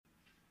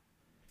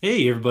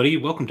Hey, everybody,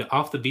 welcome to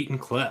Off the Beaten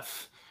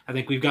Clef. I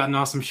think we've got an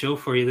awesome show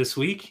for you this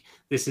week.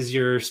 This is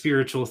your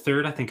spiritual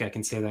third, I think I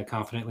can say that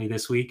confidently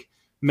this week,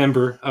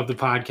 member of the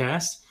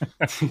podcast.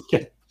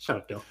 Yeah, shut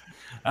up, Bill.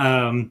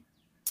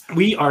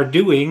 We are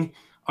doing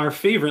our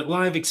favorite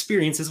live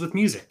experiences with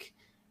music.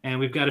 And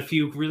we've got a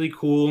few really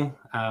cool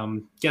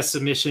guest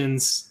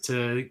submissions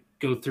to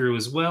go through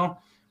as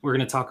well. We're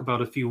going to talk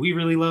about a few we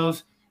really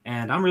love,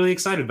 and I'm really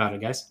excited about it,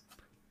 guys.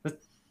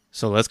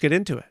 So let's get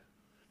into it.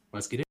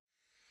 Let's get in.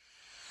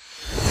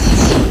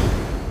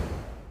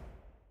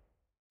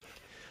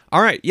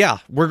 All right, yeah,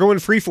 we're going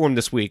freeform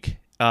this week.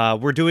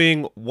 We're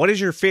doing what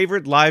is your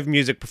favorite live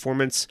music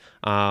performance?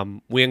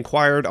 We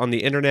inquired on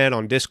the internet,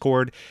 on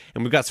Discord,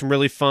 and we've got some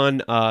really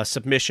fun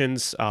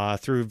submissions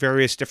through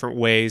various different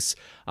ways.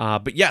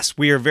 But yes,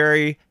 we are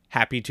very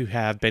happy to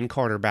have Ben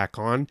Carter back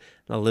on.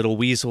 The little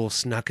weasel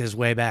snuck his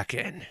way back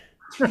in.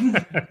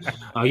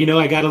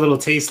 I got a little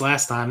taste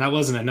last time. That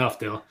wasn't enough,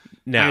 though.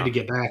 No. I had to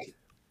get back.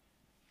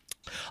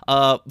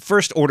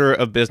 First order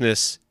of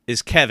business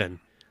is Kevin.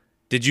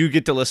 Did you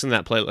get to listen to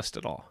that playlist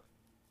at all?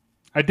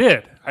 I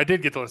did. I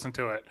did get to listen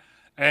to it.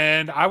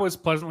 And I was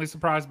pleasantly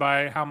surprised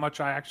by how much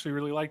I actually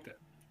really liked it.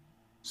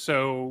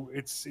 So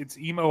it's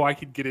emo I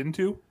could get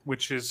into,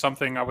 which is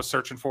something I was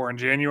searching for in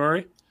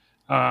January.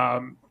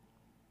 Now,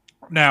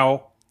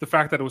 the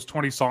fact that it was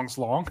 20 songs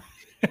long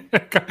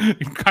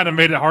kind of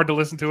made it hard to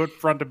listen to it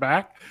front to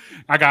back.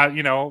 I got,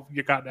 you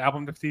got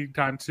album fatigue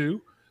time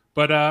too.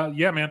 But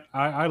yeah, man,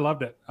 I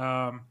loved it.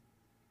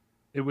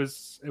 It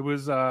was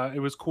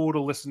cool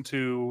to listen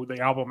to the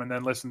album and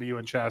then listen to you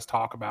and Chaz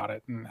talk about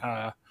it and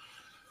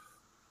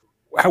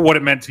what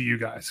it meant to you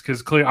guys.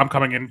 Because clearly, I'm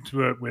coming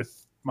into it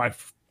with my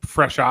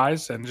fresh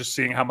eyes and just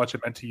seeing how much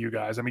it meant to you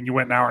guys. I mean, you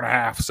went an hour and a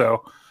half,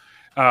 so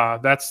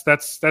that's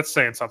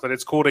saying something.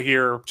 It's cool to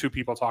hear two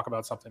people talk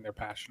about something they're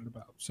passionate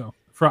about. So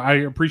I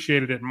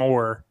appreciated it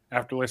more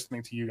after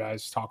listening to you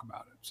guys talk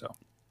about it. So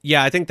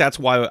yeah, I think that's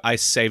why I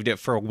saved it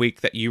for a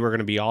week that you were going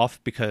to be off,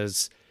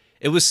 because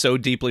it was so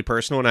deeply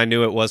personal, and I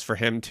knew it was for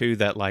him too,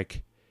 that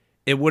like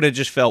it would have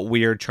just felt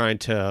weird trying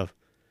to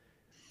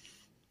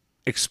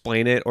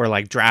explain it or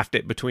like draft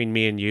it between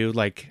me and you.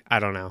 Like, I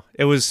don't know.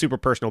 It was super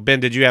personal.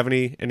 Ben, did you have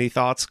any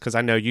thoughts? Because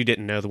I know you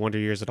didn't know the Wonder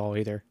Years at all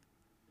either.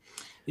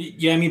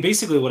 Yeah, I mean,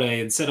 basically what I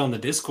had said on the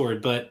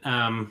Discord, but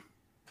I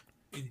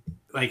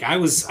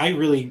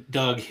really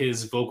dug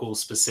his vocals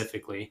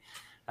specifically.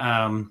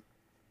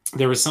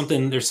 There's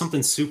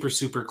something super,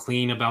 super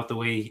clean about the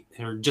way,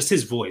 or just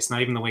his voice,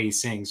 not even the way he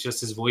sings,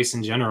 just his voice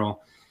in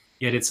general.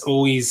 Yet it's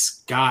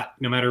always got,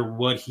 no matter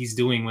what he's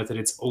doing with it,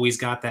 it's always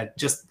got that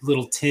just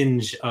little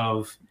tinge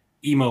of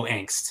emo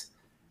angst.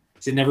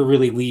 It never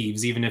really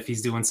leaves, even if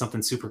he's doing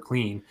something super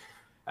clean.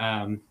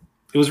 It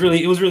was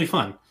really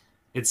fun.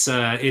 It's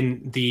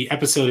in the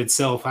episode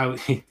itself.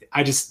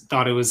 I just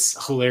thought it was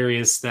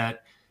hilarious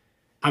that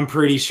I'm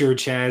pretty sure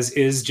Chaz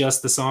is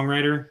just the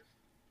songwriter.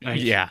 Like,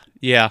 yeah.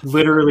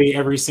 Literally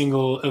every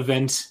single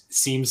event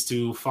seems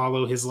to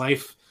follow his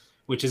life,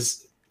 which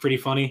is pretty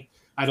funny.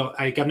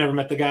 I've never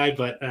met the guy,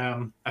 but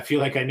I feel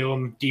like I know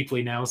him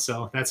deeply now,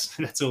 so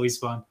that's always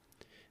fun.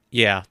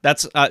 Yeah,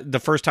 that's the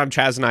first time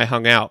Chaz and I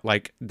hung out.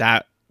 Like,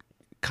 that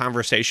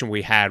conversation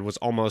we had was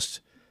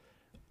almost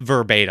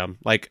verbatim.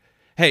 Like,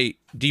 hey,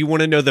 do you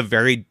want to know the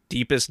very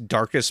deepest,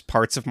 darkest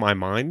parts of my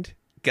mind?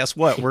 Guess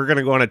what? We're going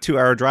to go on a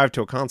 2-hour drive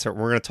to a concert.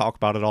 And we're going to talk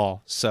about it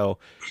all. So,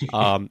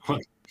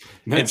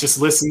 just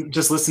listen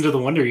to the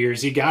Wonder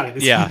Years. You got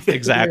it. Yeah,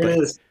 exactly.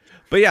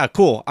 But yeah,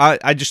 cool.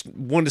 I just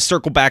wanted to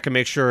circle back and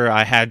make sure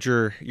I had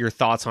your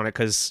thoughts on it,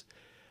 because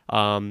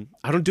I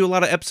don't do a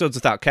lot of episodes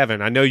without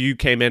Kevin. I know you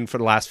came in for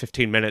the last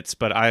 15 minutes,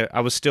 but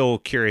I was still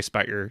curious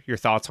about your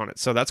thoughts on it.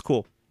 So that's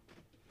cool.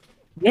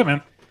 Yeah,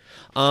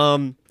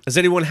 man. Does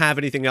anyone have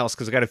anything else?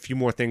 Because I got a few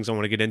more things I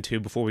want to get into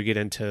before we get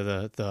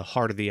into the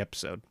heart of the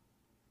episode.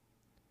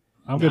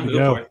 I'm good to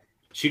go.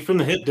 Shoot from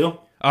the hip,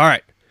 Dill. All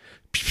right.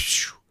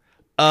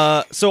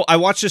 So I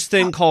watched this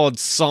thing called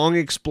Song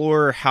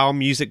Explorer: How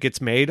Music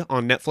Gets Made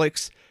on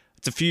Netflix.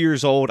 It's a few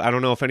years old. I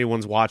don't know if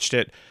anyone's watched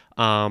it.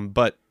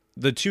 But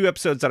the two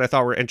episodes that I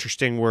thought were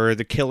interesting were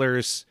The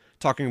Killers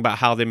talking about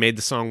how they made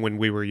the song When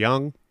We Were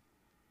Young,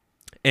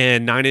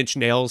 and Nine Inch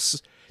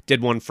Nails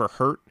did one for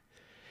Hurt.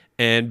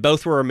 And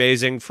both were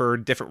amazing for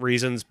different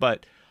reasons,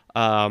 but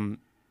I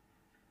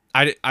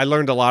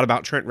learned a lot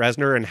about Trent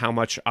Reznor and how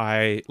much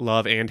I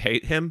love and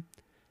hate him,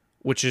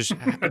 which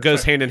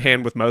goes hand in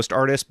hand with most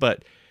artists.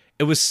 But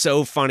it was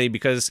so funny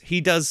because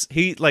he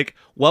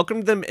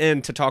welcomed them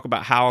in to talk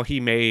about how he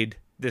made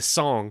this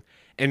song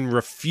and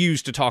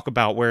refused to talk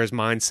about where his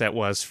mindset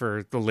was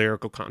for the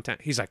lyrical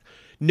content. He's like,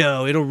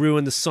 no, it'll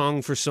ruin the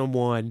song for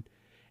someone.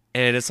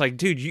 And it's like,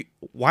 dude,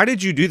 why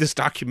did you do this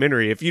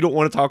documentary if you don't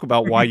want to talk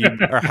about why you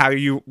or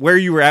where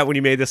you were at when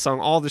you made this song,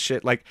 all the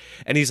shit? Like,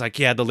 and he's like,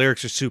 yeah, the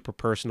lyrics are super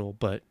personal,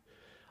 but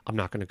I'm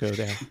not going to go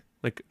there.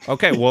 Like,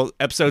 okay, well,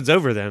 episode's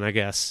over then, I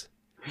guess.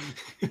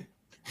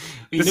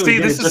 This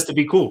is just to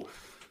be cool.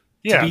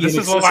 Yeah, this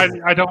is why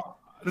I don't.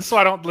 This is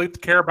why I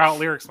don't care about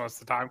lyrics most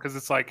of the time, because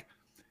it's like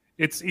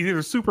it's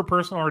either super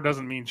personal or it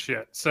doesn't mean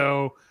shit.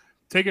 So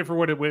take it for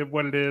what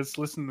it is.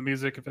 Listen to the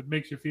music. If it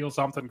makes you feel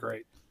something,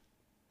 great.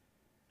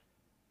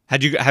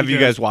 Have you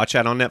guys watched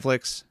that on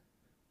Netflix?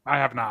 I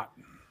have not.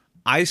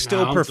 I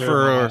still I'm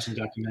prefer watching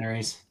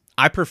documentaries.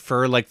 I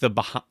prefer like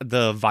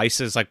the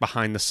Vices like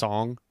behind the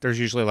song. There's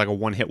usually like a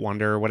one-hit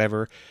wonder or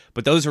whatever,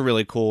 but those are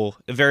really cool.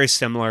 Very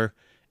similar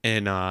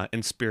in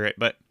spirit.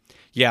 But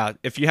yeah,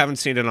 if you haven't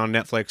seen it on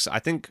Netflix, I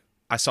think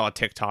I saw a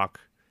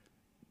TikTok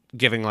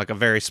giving like a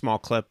very small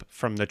clip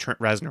from the Trent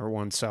Reznor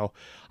one. So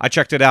I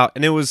checked it out,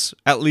 and it was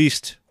at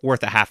least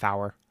worth a half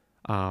hour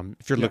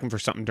if you're looking for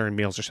something during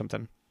meals or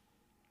something.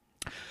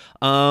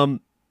 I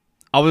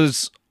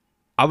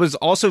was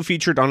also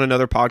featured on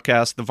another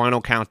podcast, The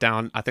Vinyl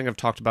Countdown. I think I've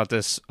talked about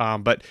this,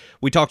 but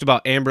we talked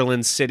about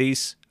Anberlin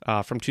Cities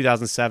from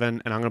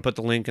 2007, and I'm going to put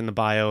the link in the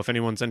bio if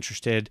anyone's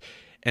interested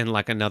in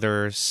like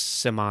another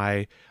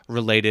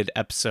semi-related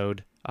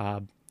episode.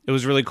 It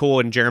was really cool,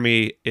 and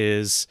Jeremy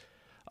is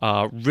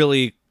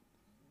really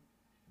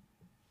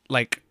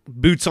like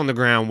boots on the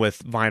ground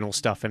with vinyl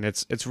stuff, and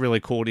it's really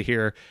cool to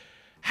hear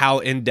how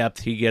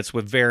in-depth he gets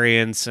with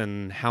variants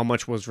and how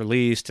much was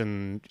released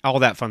and all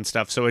that fun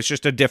stuff. So it's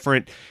just a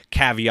different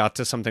caveat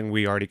to something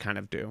we already kind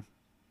of do.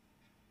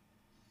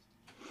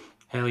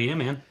 Hell yeah,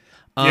 man.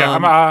 Yeah,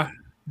 I'm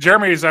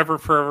Jeremy's ever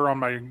forever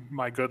on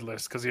my good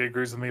list because he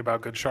agrees with me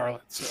about Good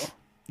Charlotte. So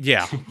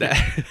yeah,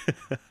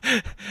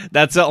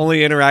 that's the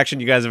only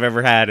interaction you guys have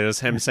ever had is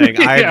him saying,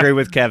 I agree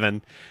with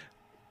Kevin.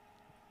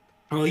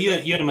 Well, you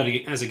had him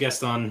as a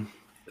guest on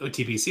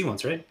OTBC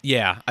once, right?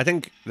 Yeah, I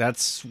think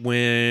that's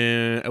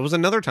when it was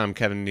another time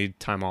Kevin needed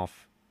time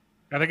off.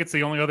 I think it's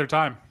the only other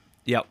time.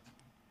 Yep.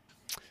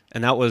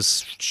 And that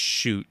was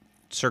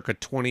circa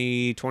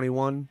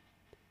 2021.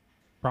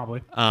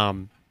 Probably.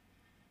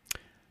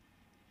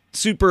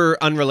 Super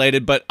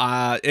unrelated, but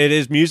it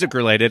is music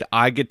related.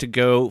 I get to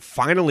go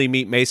finally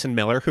meet Mason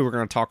Miller, who we're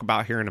going to talk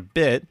about here in a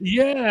bit.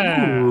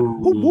 Yeah.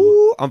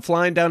 Woo-woo. I'm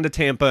flying down to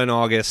Tampa in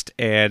August,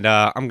 and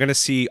I'm going to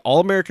see All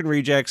American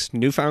Rejects,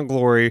 Newfound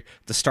Glory,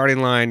 The Starting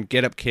Line,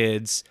 Get Up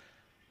Kids.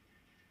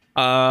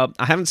 I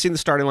haven't seen The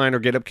Starting Line or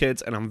Get Up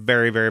Kids, and I'm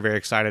very, very, very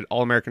excited.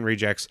 All American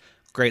Rejects,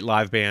 great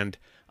live band.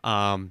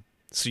 So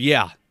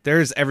yeah,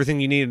 there's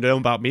everything you need to know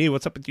about me.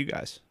 What's up with you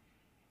guys?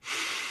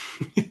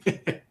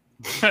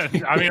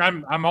 I mean,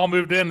 I'm all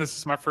moved in. This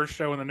is my first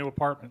show in the new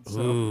apartment.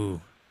 So,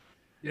 Ooh.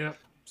 yeah,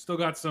 still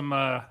got some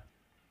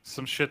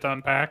shit to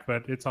unpack,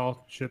 but it's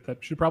all shit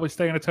that should probably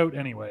stay in a tote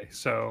anyway.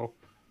 So,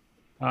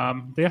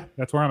 yeah,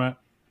 that's where I'm at.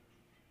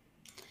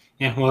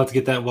 Yeah, we'll have to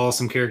get that wall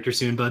some character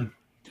soon, bud.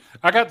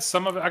 I got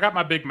some of it. I got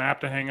my big map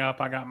to hang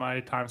up. I got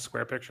my Times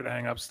Square picture to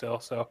hang up still.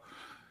 So,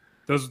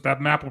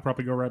 that map will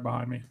probably go right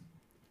behind me.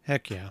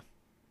 Heck yeah.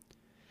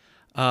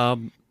 All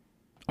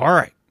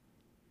right.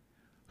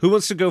 Who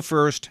wants to go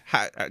first?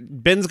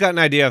 Ben's got an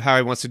idea of how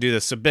he wants to do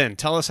this. So, Ben,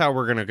 tell us how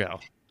we're going to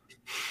go.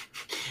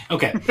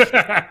 Okay.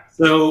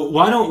 So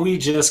why don't we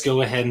just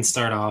go ahead and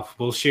start off?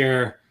 We'll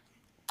share.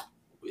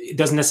 It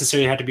doesn't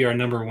necessarily have to be our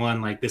number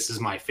one, like this is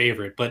my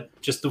favorite, but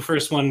just the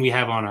first one we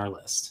have on our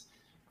list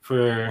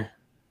for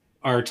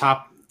our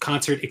top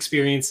concert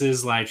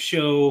experiences, live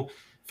show,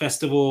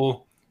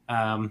 festival.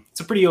 It's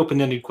a pretty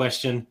open-ended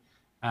question.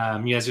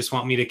 You guys just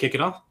want me to kick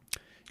it off?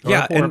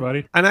 Yeah,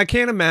 buddy. And I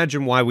can't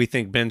imagine why we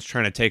think Ben's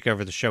trying to take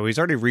over the show. He's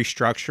already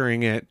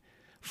restructuring it,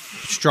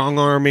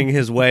 strong-arming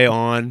his way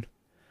on.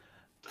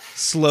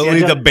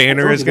 Slowly, the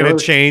banner is going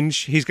to change.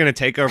 He's going to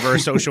take over our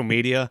social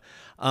media.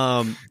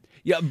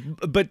 Yeah,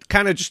 but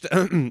kind of just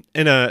in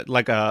a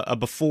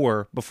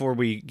before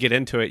we get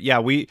into it.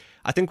 Yeah,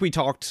 I think we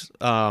talked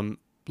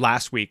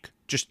last week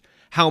just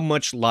how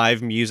much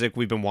live music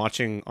we've been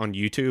watching on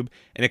YouTube,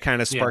 and it kind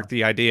of sparked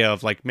the idea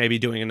of like maybe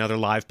doing another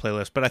live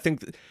playlist. But I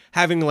think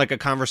having like a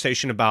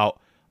conversation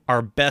about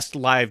our best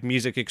live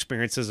music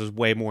experiences is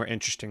way more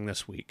interesting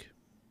this week.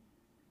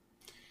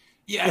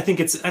 Yeah, I think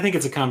it's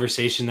a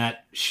conversation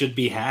that should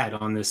be had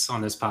on this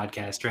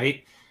podcast,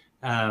 right?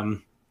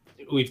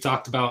 We've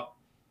talked about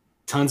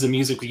tons of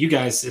music. You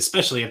guys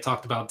especially have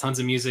talked about tons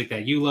of music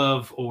that you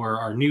love or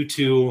are new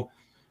to,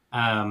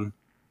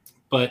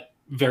 but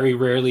very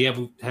rarely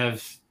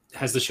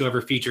has the show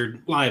ever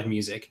featured live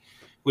music,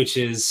 which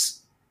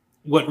is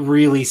what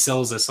really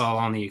sells us all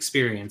on the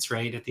experience,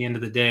 right? At the end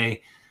of the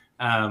day,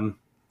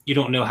 you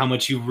don't know how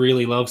much you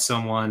really love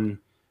someone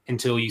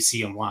until you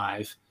see them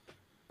live.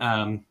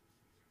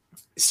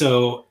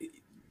 So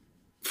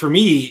for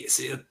me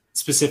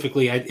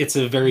specifically, it's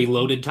a very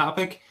loaded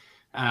topic.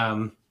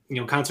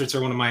 Concerts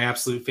are one of my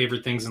absolute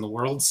favorite things in the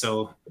world.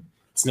 So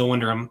it's no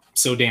wonder I'm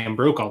so damn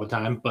broke all the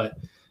time, but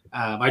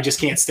I just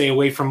can't stay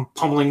away from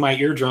pummeling my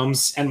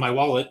eardrums and my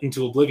wallet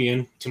into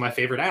oblivion to my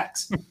favorite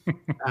acts.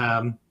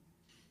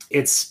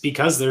 It's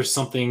because there's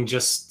something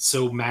just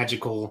so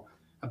magical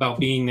about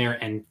being there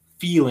and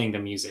feeling the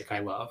music I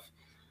love,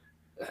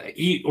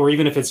 or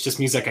even if it's just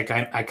music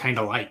I kind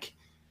of like.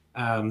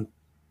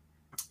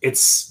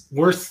 It's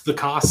worth the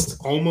cost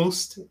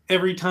almost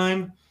every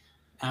time.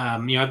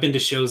 I've been to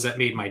shows that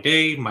made my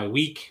day, my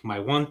week,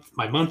 my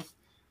month,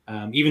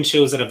 even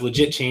shows that have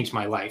legit changed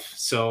my life.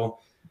 So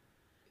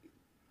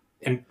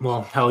and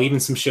well, hell, even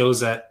some shows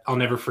that I'll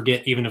never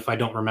forget, even if I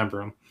don't remember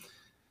them.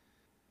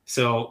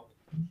 So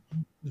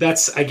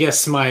that's, I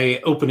guess, my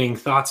opening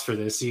thoughts for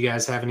this. Do you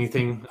guys have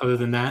anything other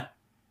than that?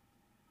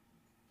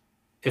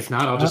 If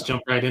not, I'll just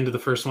jump right into the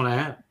first one I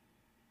have.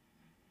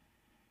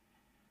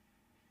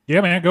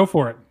 Yeah, man, go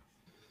for it.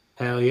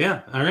 Hell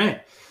yeah. All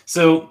right.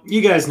 So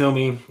you guys know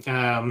me.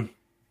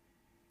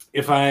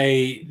 If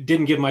I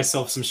didn't give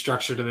myself some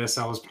structure to this,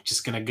 I was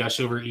just going to gush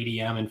over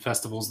EDM and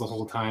festivals the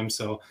whole time.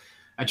 So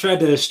I tried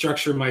to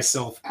structure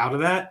myself out of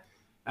that.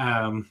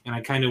 And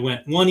I kind of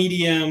went one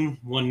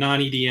EDM, one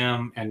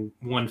non-EDM, and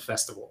one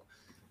festival.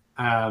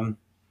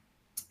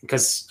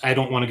 Because I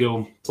don't want to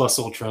go plus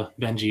ultra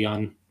Benji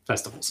on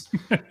festivals.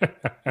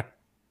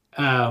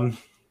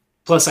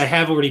 Plus, I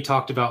have already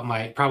talked about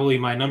probably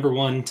my number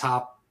one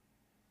top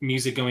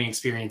music going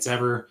experience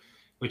ever,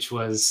 which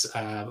was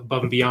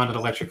Above and Beyond at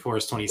Electric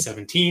Forest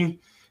 2017.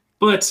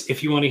 But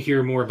if you want to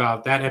hear more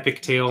about that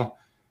epic tale,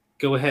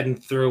 go ahead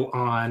and throw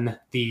on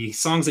the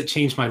Songs That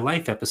Changed My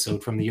Life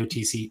episode from the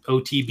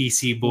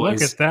OTBC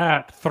boys. Look at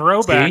that.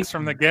 Throwbacks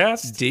from the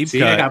guest. Deep See,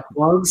 cut.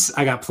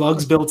 I got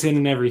plugs built in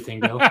and everything,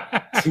 Bill.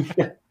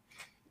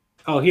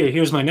 Oh,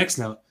 here's my next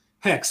note.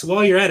 Hex,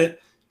 while you're at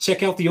it,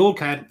 check out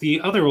the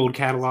other old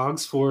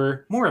catalogs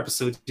for more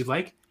episodes you'd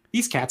like.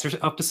 These cats are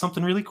up to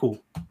something really cool.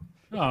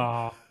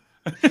 Oh,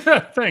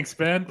 thanks,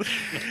 Ben.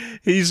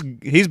 He's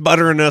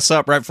buttering us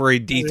up right before he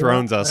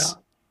dethrones us.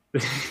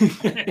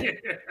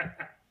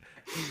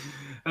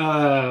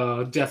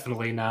 Oh,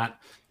 definitely not.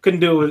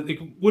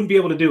 Wouldn't be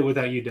able to do it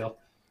without you, Dill.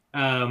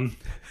 But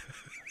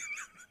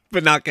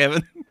not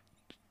Kevin.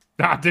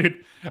 Nah,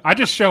 dude. I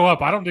just show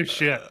up. I don't do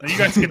shit. You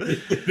guys can,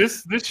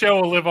 this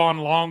show will live on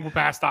long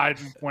past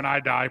when I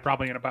die,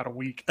 probably in about a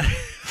week.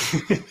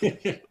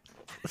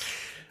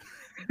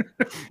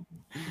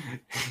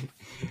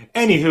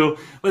 Anywho,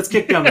 let's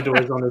kick down the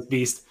doors on this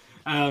beast.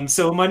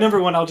 So my number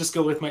one, I'll just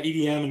go with my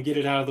EDM and get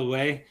it out of the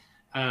way.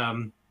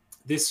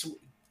 This,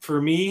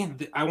 for me,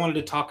 I wanted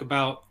to talk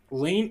about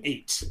Lane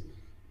 8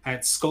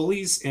 at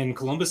Scully's in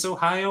Columbus,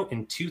 Ohio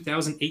in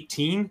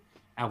 2018.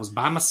 I was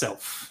by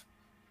myself,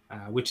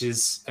 which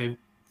is a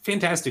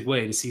fantastic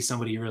way to see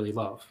somebody you really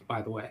love,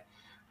 by the way.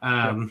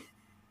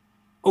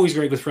 Always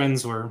great with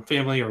friends or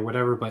family or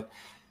whatever, but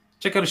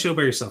check out a show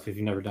by yourself if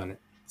you've never done it.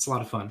 It's a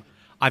lot of fun.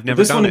 I've never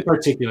this done one it. In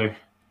particular.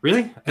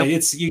 Really?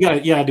 Yep. You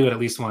gotta do it at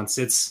least once.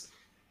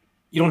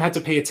 You don't have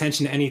to pay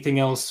attention to anything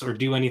else or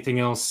do anything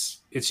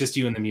else. It's just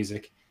you and the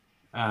music.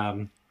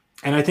 And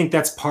I think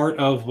that's part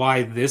of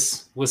why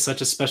this was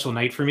such a special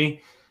night for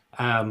me.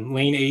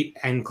 Lane 8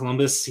 and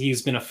Columbus,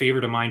 he's been a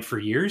favorite of mine for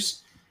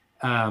years.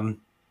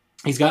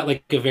 He's got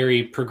like a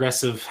very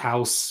progressive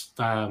house,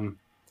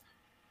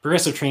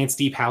 progressive trance,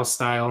 deep house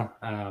style.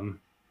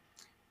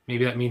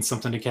 Maybe that means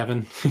something to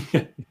Kevin.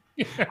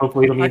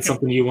 Hopefully it'll mean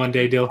something to you one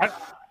day, Dill.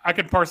 I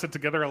can parse it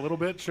together a little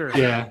bit, sure.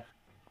 Yeah.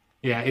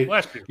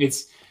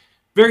 It's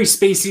very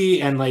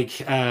spacey and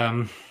like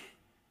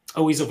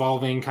always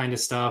evolving kind of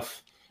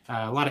stuff.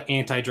 A lot of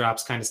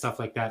anti-drops kind of stuff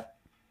like that.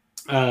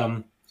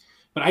 But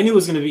I knew it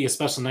was going to be a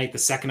special night the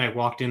second I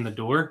walked in the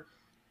door.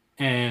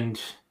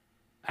 And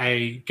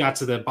I got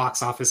to the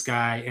box office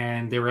guy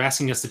and they were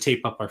asking us to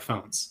tape up our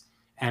phones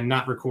and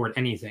not record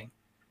anything.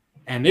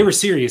 And they were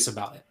serious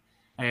about it.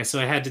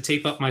 So I had to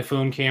tape up my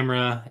phone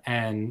camera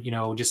and,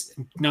 just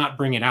not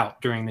bring it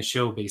out during the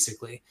show,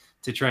 basically,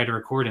 to try to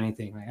record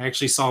anything. I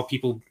actually saw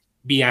people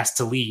be asked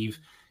to leave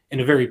in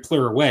a very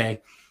plur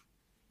way.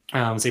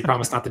 They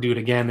promised not to do it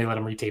again. They let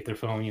them retape their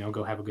phone,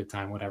 go have a good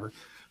time, whatever.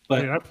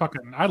 But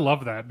I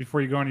love that. Before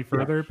you go any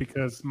further,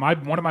 because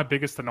one of my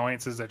biggest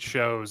annoyances at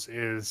shows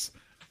is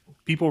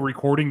people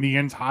recording the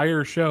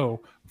entire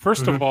show.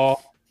 First of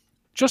all,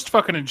 just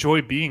fucking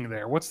enjoy being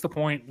there. What's the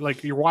point?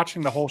 Like, you're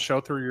watching the whole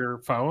show through your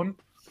phone.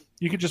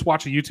 You could just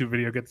watch a YouTube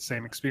video, get the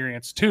same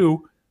experience.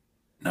 2,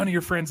 none of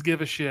your friends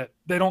give a shit.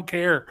 They don't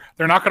care.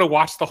 They're not going to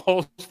watch the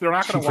whole. They're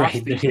not going to watch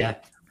the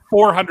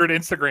 400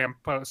 Instagram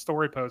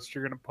story posts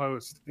you're going to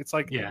post. It's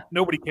like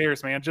nobody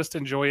cares, man. Just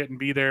enjoy it and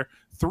be there.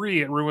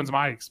 3, it ruins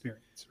my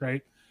experience,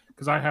 right?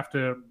 Because I have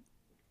to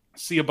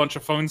see a bunch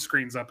of phone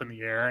screens up in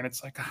the air, and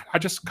it's like I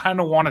just kind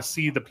of want to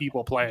see the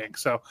people playing.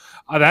 So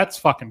that's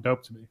fucking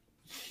dope to me.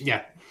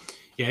 Yeah,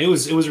 it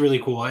was really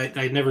cool.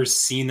 I'd never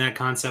seen that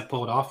concept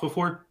pulled off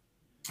before.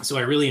 So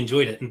I really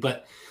enjoyed it.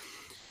 But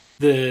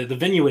the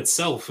venue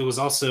itself, it was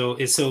also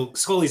so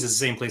Scully's is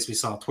the same place we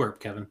saw Twerp,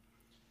 Kevin.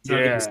 So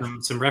I'll give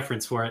you some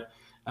reference for it.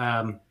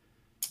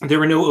 There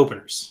were no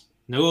openers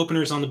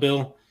on the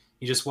bill.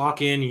 You just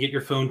walk in, you get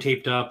your phone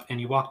taped up,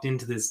 and you walked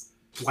into this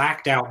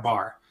blacked out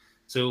bar.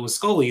 So it was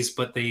Scully's,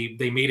 but they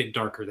made it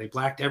darker. They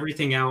blacked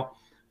everything out,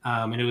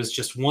 and it was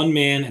just one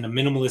man and a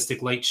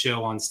minimalistic light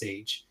show on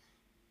stage.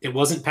 It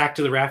wasn't packed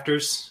to the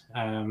rafters.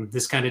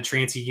 This kind of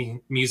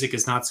trancey music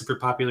is not super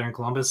popular in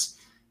Columbus.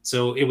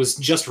 So it was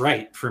just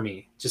right for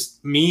me.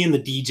 Just me and the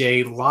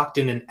DJ locked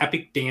in an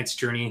epic dance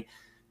journey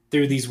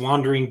through these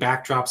wandering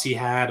backdrops he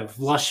had of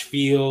lush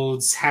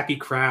fields, happy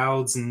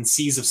crowds, and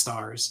seas of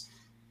stars.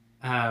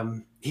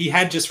 he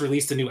had just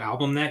released a new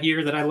album that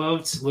year that I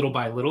loved, Little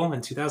by Little,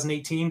 in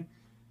 2018.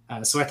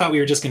 So I thought we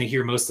were just going to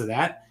hear most of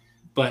that,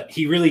 but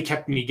he really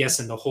kept me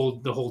guessing the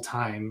whole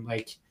time.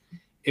 Like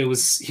he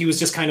was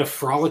just kind of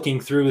frolicking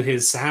through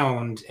his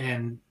sound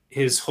and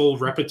his whole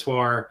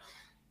repertoire,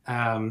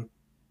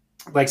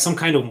 like some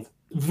kind of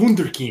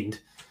wunderkind.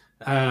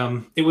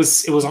 It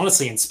was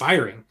honestly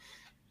inspiring.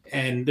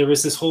 And there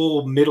was this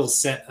whole middle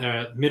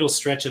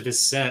stretch of his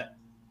set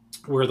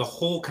where the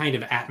whole kind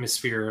of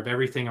atmosphere of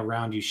everything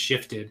around you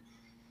shifted,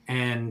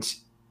 and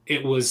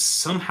it was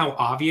somehow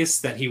obvious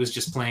that he was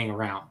just playing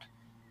around.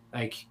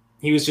 Like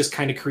he was just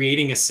kind of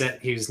creating a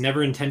set he was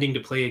never intending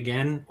to play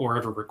again or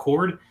ever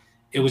record.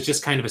 It was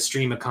just kind of a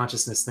stream of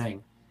consciousness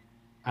thing.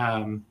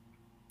 And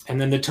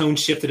then the tone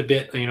shifted a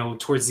bit,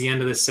 towards the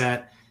end of the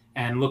set.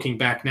 And looking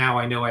back now,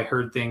 I know I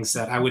heard things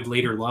that I would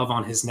later love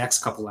on his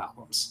next couple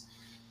albums.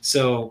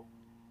 So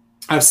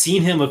I've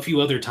seen him a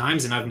few other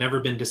times and I've never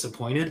been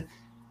disappointed.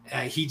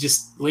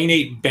 Lane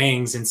 8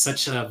 bangs in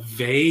such a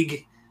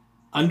vague,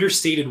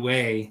 understated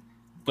way,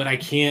 but I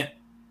can't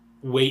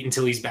wait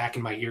until he's back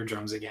in my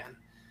eardrums again.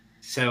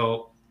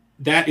 So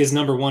that is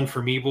number one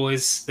for me,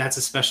 boys. That's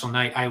a special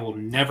night I will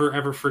never,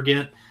 ever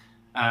forget.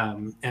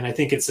 And I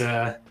think it's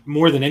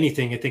more than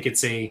anything, I think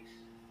it's a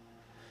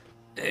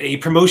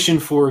promotion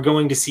for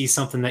going to see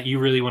something that you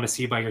really want to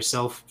see by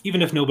yourself,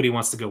 even if nobody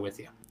wants to go with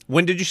you.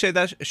 When did you say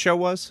that show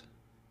was?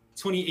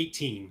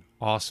 2018.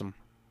 Awesome.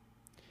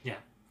 Yeah.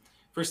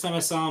 First time I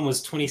saw him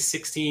was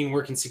 2016,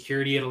 working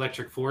security at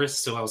Electric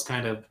Forest. So I was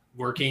kind of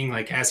working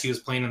like as he was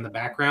playing in the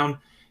background,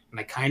 and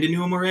I kind of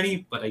knew him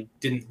already, but I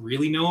didn't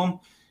really know him.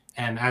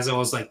 And as I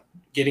was like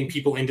getting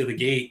people into the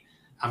gate,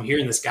 I'm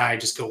hearing this guy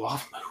just go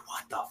off. I'm like,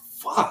 what the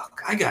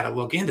fuck? I got to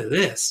look into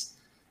this.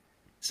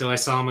 So I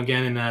saw him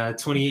again in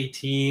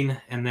 2018,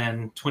 and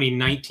then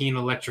 2019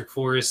 Electric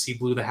Forest. He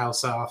blew the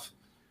house off.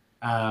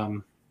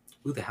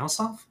 Blew the house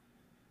off?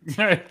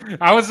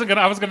 I was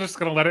just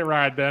gonna let it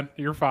ride, Ben.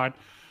 You're fine.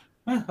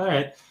 All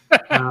right.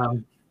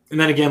 And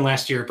then again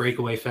last year at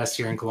Breakaway Fest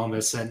here in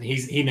Columbus, and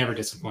he never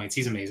disappoints.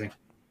 He's amazing.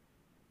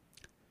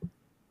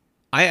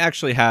 I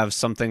actually have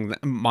something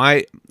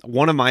that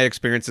one of my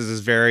experiences is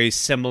very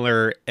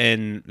similar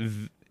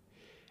in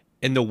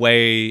the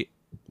way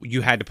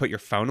you had to put your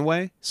phone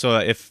away. So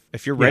if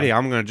you're ready,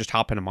 I'm going to just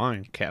hop into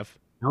mine, Kev.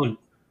 Oh.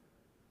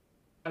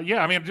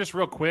 Yeah, I mean, just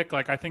real quick,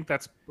 like I think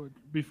that's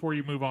before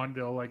you move on,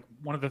 Dill. Like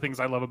one of the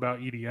things I love about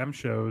EDM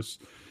shows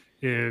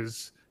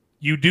is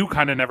you do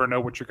kind of never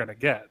know what you're going to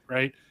get,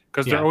 right?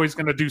 Because they're always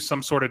going to do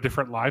some sort of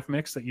different live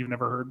mix that you've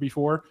never heard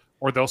before,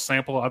 or they'll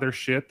sample other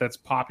shit that's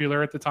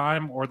popular at the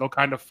time, or they'll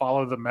kind of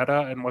follow the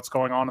meta and what's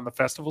going on in the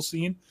festival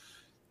scene.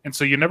 And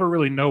so you never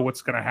really know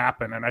what's going to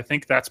happen. And I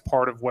think that's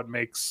part of what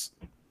makes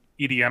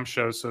EDM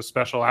shows so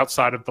special,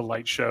 outside of the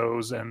light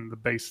shows and the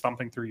bass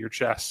thumping through your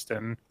chest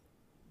and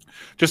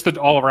just the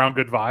all around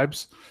good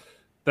vibes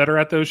that are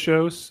at those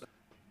shows.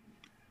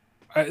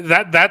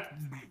 That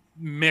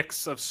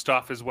mix of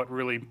stuff is what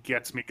really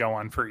gets me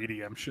going for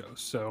EDM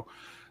shows. So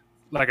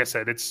like I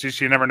said, it's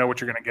just, you never know what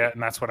you're going to get.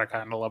 And that's what I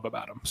kind of love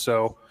about them.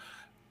 So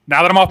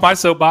now that I'm off my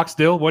soapbox,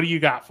 Dill, what do you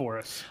got for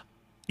us?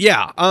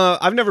 Yeah,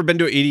 I've never been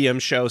to an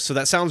EDM show, so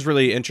that sounds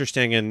really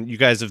interesting. And you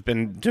guys have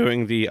been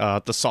doing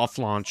the soft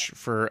launch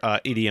for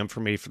EDM for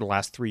me for the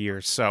last 3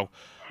 years. So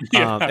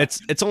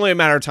it's only a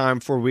matter of time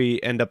before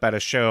we end up at a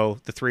show,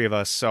 the three of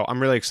us. So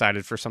I'm really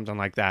excited for something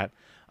like that.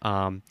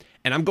 And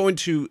I'm going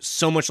to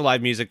so much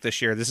live music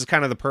this year. This is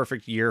kind of the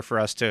perfect year for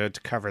us to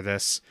cover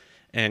this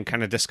and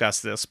kind of discuss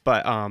this.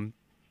 But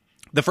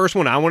the first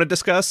one I want to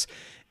discuss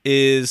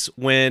is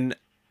when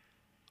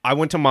I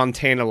went to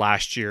Montana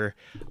last year.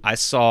 I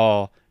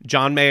saw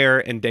John Mayer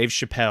and Dave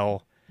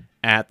Chappelle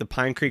at the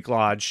Pine Creek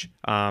Lodge.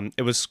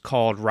 It was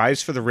called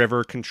Rise for the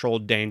River,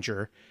 Controlled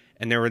Danger.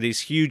 And there were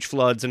these huge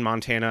floods in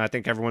Montana. I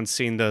think everyone's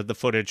seen the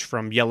footage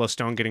from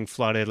Yellowstone getting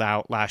flooded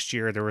out last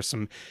year. There were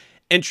some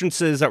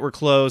entrances that were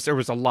closed. There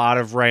was a lot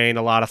of rain,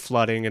 a lot of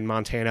flooding in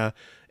Montana.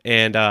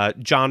 And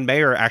John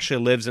Mayer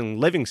actually lives in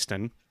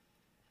Livingston.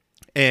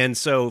 And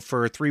so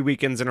for 3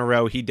 weekends in a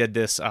row, he did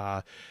this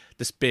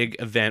big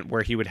event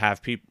where he would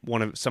have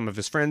some of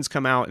his friends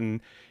come out,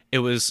 and it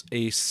was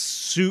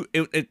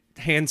it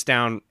hands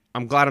down.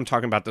 I'm glad I'm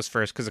talking about this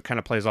first because it kind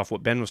of plays off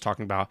what Ben was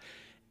talking about.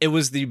 It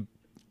was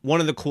one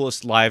of the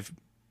coolest live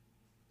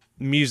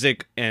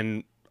music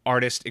and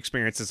artist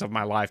experiences of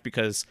my life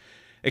because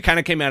it kind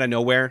of came out of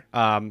nowhere.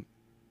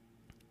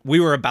 We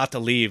were about to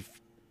leave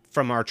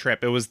from our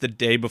trip. It was the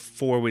day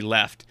before we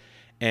left,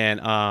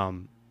 and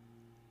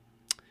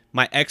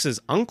my ex's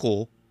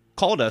uncle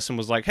called us and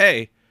was like,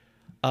 "Hey,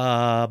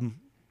 do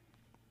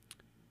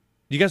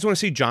you guys want to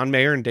see John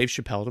Mayer and Dave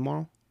Chappelle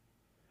tomorrow?"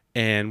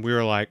 And we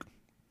were like,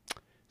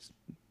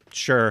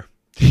 sure.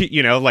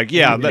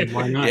 Yeah, but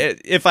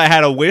if I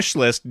had a wish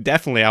list,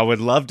 definitely I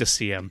would love to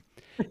see him.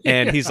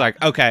 And he's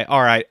like, okay,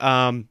 all right,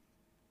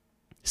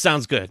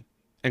 sounds good.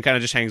 And kind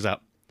of just hangs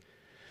up.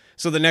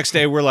 So the next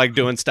day we're like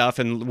doing stuff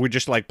and we're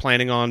just like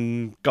planning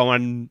on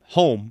going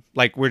home.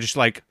 Like we're just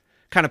like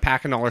kind of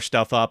packing all our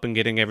stuff up and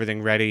getting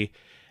everything ready.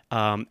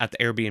 at the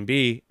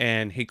Airbnb,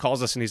 and he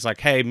calls us and he's like,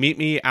 "Hey, meet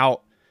me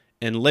out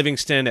in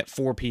Livingston at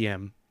 4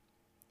 p.m."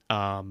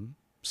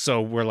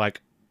 So we're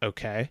like,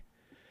 okay.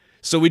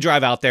 So we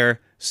drive out there,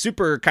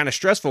 super kind of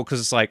stressful because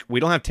it's like we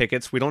don't have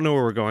tickets, we don't know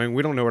where we're going,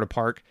 we don't know where to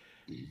park,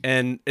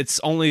 and it's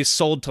only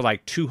sold to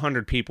like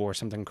 200 people or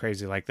something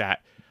crazy like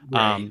that.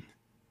 Right.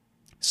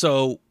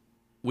 So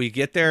we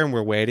get there and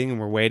we're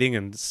waiting,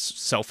 and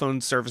cell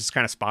phone service is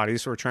kind of spotty,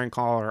 so we're trying to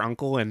call our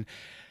uncle, and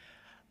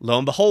lo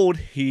and behold,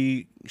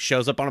 he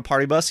shows up on a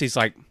party bus. He's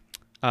like,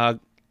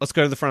 let's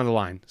go to the front of the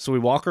line. So we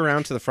walk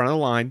around to the front of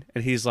the line,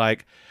 and he's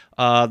like,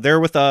 they're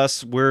with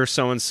us, we're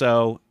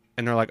so-and-so,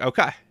 and they're like,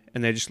 okay.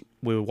 And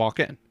we would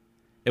walk in.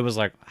 It was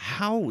like,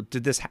 how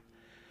did this happen?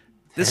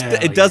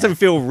 It doesn't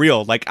feel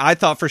real. Like, I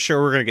thought for sure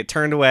we're going to get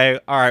turned away.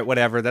 All right,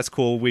 whatever. That's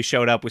cool. We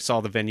showed up. We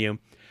saw the venue.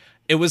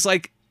 It was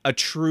like a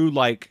true,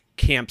 like,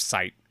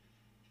 campsite,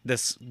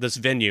 this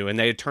venue. And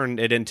they had turned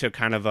it into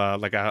kind of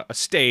a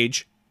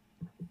stage.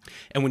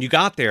 And when you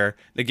got there,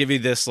 they give you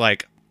this,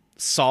 like,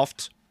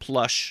 soft,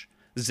 plush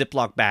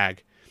Ziploc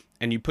bag.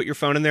 And you put your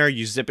phone in there,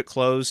 you zip it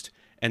closed,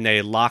 and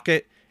they lock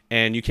it,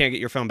 and you can't get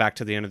your phone back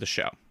to the end of the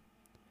show.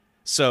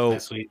 So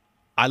That's sweet.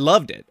 I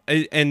loved it.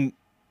 And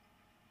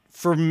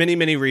for many,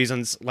 many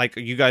reasons, like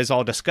you guys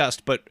all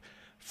discussed, but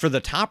for the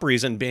top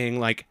reason being,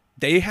 like,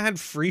 they had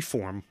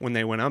freeform when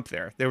they went up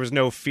there. There was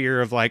no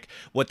fear of, like,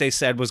 what they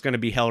said was going to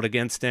be held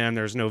against them.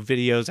 There's no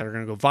videos that are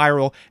going to go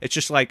viral. It's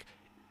just like,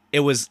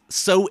 it was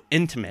so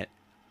intimate.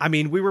 I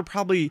mean, we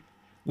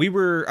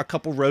were a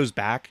couple rows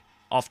back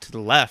off to the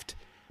left,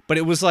 but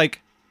it was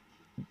like,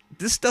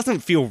 this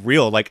doesn't feel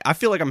real. Like, I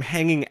feel like I'm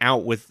hanging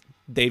out with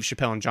Dave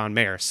Chappelle and John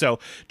Mayer. So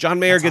John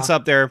Mayer gets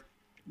up there,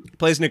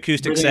 plays an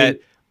acoustic set.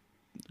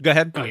 Go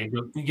ahead. Oh yeah,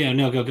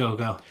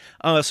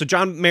 go. So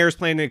John Mayer's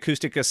playing an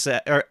acoustic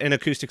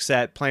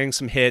set, playing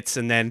some hits,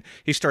 and then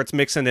he starts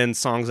mixing in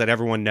songs that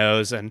everyone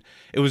knows, and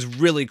it was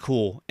really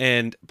cool.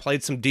 And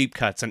played some deep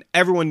cuts, and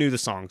everyone knew the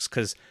songs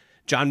because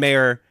John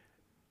Mayer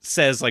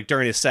says, like,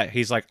 during his set,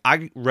 he's like,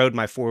 I rode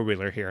my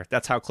 4-wheeler here.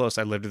 That's how close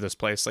I live to this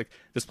place. Like,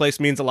 this place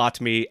means a lot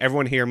to me.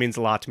 Everyone here means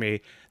a lot to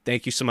me.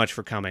 Thank you so much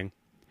for coming.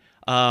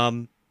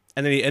 And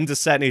then he ends the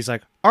set and he's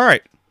like, all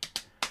right,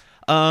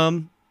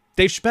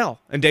 Dave Chappelle.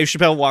 And Dave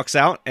Chappelle walks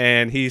out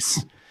and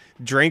he's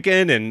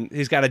drinking and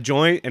he's got a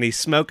joint and he's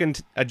smoking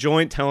a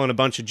joint, telling a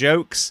bunch of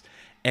jokes.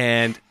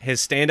 And his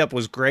stand-up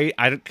was great.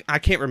 I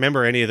can't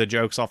remember any of the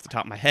jokes off the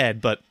top of my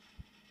head, but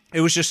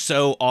it was just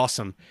so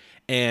awesome.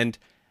 And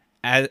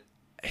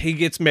he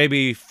gets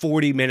maybe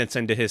 40 minutes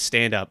into his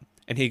stand-up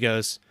and he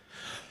goes,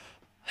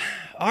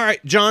 all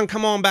right, John,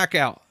 come on back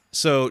out.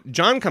 So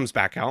John comes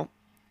back out.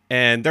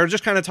 And they're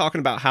just kind of talking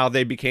about how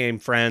they became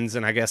friends.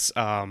 And I guess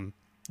John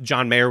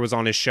Mayer was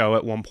on his show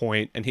at one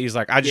point. And he's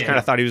like, I just kind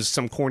of thought he was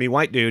some corny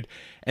white dude.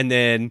 And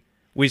then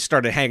we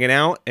started hanging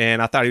out. And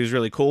I thought he was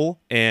really cool.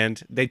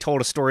 And they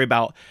told a story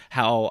about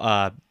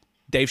how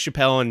Dave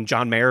Chappelle and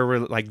John Mayer were,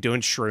 like,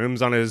 doing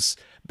shrooms on his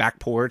back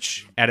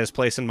porch at his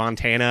place in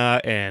Montana.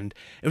 And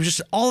it was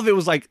just, all of it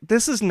was like,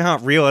 this is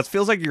not real. It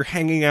feels like you're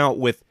hanging out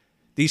with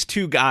these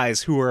two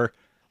guys who are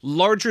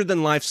larger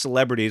than life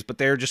celebrities, but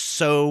they're just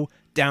so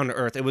down to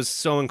earth. It was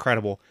so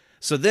incredible.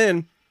 So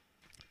then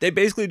they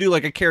basically do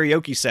like a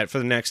karaoke set for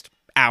the next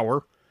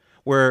hour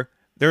where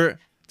they're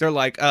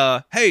like,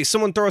 hey,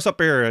 someone throw us up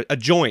here a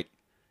joint.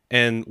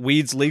 And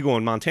weed's legal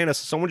in Montana,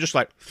 so someone just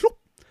like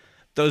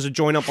throws a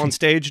joint up on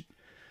stage.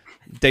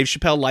 Dave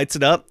Chappelle lights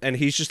it up and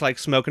he's just like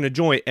smoking a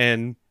joint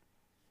and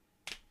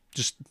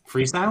just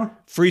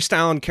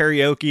freestyle and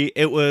karaoke.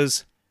 It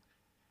was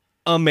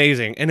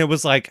amazing. And it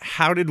was like,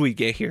 how did we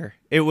get here?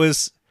 It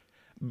was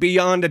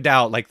beyond a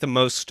doubt like the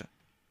most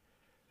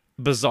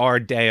bizarre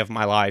day of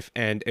my life,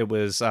 and it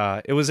was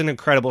an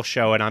incredible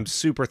show, and I'm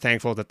super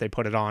thankful that they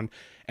put it on,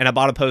 and I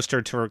bought a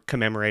poster to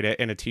commemorate it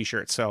in a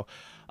t-shirt. So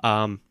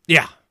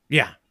yeah,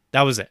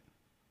 that was it.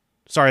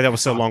 Sorry that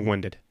was so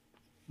long-winded.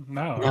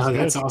 No,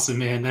 that's awesome,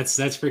 man. That's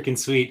freaking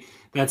sweet.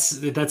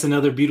 That's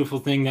another beautiful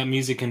thing that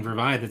music can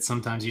provide that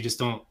sometimes you just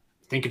don't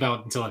think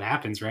about until it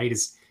happens, right?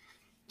 Is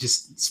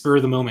just spur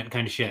of the moment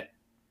kind of shit.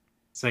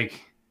 It's like,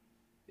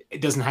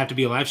 it doesn't have to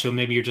be a live show.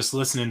 Maybe you're just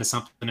listening to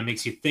something that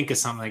makes you think of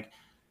something like,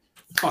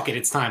 fuck it,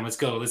 it's time. Let's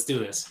go. Let's do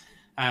this.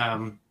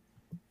 But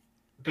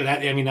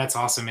that's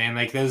awesome, man.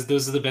 Like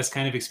those are the best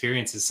kind of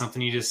experiences.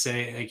 Something you just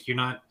say, like, you're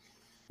not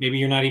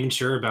even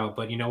sure about,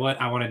 but you know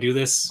what? I want to do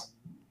this.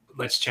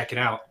 Let's check it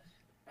out.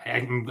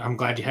 I'm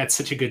glad you had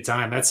such a good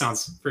time. That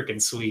sounds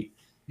freaking sweet.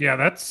 Yeah,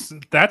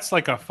 that's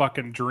like a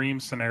fucking dream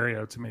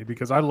scenario to me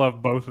because I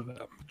love both of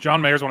them.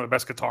 John Mayer is one of the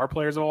best guitar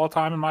players of all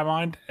time in my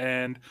mind,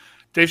 and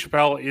Dave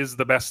Chappelle is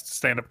the best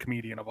stand-up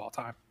comedian of all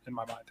time in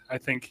my mind. I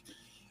think,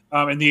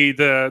 and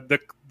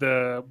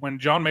the when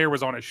John Mayer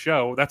was on his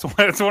show, that's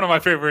one of my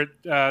favorite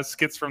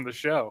skits from the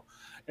show.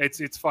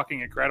 It's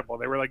fucking incredible.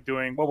 They were like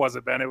doing, what was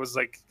it, Ben? It was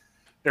like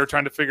they were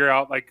trying to figure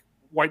out like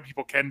white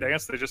people can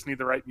dance, they just need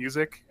the right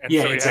music. And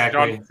yeah, so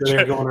exactly. So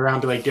they're going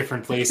around to like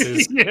different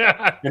places.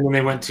 Yeah, and then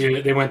they went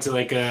to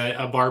like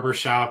a barber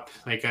shop,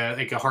 like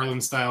a Harlem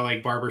style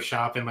like barber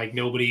shop, and like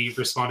nobody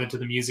responded to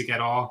the music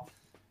at all.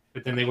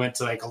 but then they went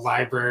to like a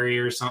library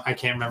or something. I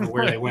can't remember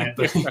where they went,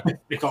 but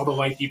like all the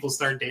white people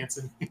started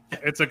dancing.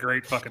 It's a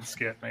great fucking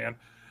skit, man.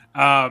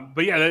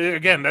 But yeah,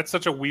 again, that's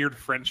such a weird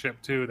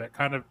friendship too. That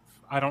kind of,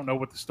 I don't know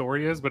what the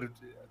story is, but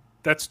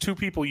that's two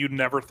people you'd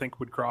never think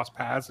would cross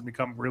paths and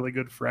become really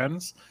good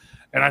friends.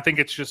 And I think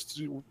it's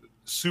just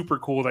super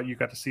cool that you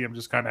got to see him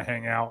just kind of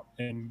hang out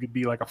and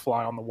be like a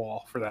fly on the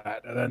wall for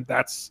that. And then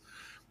that's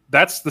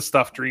the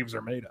stuff dreams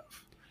are made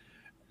of.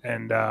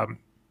 And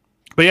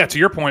but yeah, to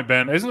your point,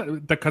 Ben, isn't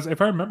it because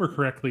if I remember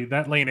correctly,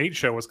 that Lane 8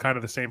 show was kind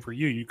of the same for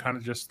you. You kind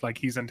of just like,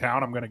 he's in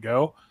town, I'm going to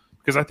go.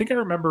 Because I think I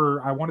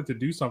remember I wanted to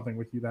do something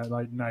with you that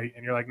night,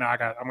 and you're like, "Nah,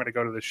 I'm going to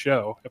go to this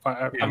show."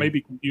 I may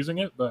be confusing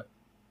it, but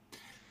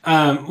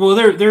well,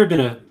 there have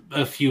been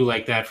a few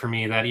like that for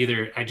me that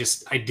either I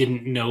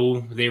didn't know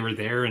they were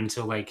there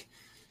until like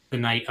the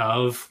night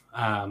of.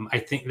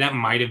 I think that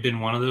might have been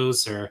one of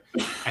those, or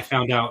I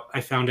found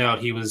out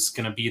he was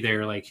going to be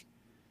there like.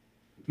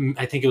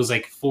 I think it was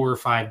like 4 or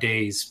 5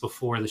 days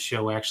before the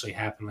show actually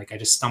happened. Like I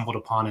just stumbled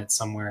upon it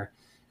somewhere.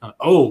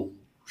 Oh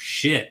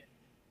shit.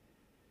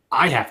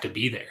 I have to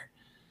be there.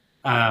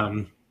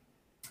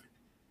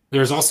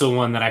 There's also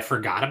one that I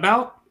forgot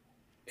about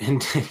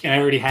and I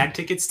already had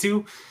tickets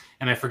to,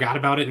 and I forgot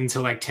about it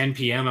until like 10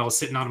 p.m. I was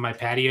sitting out on my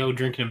patio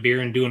drinking a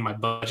beer and doing my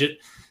budget.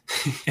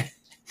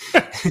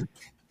 And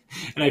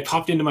I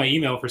popped into my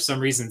email for some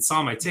reason,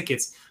 saw my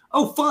tickets.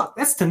 Oh, fuck,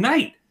 that's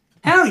tonight.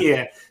 Hell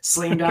yeah.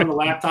 Slammed down the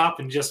laptop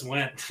and just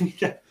went.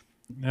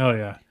 Hell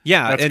yeah.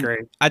 Yeah, that's and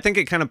great. I think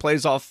it kind of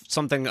plays off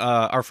something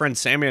our friend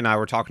Sammy and I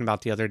were talking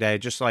about the other day,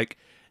 just like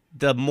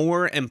the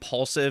more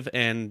impulsive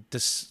and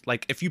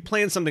like if you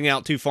plan something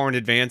out too far in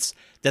advance,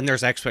 then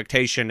there's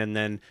expectation. And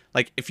then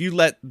like if you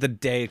let the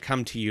day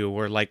come to you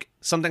or like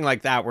something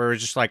like that, where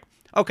it's just like,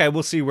 okay,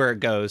 we'll see where it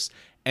goes.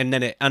 And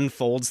then it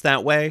unfolds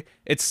that way.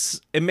 It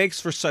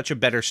makes for such a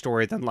better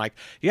story than like,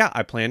 yeah,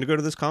 I planned to go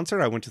to this concert.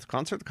 I went to the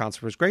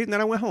concert was great. And then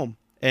I went home.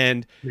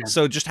 And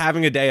so just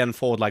having a day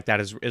unfold like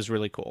that is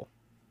really cool.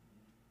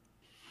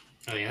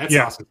 Oh yeah. That's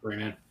awesome for you,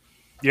 man.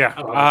 Yeah,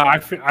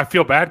 I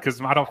feel bad because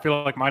I don't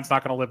feel like mine's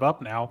not going to live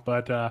up now.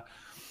 But if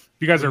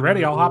you guys are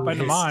ready, I'll hop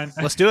into mine.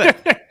 Let's do it.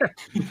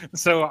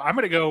 So I'm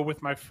going to go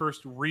with my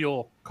first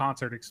real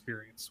concert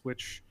experience,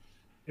 which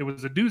it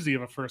was a doozy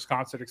of a first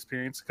concert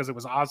experience because it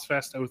was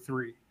Ozfest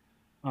 03.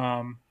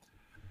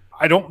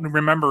 I don't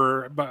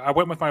remember, but I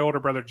went with my older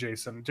brother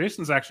Jason.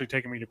 Jason's actually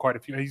taken me to quite a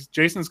few.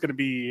 Jason's going to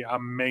be a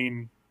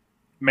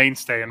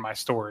mainstay in my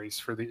stories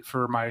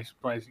for my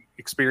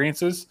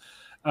experiences.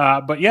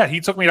 But yeah, he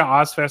took me to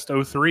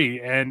Ozfest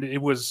 03, and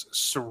it was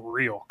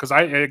surreal because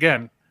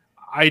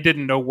I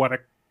didn't know what a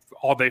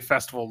all-day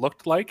festival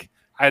looked like.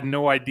 I had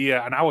no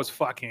idea, and I was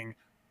fucking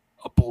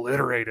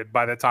obliterated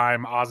by the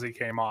time Ozzy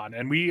came on.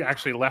 And we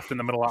actually left in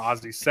the middle of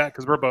Ozzy's set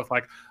because we're both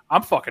like,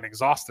 I'm fucking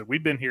exhausted.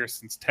 We've been here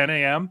since 10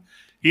 a.m.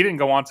 He didn't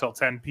go on till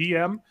 10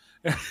 p.m.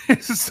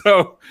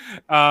 So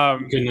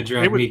couldn't have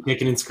dragged me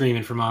kicking and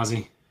screaming from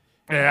Ozzy.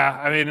 Yeah,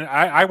 I mean,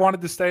 I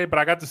wanted to stay, but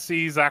I got to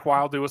see Zakk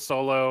Wylde do a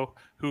solo,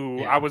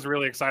 who I was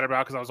really excited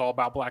about because I was all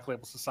about Black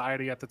Label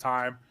Society at the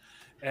time.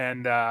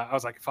 And I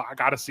was like, I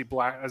got to see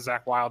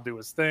Zakk Wylde do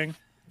his thing.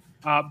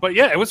 But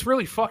yeah, it was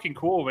really fucking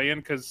cool, man,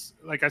 because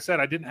like I said,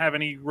 I didn't have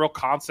any real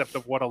concept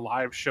of what a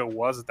live show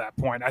was at that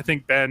point. I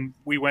think, Ben,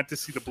 we went to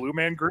see the Blue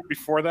Man Group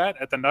before that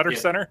at the Nutter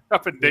Center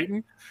up in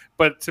Dayton.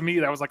 But to me,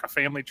 that was like a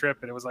family trip,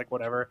 and it was like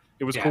whatever.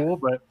 It was cool,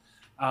 but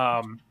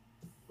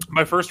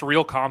my first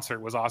real concert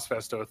was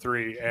Ozfest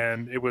 03,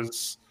 and it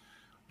was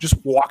just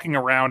walking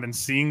around and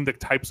seeing the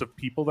types of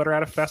people that are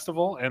at a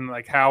festival and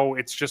like how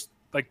it's just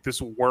like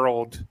this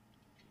world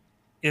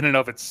in and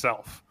of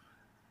itself.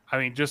 I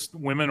mean, just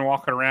women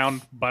walking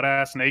around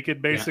butt-ass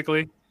naked,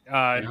 basically,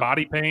 in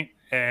body paint.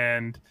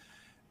 And,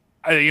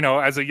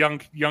 as a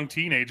young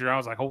teenager, I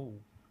was like, oh,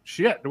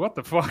 shit, what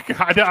the fuck?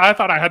 I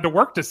thought I had to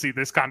work to see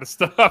this kind of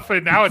stuff,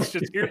 and now it's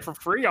just here for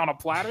free on a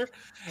platter.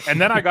 And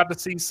then I got to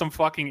see some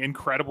fucking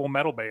incredible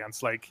metal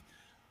bands, like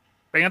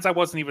bands I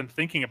wasn't even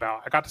thinking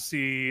about. I got to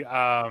see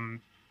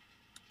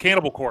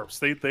Cannibal Corpse.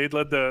 They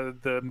led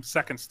the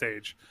second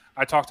stage.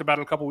 I talked about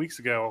it a couple weeks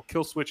ago.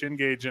 Killswitch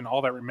Engage and All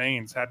That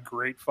Remains had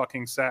great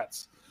fucking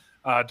sets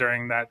on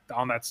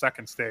that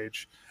second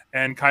stage.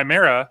 And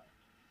Chimera,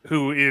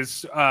 who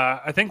is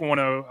I think one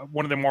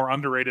of the more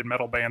underrated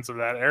metal bands of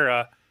that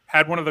era,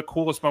 had one of the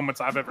coolest moments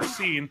I've ever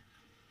seen.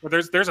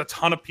 Where there's a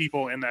ton of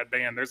people in that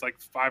band. There's like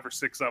 5 or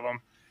 6 of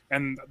them,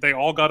 and they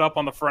all got up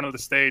on the front of the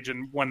stage.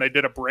 And when they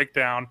did a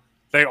breakdown,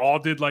 they all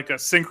did like a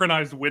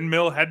synchronized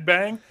windmill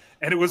headbang.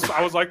 And I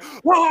was like,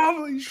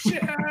 holy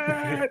shit,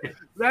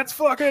 that's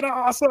fucking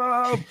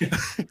awesome.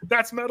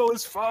 That's metal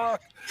as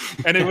fuck.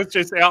 And it was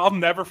just, I'll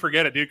never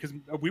forget it, dude, because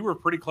we were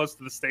pretty close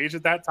to the stage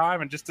at that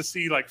time. And just to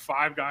see like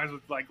 5 guys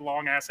with like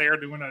long ass hair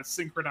doing a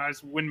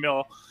synchronized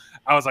windmill,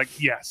 I was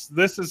like, yes,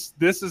 this is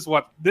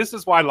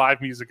why live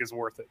music is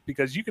worth it.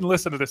 Because you can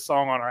listen to this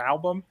song on our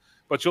album,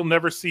 but you'll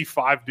never see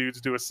 5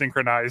 dudes do a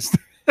synchronized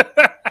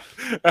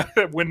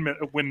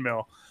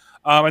windmill.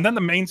 And then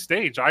the main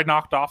stage, I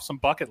knocked off some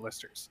bucket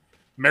listers.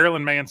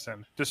 Marilyn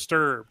Manson,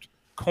 Disturbed,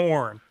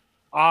 Korn,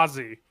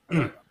 Ozzy,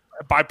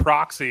 by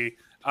proxy,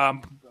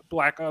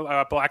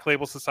 Black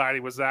Label Society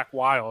was Zach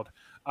Wild.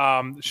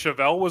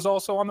 Chevelle was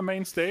also on the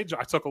main stage.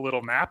 I took a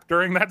little nap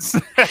during that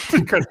set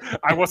because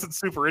I wasn't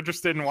super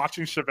interested in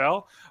watching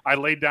Chevelle. I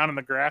laid down in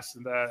the grass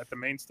at the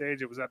main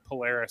stage. It was at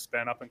Polaris,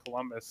 Ben, up in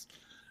Columbus.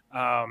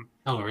 Oh,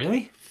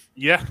 really?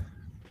 Yeah.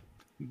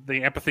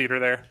 The amphitheater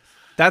there.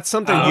 That's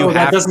something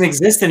that doesn't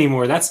exist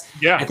anymore. I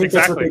think exactly.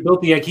 that's what they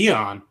built the IKEA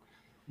on.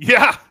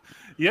 Yeah.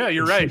 Yeah,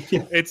 you're right.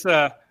 It's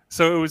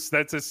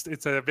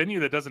it's a venue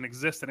that doesn't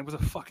exist, and it was a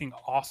fucking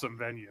awesome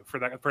venue for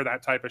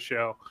that type of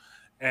show.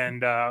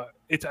 And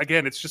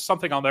it's just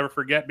something I'll never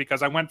forget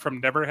because I went from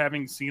never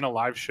having seen a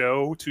live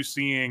show to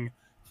seeing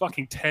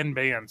fucking 10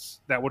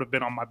 bands that would have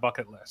been on my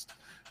bucket list.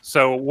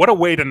 So what a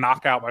way to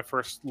knock out my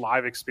first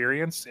live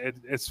experience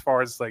as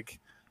far as like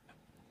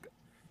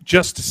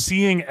just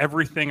seeing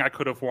everything I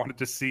could have wanted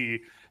to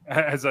see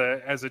as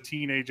a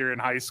teenager in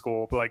high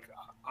school. But like,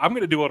 I'm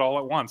going to do it all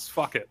at once.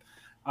 Fuck it.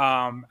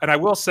 And I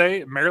will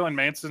say Marilyn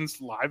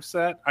Manson's live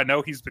set, I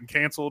know he's been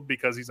canceled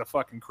because he's a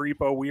fucking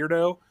creepo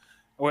weirdo.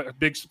 What a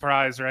big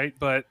surprise, right?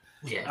 But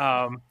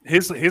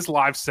his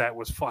live set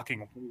was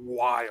fucking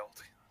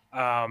wild.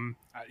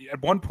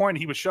 At one point,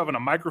 he was shoving a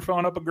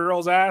microphone up a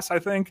girl's ass, I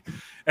think.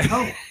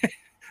 Oh.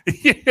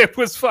 It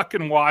was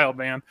fucking wild,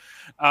 man.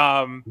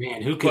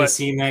 Man, who could have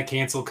seen that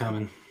cancel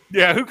coming?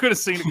 Yeah, who could have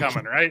seen it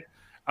coming, right?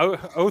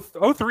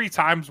 03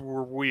 times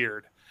were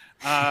weird.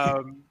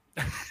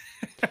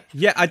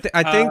 Yeah,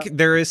 I think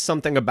there is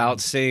something about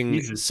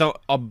seeing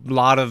a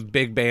lot of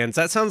big bands.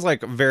 That sounds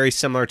like very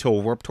similar to a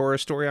Warped Tour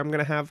story I'm going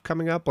to have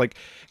coming up. Like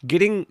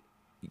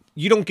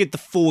you don't get the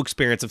full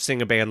experience of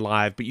seeing a band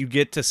live, but you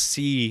get to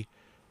see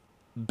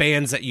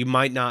bands that you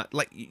might not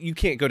like. You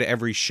can't go to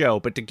every show,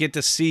 but to get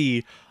to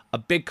see a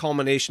big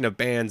culmination of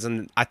bands,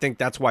 and I think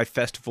that's why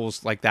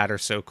festivals like that are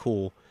so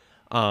cool.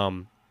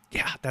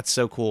 Yeah, that's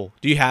so cool.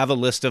 Do you have a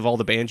list of all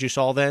the bands you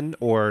saw then,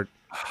 or?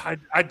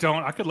 I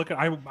don't. I could look at.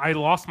 I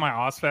lost my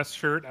Ozfest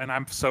shirt, and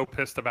I'm so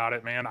pissed about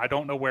it, man. I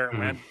don't know where it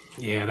went.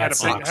 Yeah, that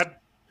sucks.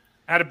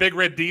 Had a big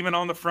red demon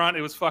on the front.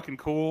 It was fucking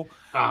cool.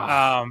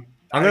 I'm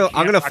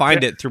gonna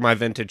find it through my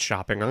vintage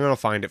shopping. I'm gonna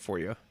find it for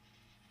you.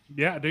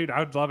 Yeah, dude, I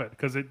would love it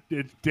because it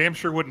damn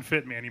sure wouldn't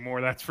fit me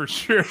anymore. That's for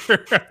sure.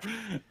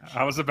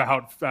 I was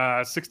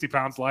about 60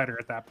 pounds lighter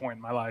at that point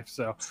in my life.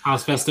 So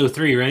Ozfest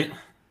 03, right?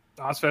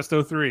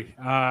 Ozfest 03.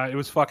 It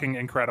was fucking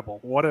incredible.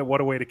 What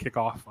a way to kick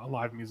off a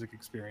live music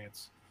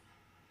experience.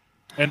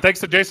 And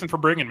thanks to Jason for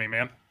bringing me,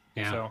 man.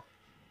 Yeah. So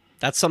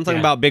that's something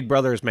about Big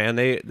Brothers, man.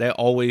 They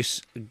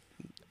always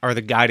are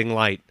the guiding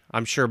light.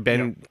 I'm sure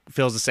Ben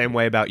feels the same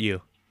way about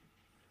you.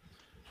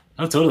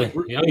 Oh, totally.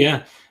 Oh,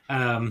 yeah.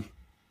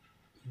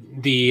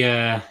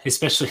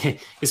 Especially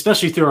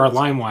through our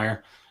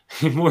LimeWire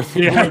more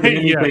than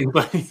anything.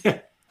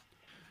 But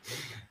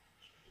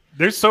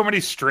there's so many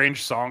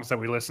strange songs that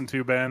we listen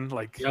to, Ben.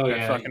 Like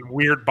that fucking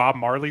weird Bob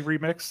Marley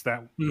remix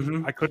that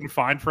I couldn't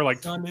find for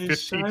like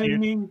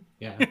 15 years.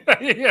 Yeah.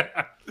 Yeah.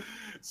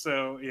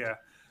 So yeah.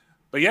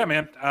 But yeah,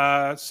 man.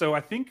 So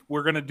I think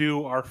we're gonna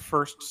do our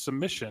first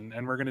submission,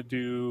 and we're gonna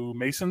do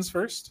Mason's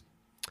first.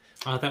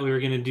 I thought we were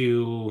gonna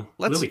do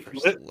Lily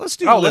first. Let's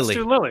do Lily. Let's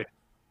do Lily.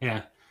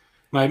 Yeah.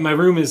 My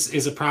room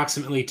is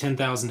approximately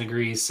 10,000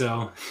 degrees,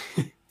 so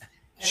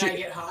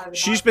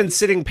she's been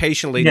sitting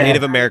patiently,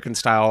 Native American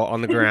style,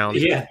 on the ground.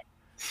 Yeah.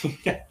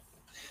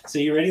 So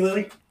you ready,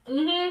 Lily?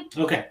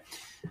 Mm-hmm. Okay.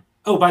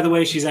 Oh, by the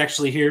way, she's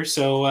actually here,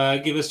 so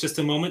give us just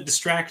a moment.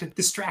 Distract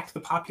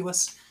the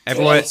populace.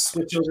 Everyone,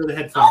 switch over the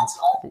headphones.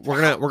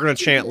 We're gonna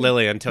chant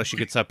Lily until she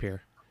gets up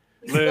here.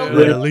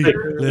 Lily.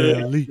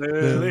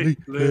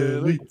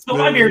 So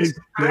I'm here.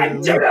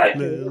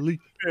 Lily.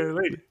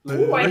 Ooh,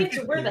 I get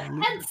to wear the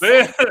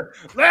headset.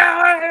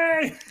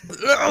 Lily!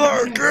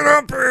 Get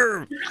up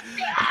here!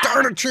 I'm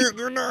tired of chanting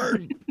your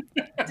name.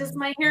 Does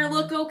my hair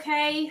look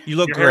okay? You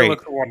look Your great. hair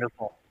looks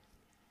wonderful.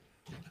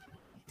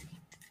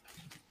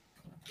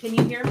 Can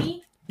you hear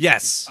me?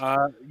 Yes.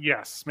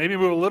 Yes. Maybe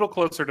move a little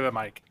closer to the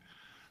mic.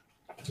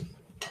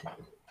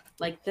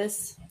 Like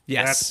this?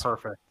 Yes. That's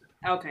perfect.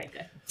 Okay,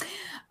 good.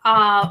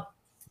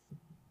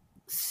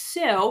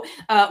 So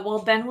while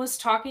Ben was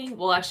talking,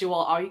 while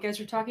all you guys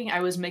were talking, I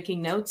was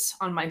making notes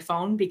on my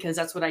phone because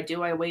that's what I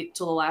do. I wait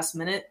till the last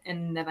minute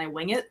and then I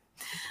wing it.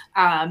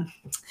 But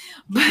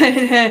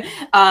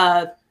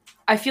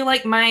I feel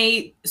like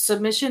my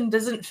submission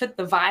doesn't fit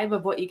the vibe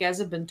of what you guys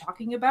have been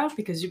talking about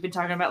because you've been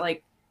talking about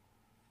like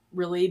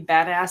really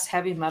badass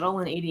heavy metal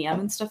and EDM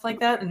and stuff like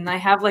that. And I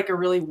have like a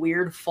really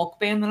weird folk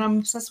band that I'm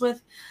obsessed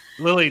with.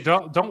 Lily,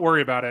 don't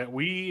worry about it.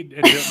 Me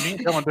and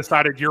Dylan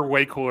decided you're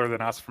way cooler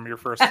than us from your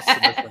first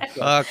submission.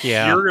 So Fuck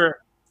yeah.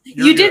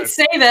 You did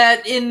say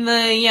that in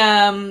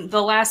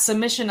the last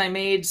submission I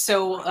made,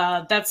 so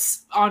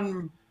that's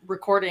on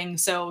recording.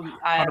 So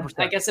I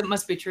guess it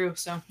must be true.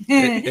 So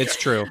It's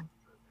true.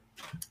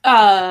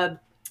 But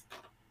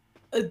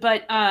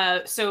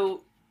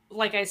so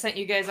like I sent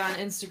you guys on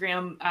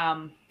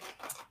Instagram,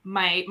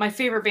 my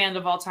favorite band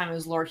of all time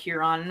is Lord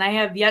Huron, and I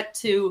have yet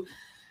to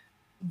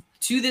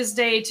this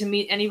day to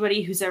meet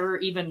anybody who's ever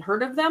even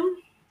heard of them.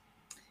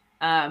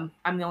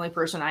 I'm the only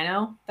person I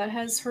know that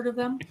has heard of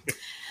them.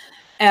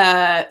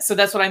 So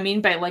that's what I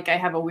mean by like I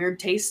have a weird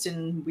taste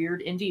in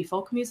weird indie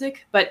folk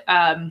music. But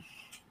and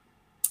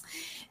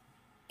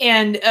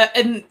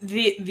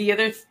the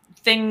other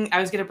thing I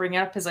was gonna bring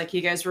up is like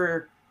you guys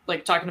were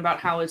like talking about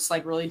how it's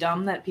like really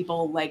dumb that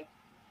people like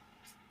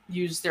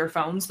use their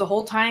phones the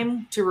whole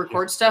time to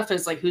record stuff.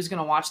 Is like who's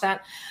gonna watch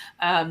that?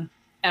 And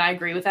I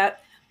agree with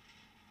that.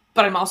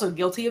 But I'm also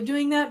guilty of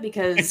doing that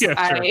because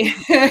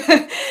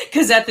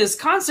because at this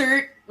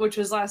concert, which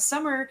was last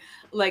summer,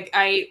 like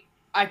I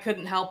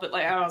couldn't help it.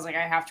 Like I was like,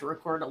 I have to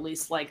record at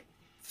least like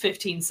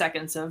 15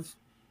 seconds of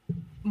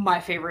my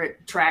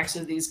favorite tracks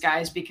of these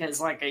guys because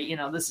like,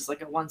 this is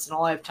like a once in a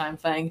lifetime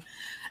thing.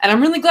 And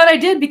I'm really glad I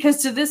did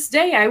because to this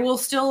day, I will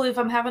still, if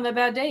I'm having a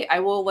bad day, I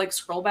will like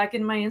scroll back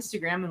in my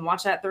Instagram and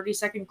watch that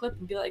 30-second clip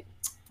and be like,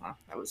 oh,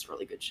 that was a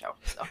really good show.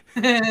 So,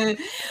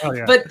 Oh,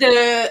 yeah. But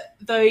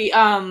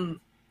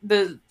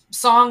the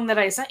song that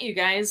I sent you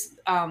guys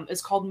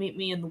is called Meet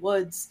Me in the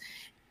Woods.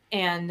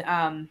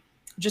 And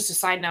just a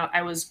side note,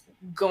 I was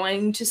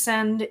going to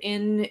send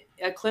in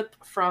a clip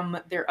from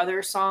their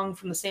other song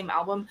from the same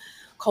album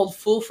called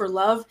Fool for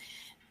Love.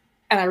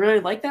 And I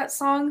really like that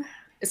song.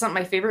 It's not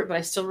my favorite, but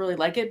I still really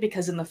like it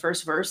because in the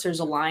first verse,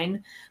 there's a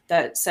line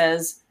that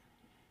says,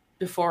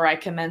 before I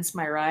commence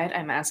my ride,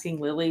 I'm asking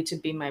Lily to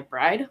be my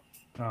bride.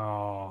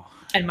 Oh.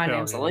 And my Hell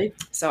name's yeah. Lily.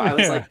 So I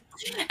was like,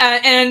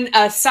 and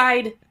a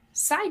side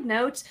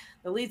note,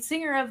 the lead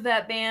singer of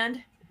that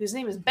band, whose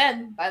name is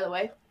Ben, by the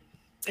way,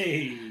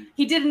 Hey.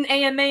 he did an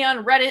AMA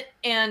on Reddit,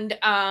 and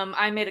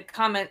I made a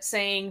comment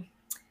saying,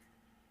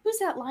 who's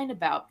that line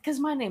about? Because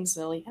my name's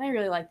Lily, and I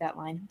really like that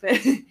line. But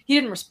he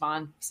didn't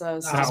respond, so I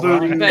was Ah, so well,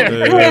 but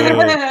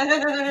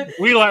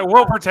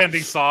We'll pretend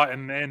he saw it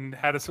and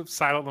had a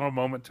silent little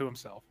moment to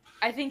himself.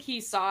 I think he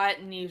saw it,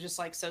 and he was just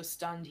like so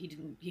stunned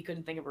he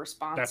couldn't think of a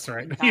response. That's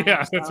right. in time,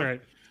 Yeah, so. that's right.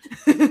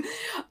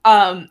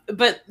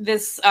 But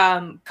this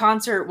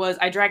concert was,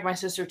 I dragged my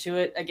sister to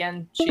it.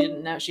 Again, she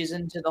didn't know. She's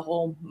into the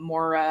whole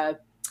more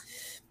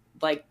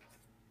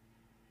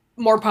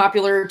more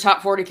popular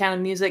top 40 kind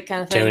of music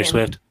kind of thing. Taylor And-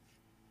 Swift.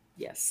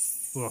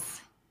 Yes.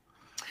 Woof.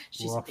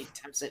 She's Woof. a big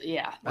time.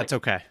 Yeah. That's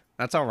okay.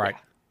 That's all right.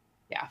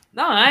 Yeah.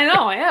 No, I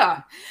know.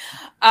 Yeah.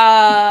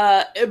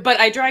 But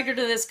I dragged her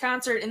to this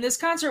concert, and this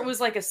concert was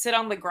like a sit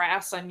on the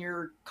grass on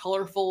your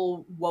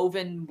colorful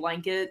woven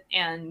blanket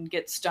and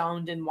get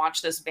stoned and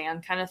watch this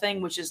band kind of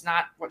thing, which is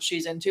not what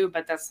she's into,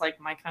 but that's like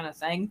my kind of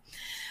thing.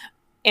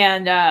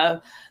 And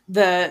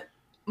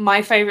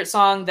my favorite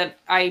song that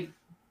I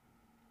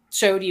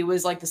showed you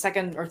was like the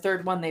second or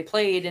third one they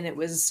played, and it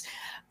was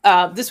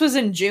this was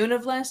in June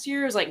of last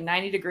year. It was like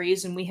 90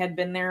 degrees, and we had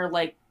been there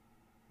like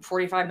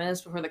 45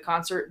 minutes before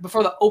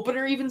the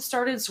opener even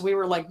started, so we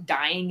were like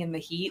dying in the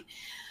heat.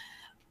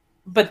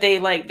 But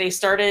they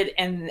started,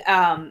 and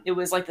it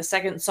was like the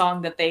second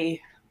song that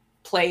they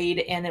played,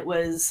 and it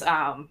was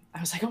I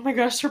was like, oh my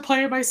gosh, they're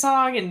playing my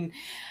song.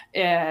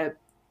 And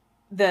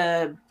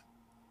the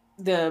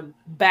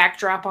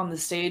backdrop on the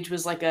stage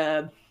was like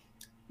a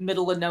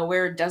middle of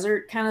nowhere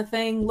desert kind of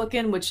thing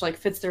looking, which like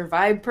fits their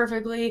vibe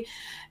perfectly.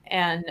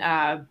 And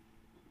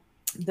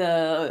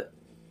the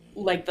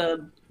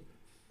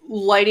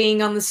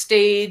lighting on the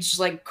stage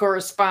like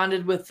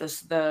corresponded with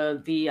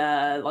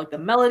the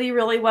melody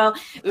really well.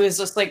 It was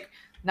just like,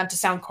 not to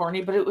sound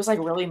corny, but it was like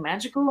really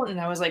magical. And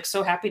I was like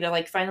so happy to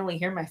like finally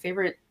hear my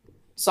favorite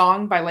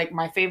song by like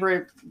my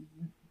favorite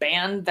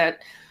band that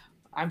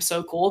I'm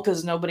so cool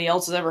because nobody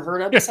else has ever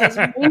heard of besides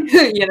me,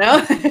 you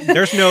know?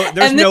 There's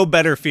no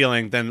better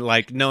feeling than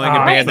like knowing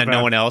a Oh, band it's the that no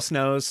best. one else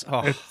knows.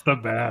 Oh, It's the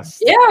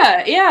best.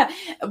 Yeah.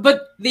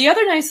 But the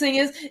other nice thing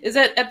is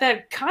that at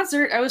that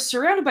concert, I was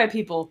surrounded by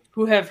people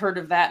who have heard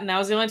of that. And that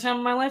was the only time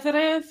in my life that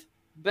I have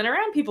been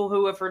around people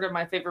who have heard of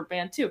my favorite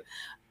band too.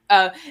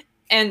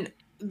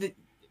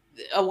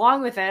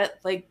 Along with that,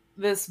 like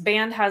this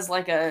band has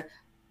like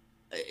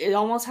it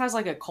almost has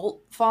like a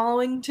cult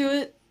following to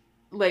it.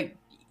 Like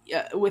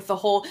with the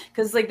whole,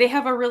 because like they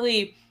have a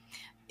really,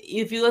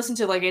 if you listen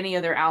to like any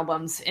of their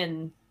albums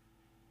in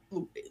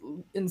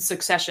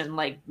succession,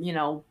 like, you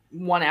know,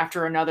 one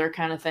after another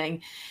kind of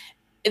thing,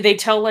 they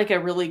tell like a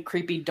really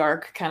creepy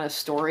dark kind of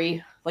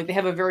story. Like they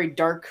have a very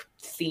dark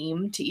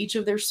theme to each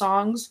of their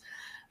songs,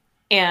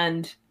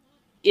 and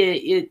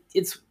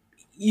it's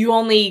you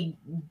only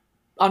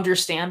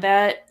understand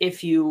that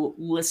if you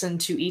listen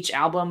to each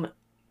album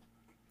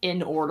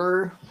in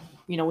order,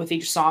 you know, with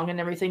each song and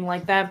everything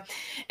like that.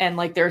 And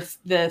like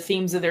the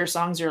themes of their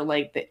songs are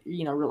like,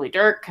 you know, really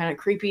dark, kind of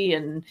creepy,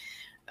 and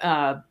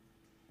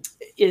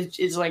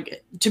it's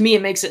like, to me,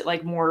 it makes it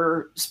like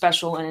more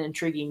special and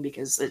intriguing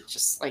because it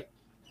just like,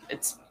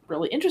 it's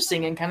really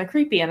interesting and kind of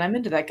creepy, and I'm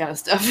into that kind of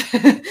stuff.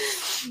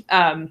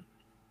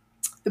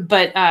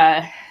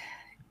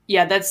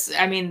 Yeah, that's,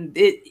 I mean,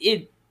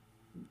 it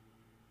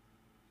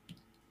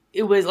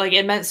was like,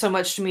 it meant so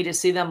much to me to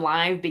see them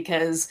live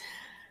because,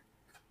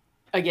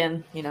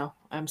 again, you know,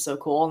 I'm so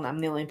cool and I'm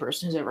the only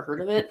person who's ever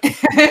heard of it.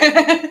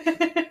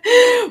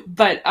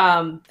 But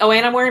and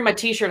I'm wearing my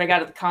t-shirt I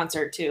got at the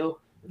concert too.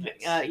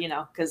 you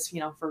know, because, you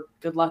know, for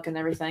good luck and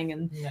everything.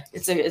 And Yeah.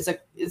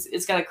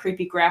 it's got a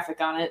creepy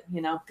graphic on it,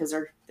 you know, because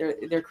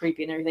they're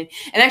creepy and everything.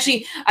 And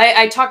actually,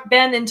 I talked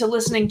Ben into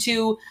listening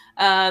to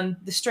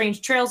the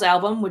Strange Trails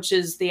album, which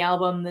is the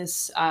album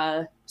this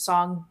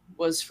song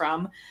was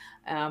from.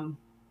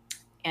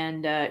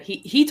 And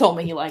he told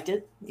me he liked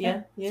it.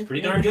 Yeah. It's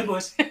pretty darn good,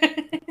 boys.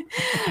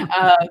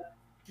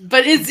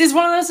 But it's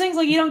one of those things,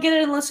 like, you don't get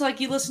it unless, like,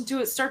 you listen to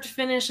it start to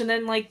finish, and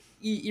then, like,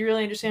 you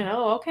really understand,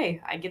 oh, okay,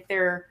 I get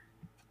their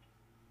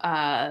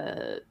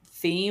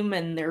theme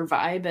and their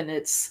vibe, and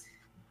it's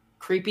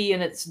creepy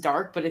and it's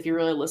dark, but if you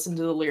really listen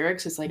to the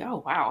lyrics, it's like,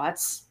 oh, wow,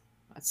 that's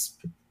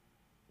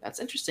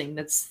interesting.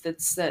 That's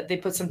they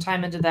put some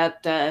time into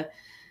that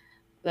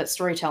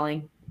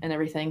storytelling and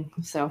everything.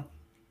 So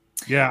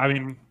Yeah, I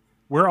mean,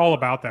 we're all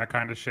about that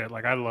kind of shit.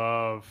 Like, I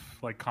love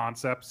like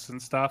concepts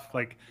and stuff.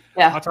 Like,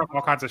 yeah, I'll talk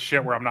all kinds of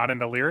shit where I'm not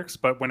into lyrics,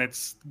 but when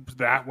it's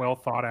that well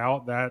thought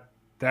out,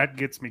 that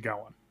gets me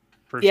going.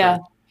 For yeah,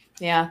 sure.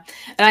 yeah.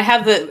 And I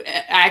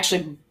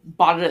actually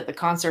bought it at the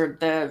concert.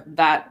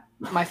 That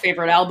my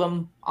favorite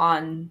album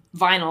on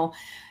vinyl,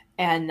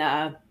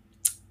 and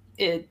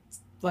it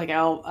like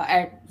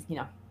I you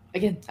know,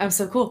 again, I'm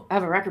so cool. I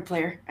have a record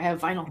player. I have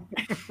vinyl.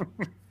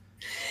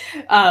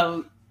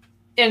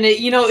 And it,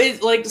 you know,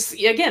 it, like,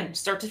 again,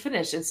 start to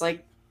finish, it's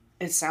like,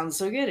 it sounds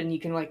so good, and you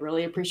can, like,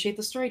 really appreciate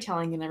the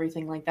storytelling and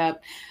everything like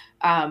that.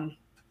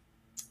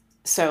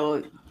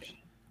 So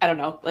I don't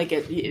know, like,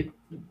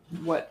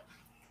 what?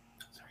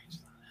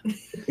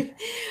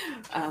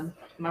 Am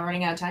I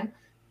running out of time?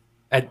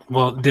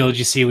 Well, Dill, did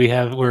you see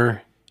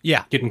we're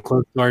Yeah. getting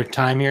close to our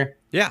time here?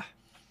 Yeah.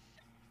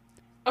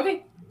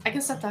 Okay, I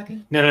can stop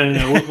talking. No.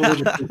 We'll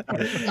just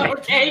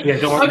Okay. Yeah,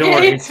 don't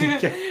Okay. worry.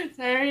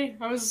 Sorry,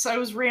 I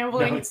was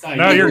rambling. No, it's not.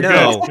 No, you're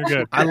No. good. You're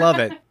good. I love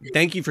it.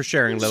 Thank you for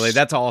sharing, Lily.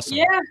 That's awesome.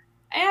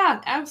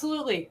 Yeah,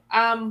 absolutely.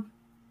 I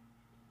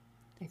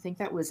think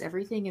that was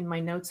everything in my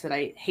notes that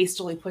I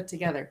hastily put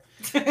together.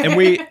 And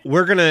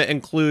we're gonna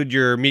include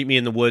your "Meet Me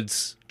in the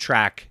Woods"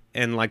 track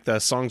and like the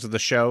songs of the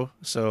show,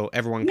 so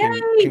everyone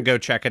can go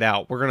check it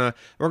out. We're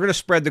gonna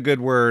spread the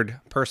good word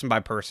person by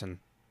person.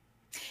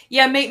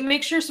 Yeah,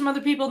 make sure some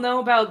other people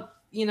know about,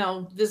 you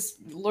know, this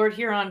Lord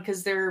Huron,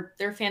 because they're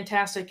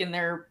fantastic, and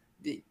they're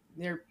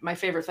my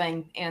favorite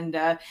thing. And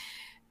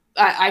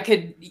I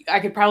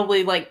could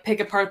probably, like, pick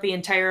apart the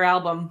entire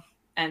album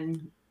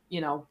and,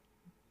 you know,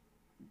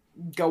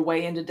 go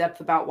way into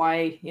depth about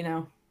why, you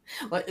know,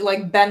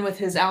 like Ben with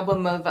his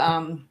album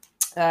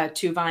of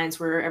Two Vines,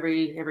 where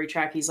every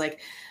track he's like,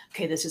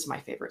 okay, this is my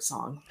favorite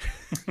song,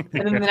 and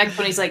then the next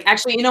one he's like,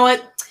 actually, you know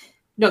what?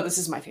 No, this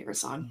is my favorite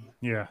song.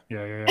 Yeah.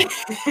 Yeah,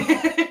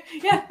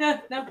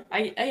 no,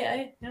 I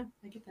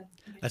get that.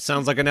 That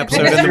sounds like an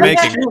episode in the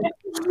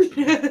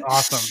making.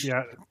 Awesome.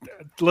 Yeah.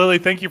 Lily,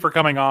 thank you for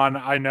coming on.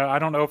 I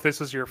don't know if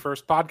this is your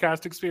first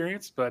podcast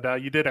experience,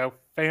 but you did a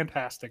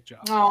fantastic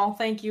job. Oh,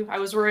 thank you. I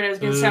was worried I was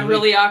going to sound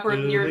really awkward,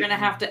 and you were going to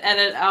have to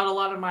edit out a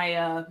lot of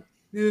my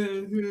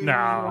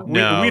No,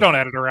 No. we don't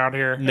edit around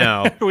here.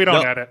 No, we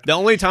don't edit. The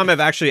only time I've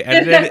actually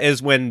edited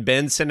is when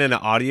Ben sent in an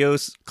audio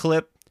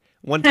clip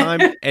one time,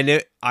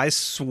 and I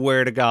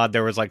swear to God,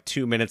 there was like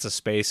 2 minutes of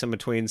space in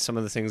between some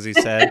of the things he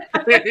said.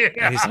 And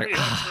he's like,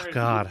 oh,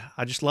 God,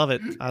 I just love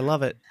it. I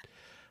love it.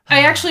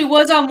 I actually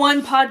was on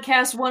one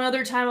podcast one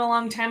other time a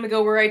long time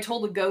ago where I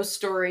told a ghost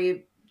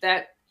story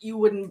that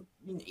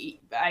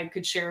I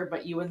could share,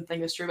 but you wouldn't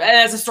think it's true.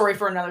 That's a story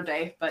for another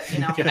day, but, you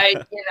know,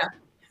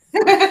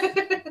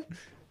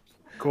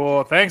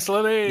 Cool. Thanks,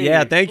 Lily.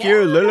 Yeah, thank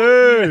you,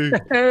 Lily.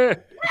 Hey,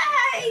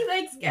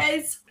 thanks,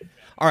 guys.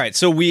 All right,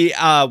 so we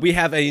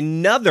have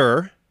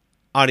another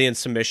audience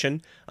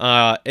submission.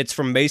 It's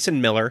from Mason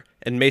Miller,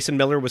 and Mason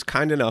Miller was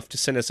kind enough to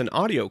send us an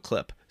audio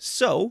clip.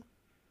 So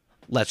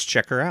let's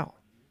check her out.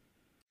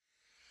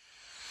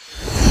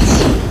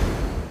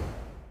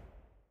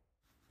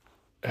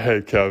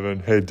 Hey Kevin,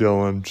 hey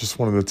Dylan, just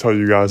wanted to tell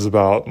you guys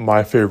about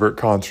my favorite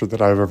concert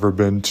that I've ever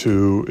been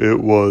to. It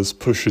was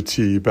Pusha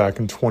T back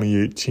in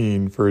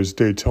 2018 for his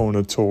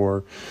Daytona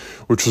tour,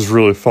 which was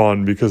really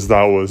fun because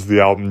that was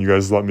the album you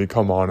guys let me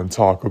come on and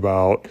talk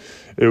about.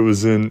 It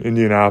was in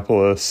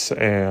Indianapolis,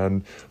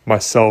 and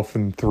myself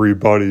and 3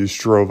 buddies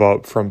drove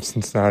up from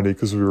Cincinnati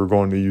because we were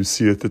going to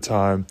UC at the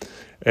time,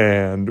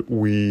 and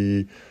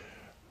we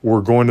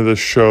were going to this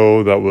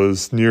show that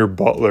was near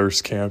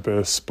Butler's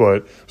campus, but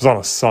it was on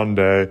a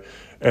Sunday,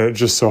 and it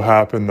just so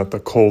happened that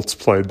the Colts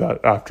played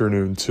that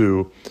afternoon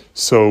too.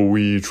 So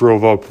we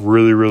drove up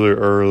really, really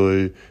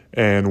early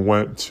and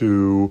went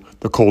to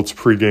the Colts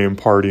pregame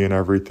party and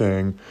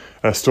everything.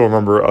 And I still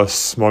remember us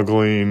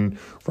smuggling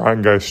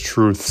Rheingeist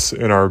Truths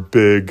in our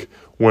big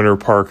winter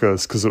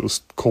parkas because it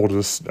was cold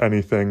as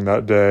anything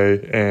that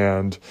day,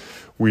 and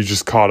we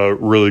just caught a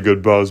really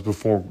good buzz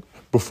before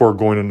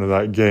going into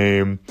that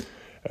game.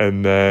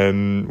 And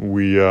then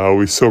we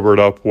sobered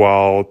up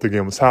while the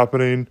game was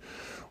happening.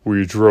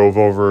 We drove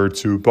over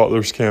to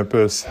Butler's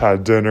campus,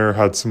 had dinner,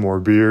 had some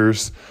more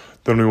beers.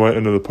 Then we went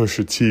into the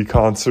Pusha T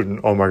concert, and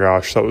oh my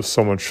gosh, that was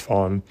so much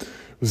fun.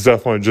 It was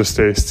definitely just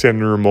a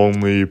standing room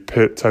only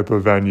pit type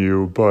of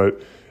venue,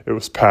 but It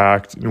was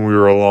packed, and we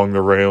were along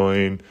the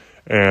railing,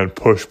 and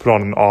Push put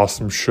on an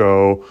awesome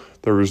show.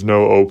 There was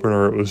no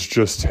opener. It was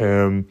just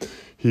him.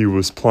 He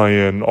was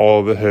playing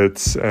all the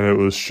hits, and it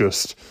was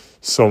just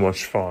so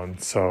much fun.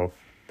 So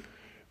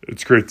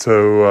it's great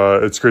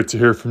to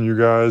hear from you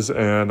guys,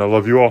 and I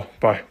love you all.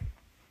 Bye.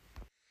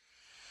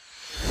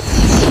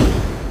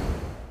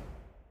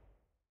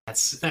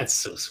 That's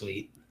so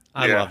sweet.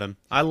 I love him.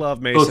 I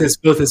love Mason.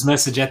 Both his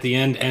message at the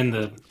end and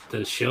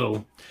the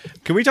show.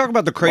 Can we talk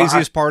about the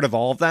craziest part of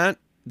all of that?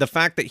 The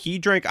fact that he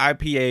drank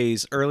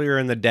IPAs earlier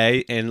in the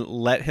day and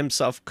let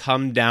himself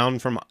come down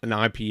from an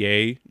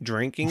IPA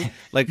drinking.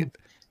 Like,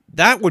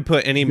 that would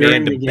put any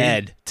man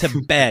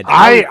to bed.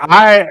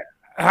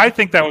 I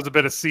think that was a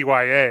bit of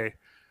CYA,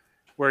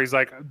 where he's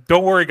like,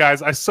 "Don't worry,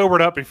 guys, I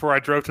sobered up before I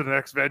drove to the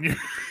next venue."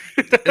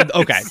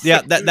 Okay,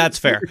 yeah, that's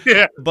fair.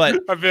 Yeah,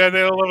 but I've been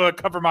able to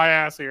cover my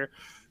ass here.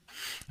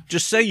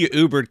 Just say you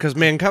Ubered, because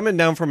man, coming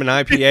down from an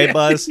IPA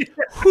buzz,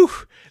 whew,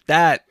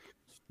 that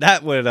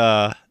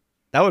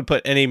would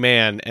put any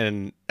man,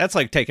 and that's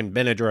like taking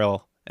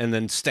Benadryl and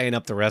then staying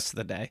up the rest of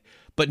the day.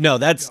 But no,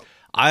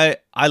 I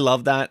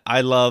love that.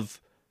 I love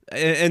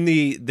and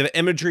the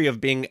imagery of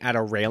being at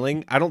a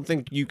railing. I don't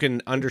think you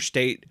can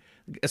understate,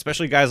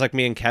 especially guys like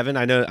me and Kevin.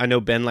 I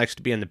know Ben likes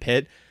to be in the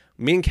pit.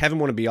 Me and Kevin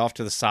want to be off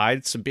to the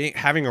side, so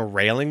having a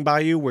railing by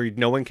you where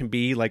no one can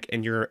be like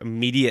in your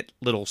immediate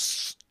little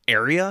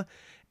area,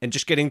 and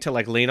just getting to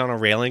like lean on a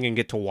railing and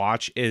get to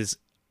watch is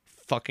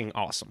fucking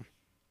awesome.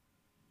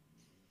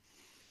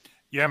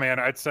 Yeah, man,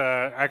 it's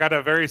I got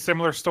a very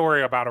similar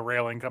story about a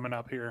railing coming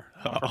up here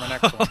for my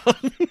next one.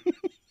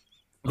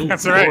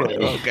 That's right.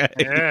 Okay.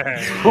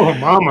 Yeah. Oh,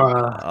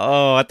 mama.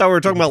 Oh, I thought we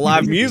were talking about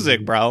live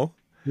music, bro.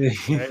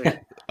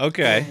 Hey.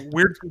 Okay.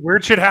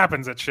 Weird shit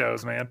happens at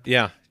shows, man.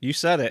 Yeah, you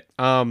said it.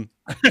 That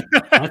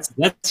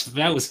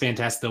was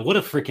fantastic though. What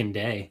a freaking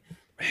day.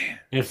 Man.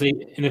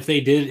 And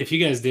if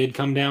you guys did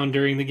come down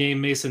during the game,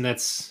 Mason,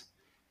 that's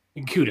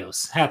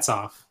kudos. Hats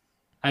off.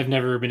 I've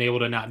never been able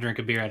to not drink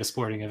a beer at a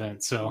sporting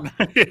event. So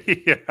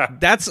yeah.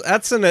 That's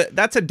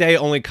a day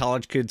only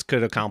college kids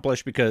could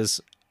accomplish, because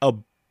a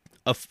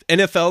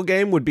NFL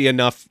game would be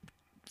enough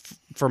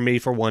for me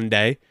for one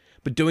day.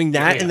 But doing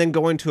that and then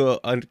going to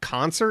a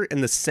concert in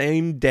the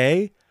same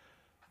day,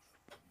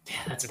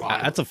 that's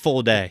wild. That's a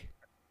full day.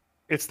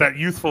 It's that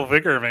youthful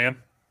vigor, man.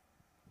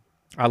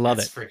 I love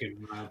That's it.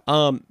 Freaking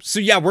wild.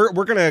 So yeah, we're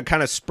gonna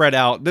kind of spread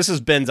out. This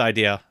is Ben's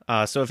idea.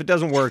 So if it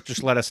doesn't work,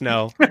 just let us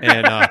know.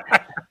 And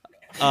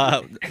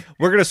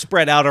we're gonna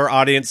spread out our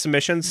audience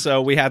submissions.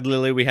 So we had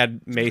Lily, we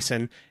had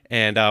Mason,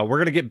 and we're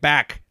gonna get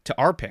back to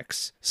our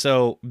picks.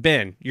 So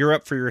Ben, you're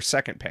up for your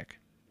second pick.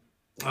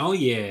 Oh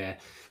yeah.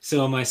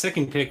 So my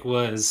second pick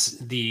was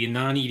the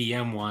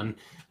non-EDM one,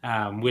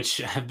 which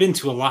I've been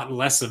to a lot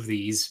less of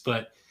these,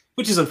 but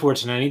which is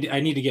unfortunate. I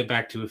need to get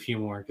back to a few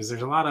more, because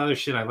there's a lot of other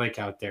shit I like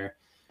out there.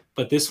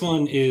 But this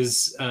one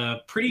is a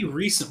pretty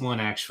recent one,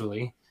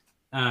 actually.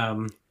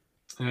 And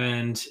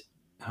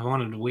I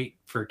wanted to wait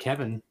for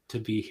Kevin to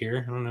be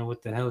here. I don't know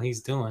what the hell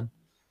he's doing.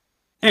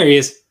 There he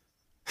is.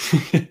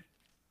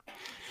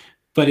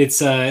 But it's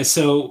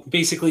so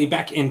basically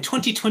back in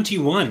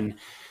 2021,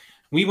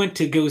 we went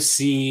to go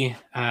see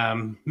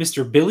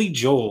Mr. Billy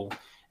Joel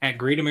at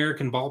Great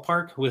American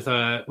Ballpark with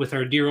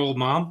our dear old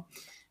mom.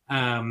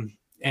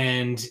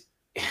 And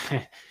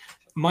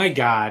my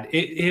God,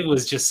 it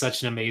was just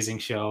such an amazing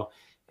show.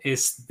 It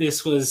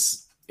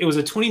was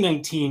a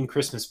 2019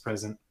 Christmas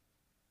present.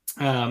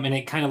 And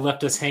it kind of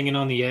left us hanging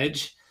on the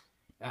edge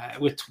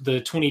with the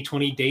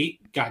 2020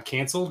 date got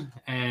canceled.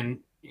 And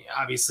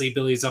obviously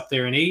Billy's up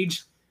there in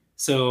age.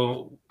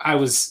 So I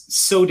was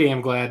so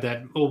damn glad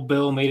that old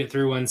Bill made it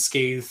through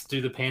unscathed through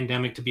the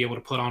pandemic to be able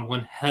to put on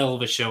one hell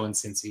of a show in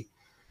Cincy.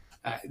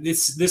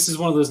 This is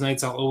one of those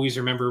nights I'll always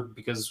remember,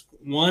 because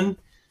one,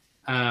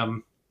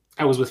 I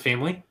was with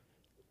family.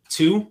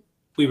 Two,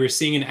 we were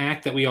seeing an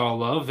act that we all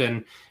love,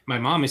 and my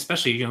mom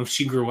especially,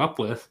 she grew up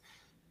with,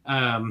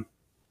 and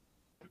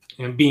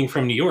being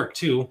from New York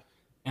too.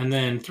 And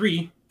then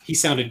three, he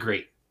sounded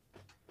great.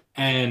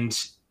 And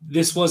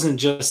this wasn't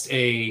just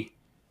a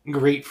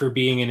great for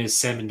being in his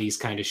 70s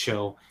kind of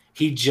show.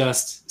 He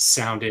just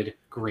sounded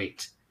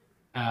great.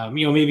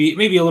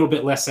 Maybe a little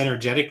bit less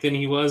energetic than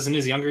he was in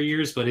his younger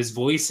years, but his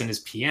voice and his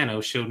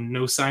piano showed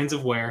no signs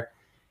of wear.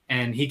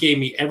 And he gave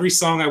me every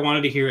song I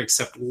wanted to hear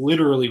except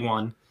literally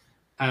one.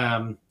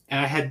 And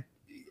I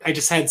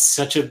just had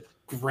such a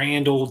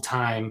grand old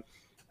time,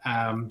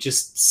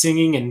 just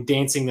singing and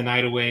dancing the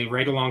night away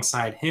right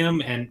alongside him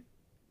and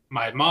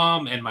my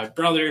mom and my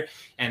brother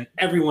and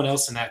everyone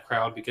else in that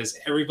crowd, because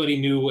everybody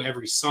knew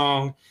every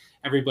song.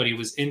 Everybody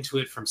was into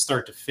it from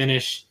start to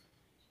finish.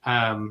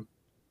 And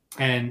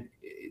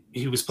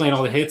he was playing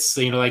all the hits,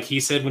 like he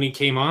said when he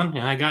came on,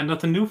 I got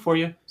nothing new for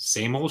you.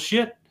 Same old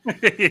shit.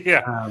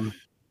 Yeah.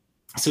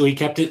 So he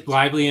kept it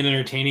lively and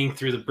entertaining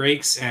through the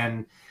breaks.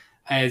 And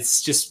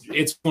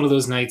it's one of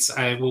those nights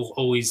I will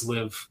always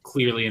live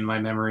clearly in my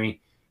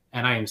memory.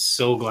 And I am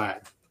so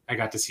glad I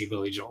got to see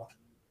Billy Joel.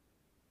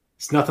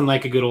 It's nothing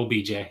like a good old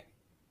BJ.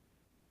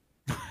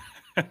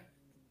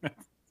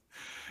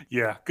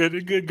 Yeah,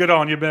 good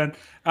on you, Ben.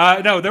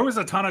 No, there was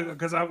a ton of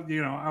because I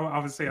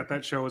obviously at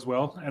that show as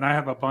well, and I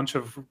have a bunch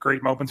of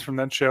great moments from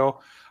that show.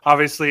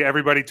 Obviously,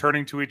 everybody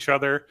turning to each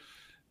other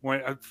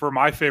for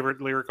my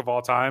favorite lyric of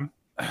all time.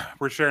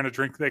 We're sharing a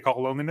drink they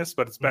call loneliness,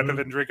 but it's better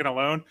than drinking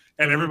alone.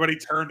 And everybody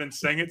turned and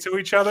sang it to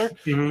each other.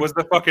 Was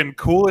the fucking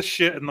coolest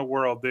shit in the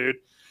world, dude.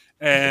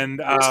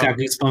 And I just got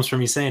goosebumps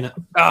from you saying it.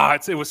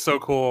 It was so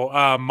cool.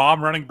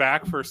 Mom running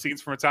back for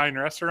scenes from Italian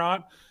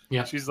Restaurant.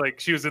 Yeah, she's like,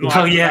 she was in line.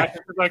 Oh yeah,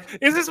 she's like,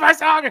 is this my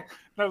song?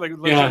 No, like,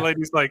 the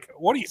lady's like,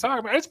 what are you talking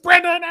about? It's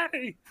Brenda and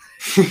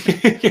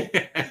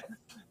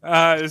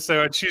Eddie.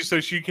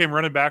 So she came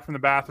running back from the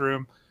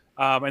bathroom,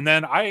 and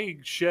then I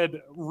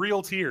shed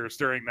real tears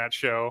during that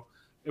show.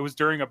 It was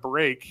during a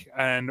break,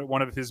 and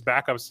one of his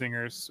backup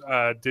singers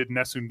did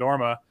Nessun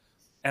Dorma,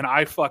 and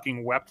I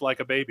fucking wept like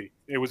a baby.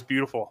 It was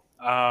beautiful.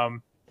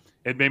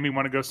 It made me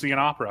want to go see an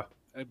opera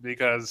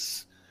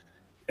because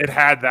it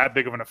had that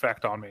big of an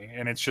effect on me.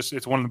 And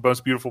it's one of the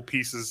most beautiful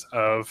pieces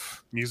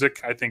of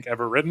music I think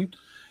ever written.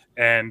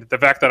 And the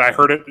fact that I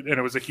heard it and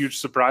it was a huge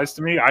surprise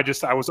to me, I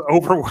was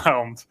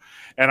overwhelmed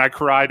and I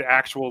cried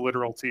actual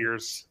literal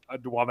tears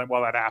while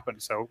that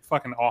happened. So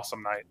fucking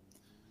awesome night.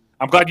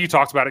 I'm glad you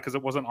talked about it because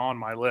it wasn't on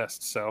my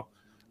list. So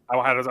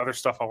I had other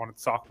stuff I wanted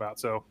to talk about.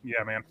 So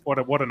yeah, man,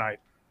 what a night.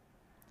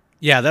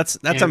 Yeah, that's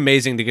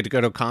amazing to get to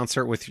go to a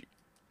concert with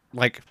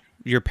like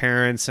your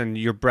parents and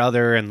your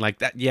brother and like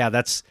that. Yeah,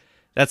 that's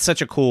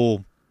such a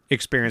cool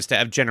experience to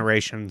have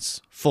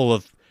generations full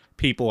of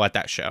people at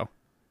that show.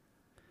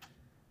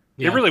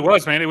 Yeah. It really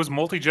was, man. It was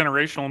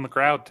multi-generational in the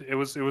crowd. It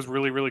was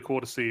really, really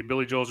cool to see.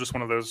 Billy Joel's just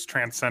one of those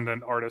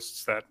transcendent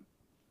artists that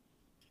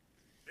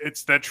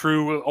it's that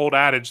true old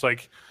adage,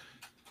 like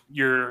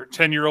your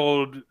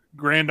 10-year-old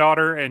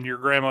granddaughter and your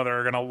grandmother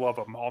are going to love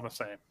him all the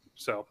same.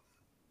 So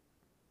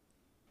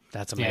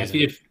that's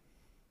amazing. Yeah,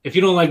 if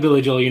you don't like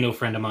Billy Joel, you know,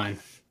 friend of mine.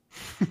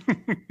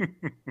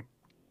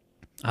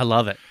 I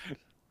love it.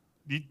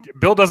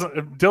 Dill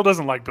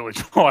doesn't like Billy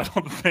Joel, I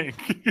don't think.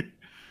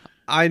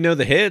 I know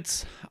the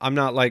hits. I'm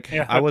not like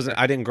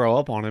I didn't grow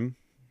up on him.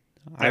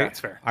 Yeah, that's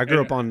fair. I grew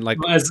up on like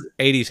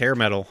 80s hair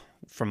metal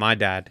from my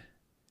dad.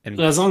 And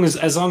as long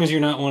as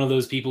you're not one of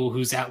those people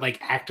who's out like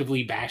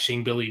actively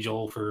bashing Billy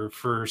Joel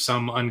for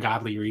some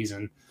ungodly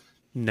reason.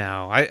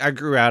 No, I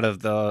grew out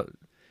of the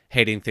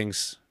hating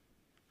things.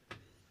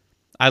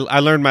 I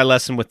learned my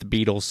lesson with the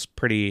Beatles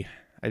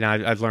and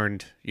I've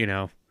learned, you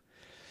know,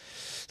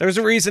 there's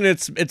a reason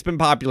it's been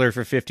popular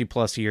for 50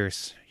 plus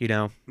years, you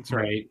know? That's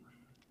right.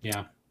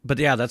 Yeah. But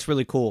yeah, that's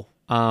really cool.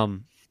 Are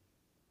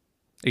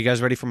you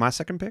guys ready for my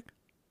second pick?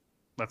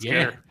 Let's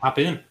get hop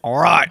in. All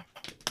right.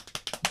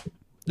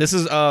 This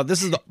is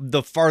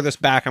the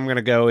farthest back I'm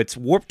gonna go. It's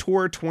Warped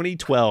Tour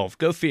 2012.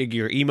 Go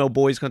figure. Emo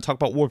Boy's gonna talk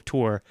about Warped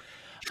Tour.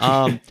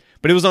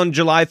 But it was on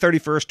July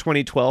 31st,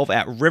 2012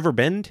 at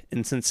Riverbend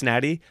in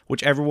Cincinnati,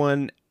 which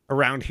everyone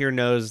around here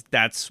knows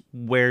that's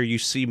where you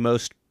see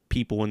most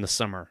people in the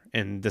summer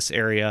in this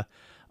area.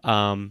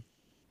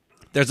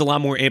 There's a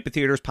lot more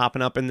amphitheaters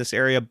popping up in this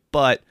area,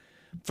 but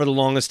for the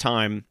longest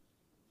time,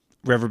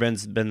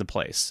 Riverbend's been the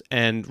place.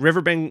 And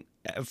Riverbend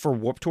for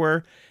Warped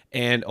Tour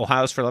and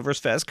Ohio's for Lovers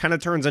Fest kind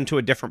of turns into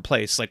a different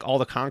place. Like all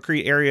the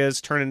concrete areas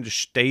turn into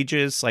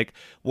stages. Like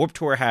Warped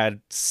Tour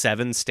had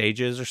 7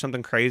 stages or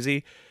something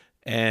crazy.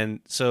 And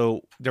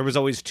so there was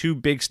always 2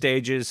 big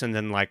stages and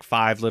then like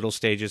 5 little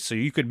stages. So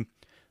you could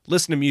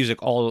listen to music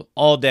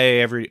all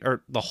day,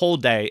 the whole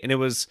day. And it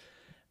was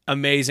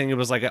amazing. It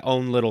was like an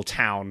own little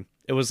town.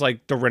 It was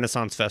like the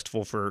Renaissance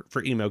Festival for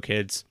emo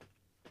kids,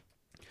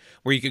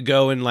 where you could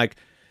go and like,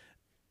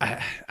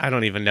 I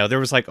don't even know. There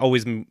was like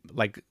always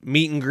like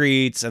meet and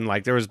greets and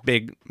like there was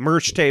big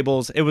merch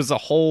tables. It was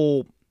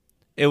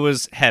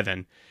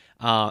heaven.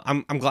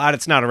 I'm glad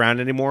it's not around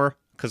anymore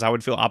because I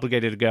would feel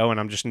obligated to go and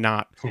I'm just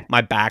not,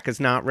 my back is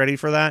not ready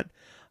for that.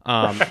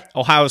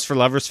 Ohio's for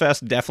Lovers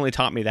Fest definitely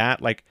taught me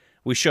that. Like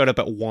we showed up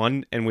at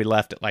 1 and we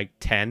left at like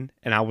 10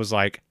 and I was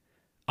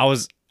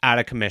out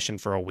of commission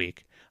for a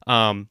week.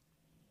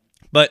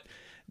 But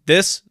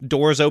this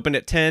doors opened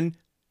at 10.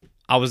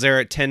 I was there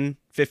at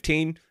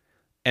 10:15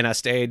 and I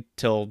stayed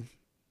till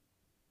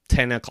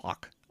 10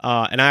 o'clock.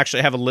 And I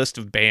actually have a list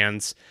of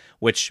bands,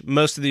 which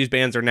most of these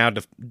bands are now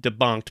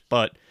debunked,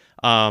 but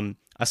I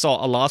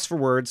saw A Loss for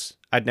Words.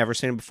 I'd never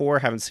seen them before,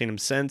 haven't seen them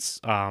since.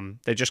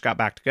 They just got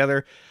back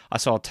together. I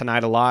saw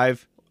Tonight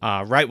Alive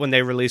right when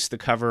they released the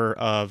cover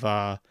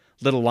of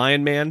Little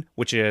Lion Man,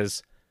 which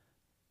is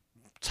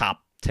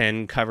top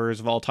 10 covers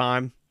of all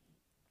time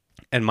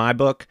in my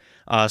book.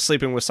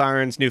 Sleeping with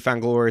Sirens,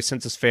 Newfound Glory,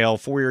 Census Fail,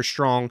 4 Years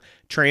Strong,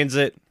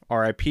 Transit,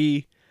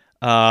 R.I.P.,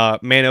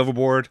 Man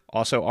Overboard,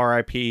 also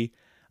R.I.P.,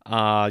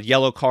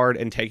 Yellow Card,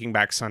 and Taking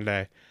Back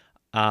Sunday.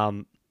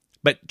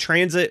 But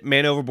Transit,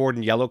 Man Overboard,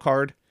 and Yellow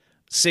Card,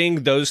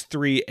 seeing those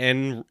 3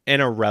 in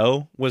a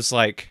row was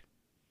like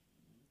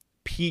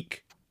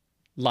peak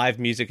live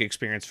music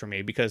experience for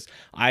me because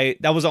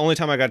that was the only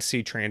time I got to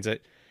see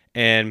Transit,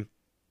 and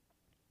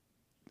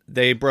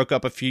they broke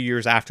up a few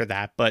years after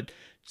that. But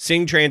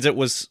seeing Transit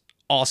was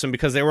awesome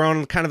because they were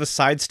on kind of a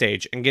side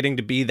stage, and getting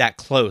to be that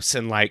close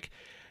and like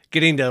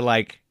getting to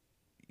like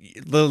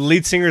the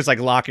lead singer's like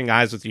locking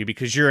eyes with you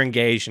because you're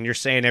engaged and you're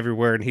saying every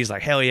word, and he's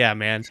like, hell yeah,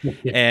 man.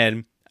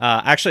 And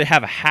I actually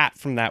have a hat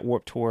from that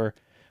Warped Tour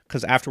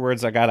because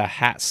afterwards I got a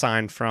hat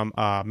signed from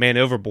Man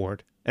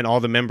Overboard, and all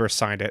the members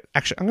signed it.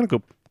 Actually, I'm gonna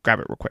go grab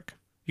it real quick.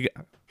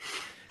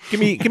 Give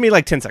me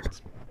like 10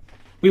 seconds.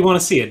 We want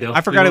to see it, Dill.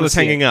 I forgot it was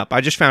hanging up. I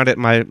just found it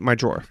in my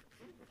drawer.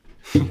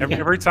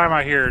 Every time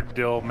I hear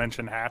Dill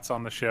mention hats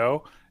on the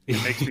show,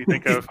 it makes me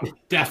think of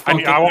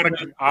I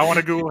want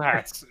to Google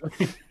hats.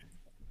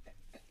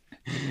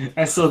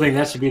 I still think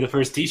that should be the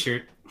first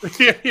T-shirt.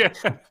 Yeah.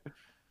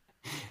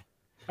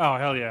 Oh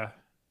hell yeah,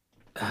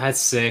 that's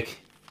sick.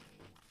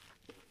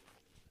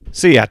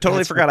 So yeah,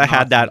 totally forgot I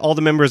had that. All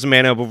the members of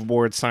Man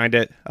Overboard signed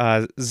it.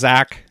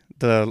 Zach,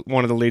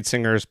 one of the lead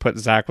singers, put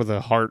Zach with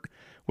a heart,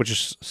 which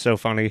is so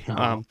funny.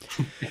 Oh.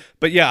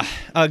 But yeah,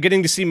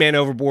 getting to see Man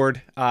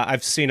Overboard,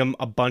 I've seen them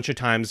a bunch of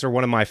times. They're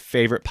one of my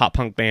favorite pop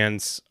punk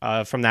bands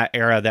from that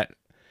era. That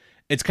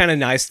it's kind of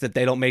nice that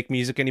they don't make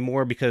music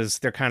anymore because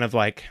they're kind of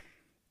like,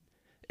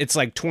 it's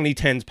like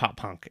 2010s pop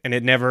punk, and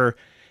it never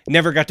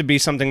got to be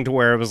something to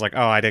where it was like,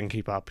 oh, I didn't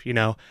keep up, you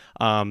know.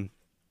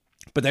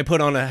 But they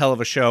put on a hell of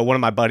a show. One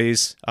of my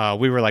buddies,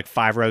 we were like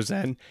 5 rows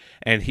in,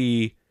 and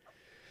he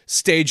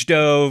stage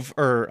dove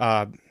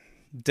or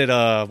did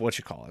a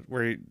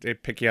where they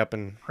pick you up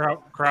and crowd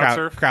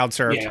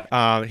surfed.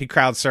 Yeah. He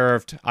crowd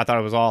surfed. I thought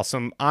it was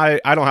awesome. I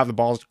don't have the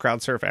balls to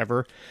crowd surf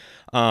ever.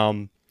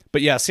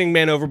 But yeah, seeing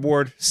Man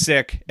Overboard,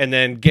 sick, and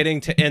then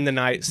getting to end the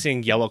night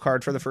seeing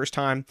Yellowcard for the first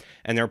time,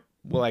 and they're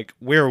like,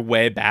 we're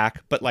way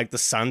back, but like the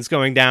sun's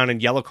going down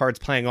and Yellowcard's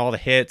playing all the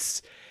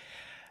hits.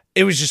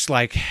 It was just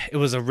like, it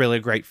was a really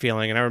great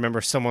feeling. And I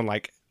remember someone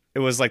like, it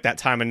was like that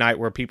time of night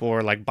where people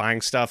were like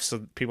buying stuff.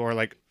 So people were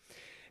like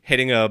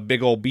hitting a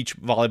big old beach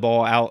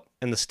volleyball out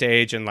in the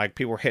stage, and like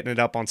people were hitting it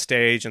up on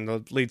stage, and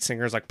the lead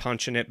singer's like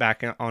punching it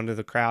back onto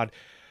the crowd.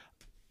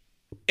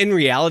 In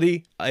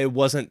reality, it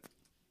wasn't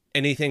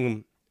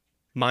anything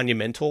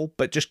monumental,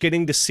 but just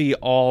getting to see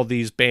all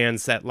these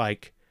bands that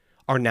like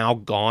are now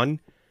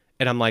gone.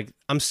 And I'm like,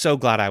 I'm so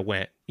glad I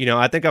went. You know,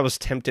 I think I was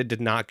tempted to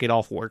not get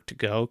off work to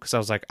go because I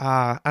was like,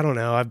 I don't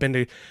know. I've been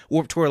to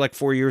Warped Tour like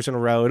 4 years in a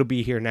row. It'll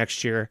be here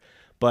next year.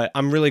 But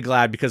I'm really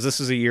glad because this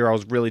is a year I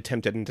was really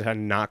tempted to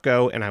not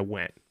go, and I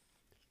went.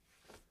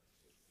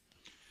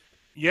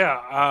 Yeah.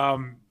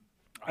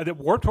 I think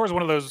Warped Tour is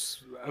one of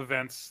those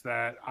events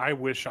that I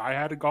wish I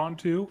had gone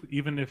to,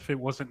 even if it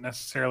wasn't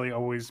necessarily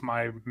always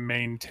my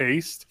main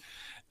taste.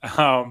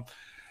 And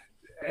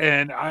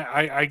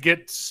I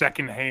get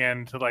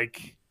secondhand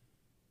like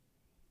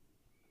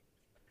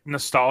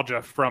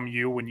nostalgia from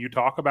you when you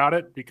talk about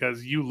it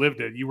because you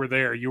lived it. You were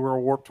there. You were a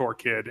Warped Tour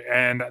kid,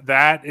 and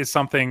that is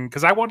something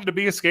because I wanted to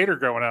be a skater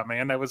growing up,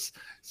 man. It was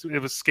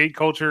skate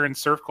culture and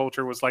surf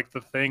culture was like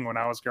the thing when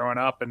I was growing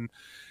up, and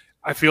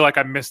I feel like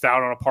I missed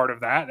out on a part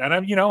of that.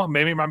 And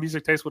maybe my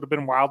music taste would have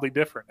been wildly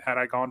different had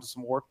I gone to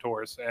some Warped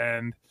Tours.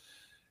 And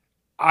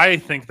I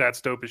think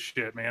that's dope as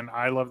shit, man.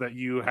 I love that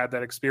you had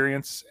that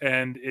experience,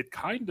 and it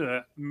kind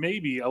of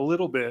maybe a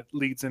little bit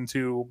leads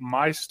into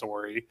my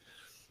story.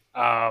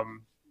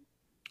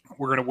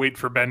 We're going to wait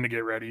for Ben to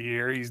get ready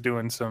here. He's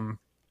doing some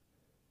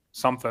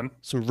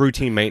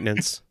routine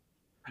maintenance.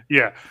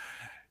 Yeah.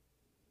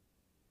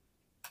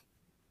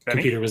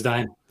 Benny? Computer was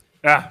dying.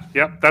 Yeah.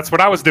 Yep. That's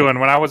what I was doing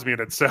when I was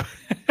muted. So,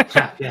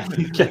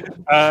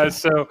 yeah.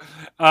 So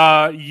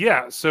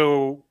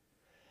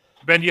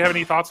Ben, do you have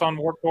any thoughts on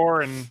Warped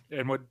Tour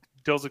and what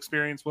Dill's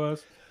experience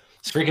was?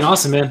 It's freaking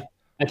awesome, man.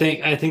 I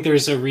think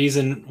there's a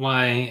reason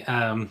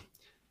why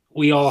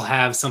we all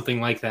have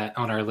something like that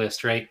on our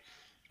list, right?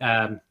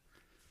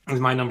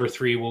 My number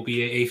 3 will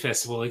be a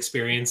festival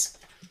experience.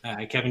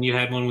 Kevin, you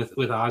had one with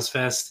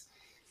Ozfest.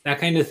 That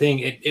kind of thing,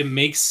 it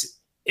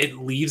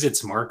leaves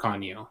its mark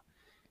on you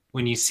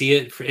when you see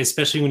it,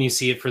 especially when you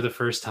see it for the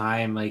first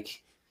time.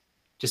 Like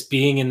just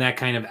being in that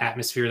kind of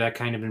atmosphere, that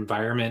kind of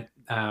environment,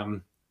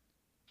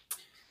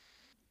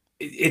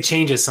 it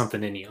changes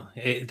something in you.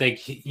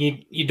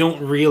 You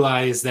don't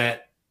realize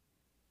that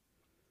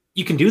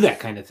you can do that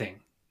kind of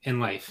thing in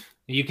life.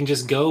 You can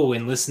just go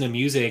and listen to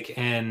music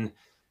and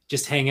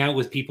just hang out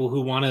with people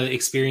who want to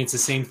experience the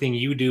same thing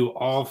you do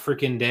all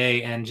freaking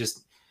day and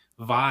just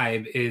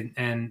vibe.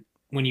 And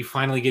when you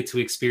finally get to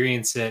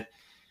experience it,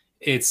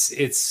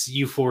 it's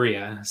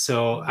euphoria.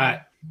 So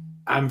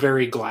I'm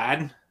very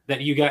glad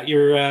that you got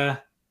your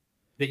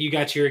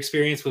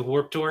experience with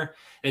Warped Tour.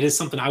 It is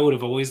something I would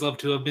have always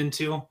loved to have been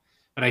to,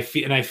 but I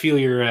feel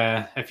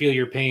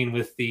your pain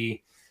with the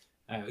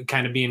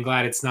kind of being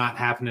glad it's not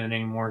happening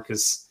anymore,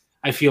 because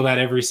I feel that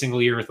every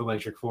single year with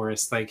Electric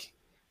Forest. Like,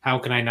 how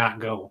can I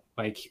not go?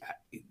 Like,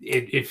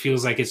 it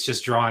feels like it's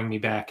just drawing me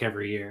back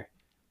every year.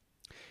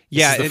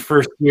 Yeah, this is the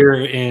first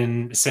year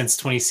since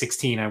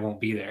 2016 I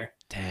won't be there.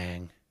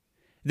 Dang.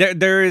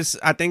 There is,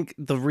 I think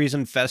the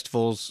reason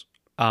festivals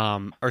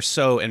are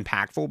so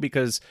impactful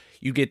because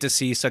you get to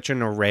see such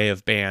an array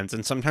of bands,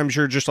 and sometimes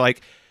you're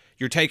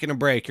you're taking a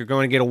break, you're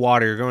going to get a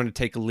water, you're going to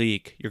take a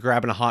leak, you're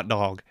grabbing a hot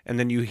dog, and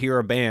then you hear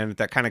a band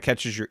that kind of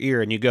catches your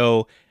ear, and you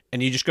go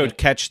and you just go to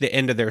catch the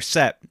end of their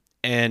set,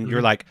 and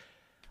you're like,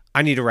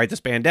 I need to write this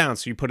band down.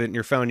 So you put it in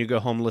your phone, you go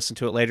home, listen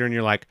to it later, and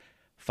you're like,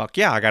 fuck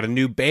yeah, I got a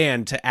new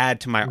band to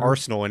add to my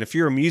arsenal. And if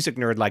you're a music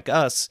nerd like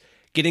us,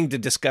 getting to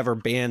discover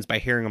bands by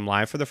hearing them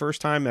live for the first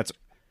time, that's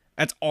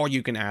all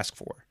you can ask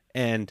for.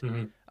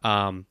 And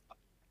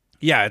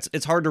yeah,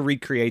 it's hard to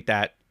recreate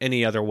that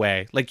any other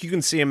way. Like, you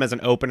can see them as an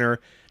opener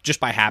just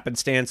by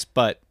happenstance,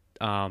 but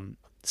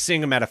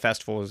seeing them at a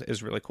festival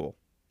is really cool.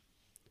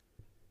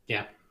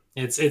 Yeah,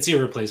 it's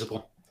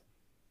irreplaceable.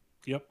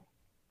 Yep.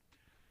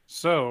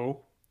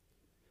 So,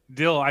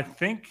 Dill, I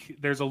think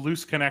there's a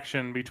loose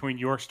connection between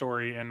your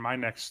story and my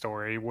next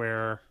story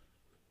where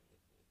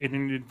it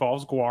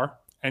involves Gwar.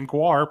 And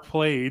Gwar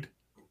played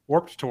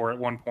Warped Tour at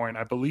one point,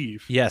 I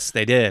believe. Yes,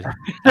 they did.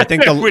 I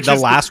think the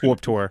last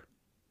Warped Tour.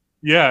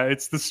 Yeah,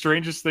 it's the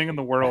strangest thing in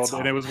the world.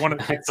 And it was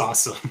That's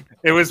awesome.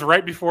 It was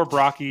right before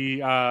Brocky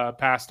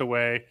passed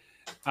away.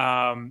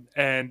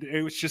 And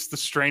it was just the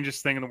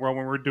strangest thing in the world.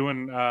 When we were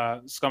doing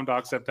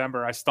Scumdog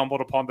September, I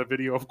stumbled upon the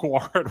video of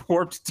Gwar at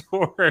Warped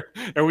Tour,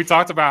 and we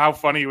talked about how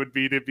funny it would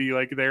be to be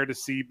like there to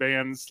see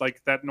bands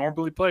like that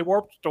normally play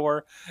Warped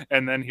Tour,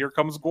 and then here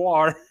comes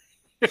Gwar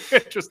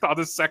just on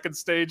the second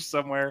stage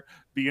somewhere,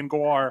 being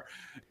Gwar,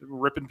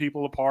 ripping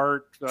people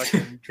apart,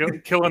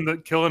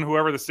 killing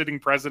whoever the sitting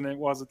president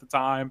was at the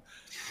time.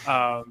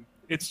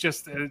 It's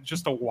just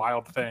a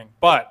wild thing.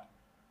 But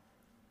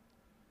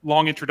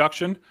long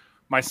introduction.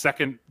 My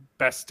second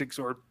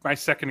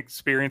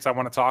experience I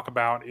want to talk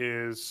about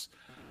is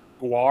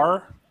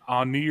Gwar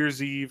on New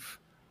Year's Eve,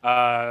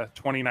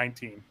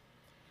 2019.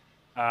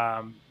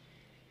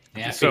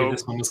 Yeah, so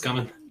this one was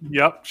coming.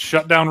 Yep,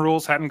 shutdown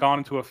rules hadn't gone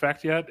into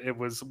effect yet. It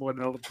was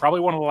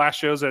probably one of the last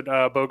shows at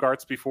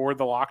Bogart's before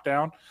the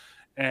lockdown,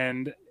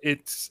 and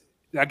it's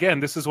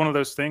this is one of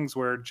those things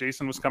where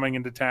Jason was coming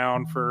into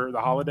town for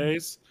the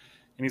holidays,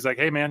 and he's like,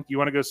 "Hey man, you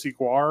want to go see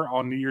Gwar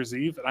on New Year's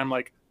Eve?" And I'm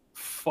like,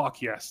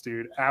 fuck yes,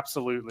 dude,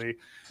 absolutely.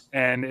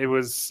 And it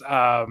was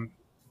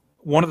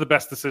one of the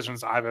best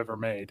decisions I've ever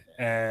made.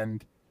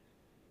 And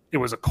it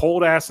was a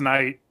cold ass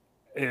night.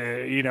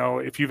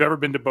 If you've ever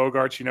been to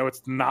Bogart's,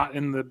 it's not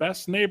in the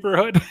best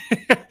neighborhood.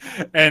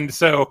 And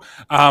so,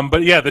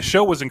 but yeah, the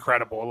show was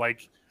incredible.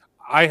 Like,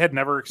 I had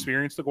never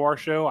experienced a Gwar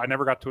show. I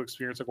never got to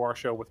experience a Gwar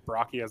show with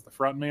Brocky as the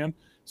frontman.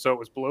 So it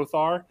was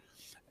Blothar.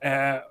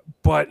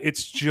 But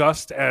it's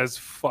just as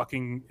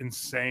fucking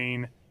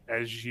insane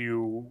as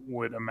you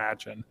would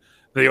imagine.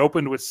 They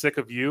opened with Sick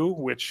of You,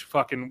 which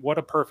fucking, what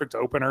a perfect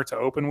opener to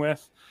open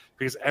with,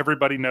 because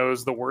everybody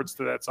knows the words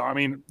to that song. I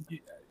mean,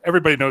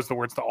 everybody knows the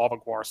words to all the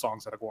Gwar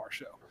songs at a Gwar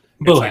show.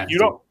 It's like, you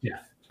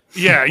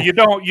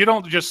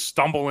don't just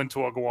stumble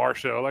into a Gwar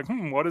show like,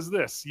 what is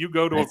this? You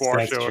go to a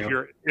Gwar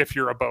show if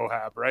you're a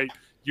Bohab, right?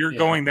 You're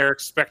going there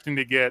expecting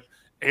to get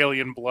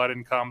alien blood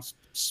and cum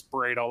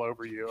sprayed all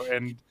over you.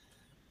 And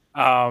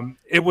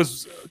it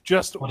was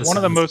just one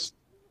of the most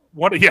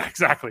one of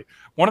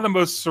the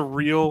most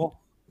surreal,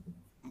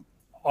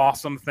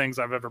 awesome things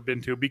I've ever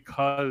been to,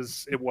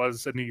 because it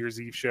was a New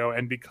Year's Eve show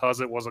and because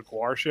it was a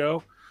Gwar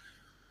show.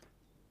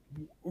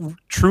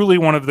 Truly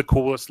one of the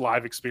coolest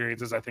live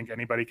experiences I think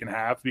anybody can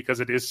have, because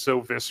it is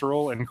so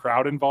visceral and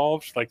crowd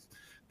involved. Like,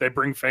 they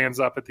bring fans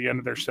up at the end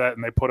of their set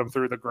and they put them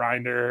through the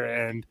grinder,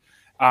 and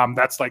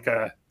that's like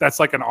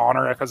an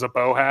honor as a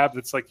Bohab.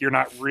 It's like, you're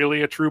not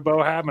really a true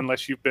Bohab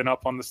unless you've been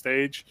up on the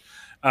stage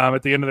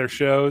at the end of their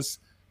shows.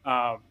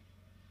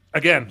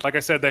 Again, like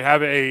I said, they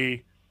have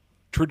a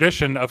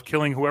tradition of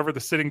killing whoever the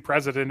sitting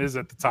president is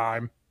at the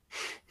time.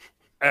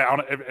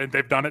 And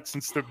they've done it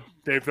since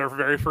their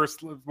very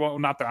first. Well,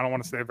 not that I don't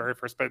want to say their very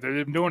first, but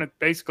they've been doing it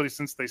basically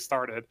since they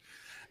started.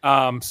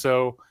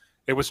 So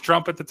it was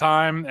Trump at the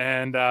time,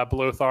 and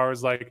Blothar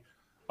was like,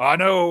 "I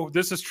know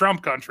this is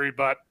Trump country,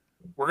 but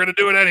we're gonna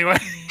do it anyway."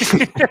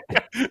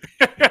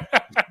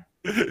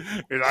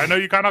 I know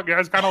you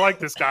guys kind of like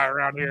this guy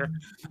around here.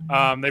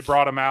 They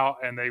brought him out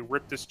and they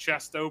ripped his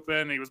chest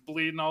open. He was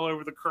bleeding all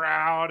over the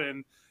crowd,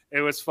 and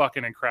it was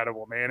fucking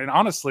incredible, man. And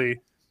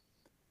honestly,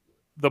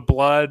 the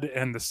blood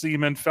and the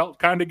semen felt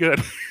kind of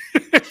good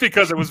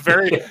because it was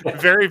very,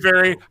 very,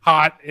 very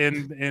hot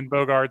in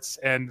Bogart's,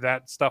 and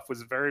that stuff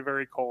was very,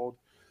 very cold.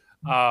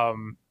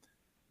 And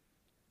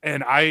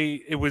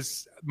it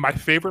was my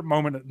favorite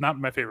moment, not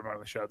my favorite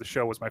moment of the show. The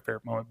show was my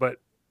favorite moment, but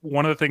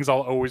one of the things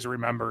I'll always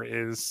remember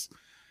is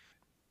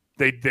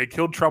they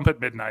killed Trump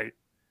at midnight,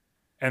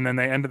 and then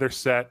they ended their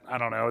set. I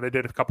don't know. They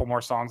did a couple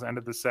more songs,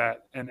 ended the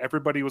set, and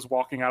everybody was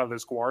walking out of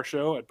this Gwar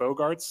show at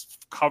Bogart's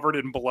covered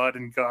in blood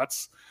and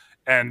guts.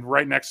 And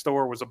right next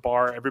door was a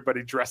bar.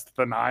 Everybody dressed to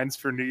the nines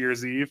for New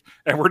Year's Eve,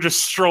 and we're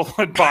just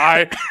strolling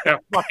by a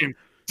fucking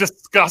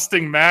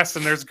disgusting mess.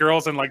 And there's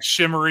girls in like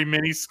shimmery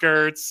mini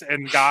skirts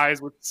and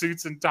guys with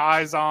suits and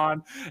ties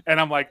on. And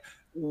I'm like,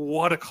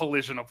 what a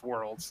collision of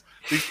worlds.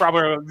 These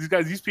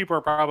people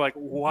are probably like,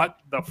 what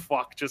the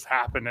fuck just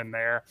happened in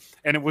there?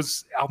 And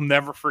I'll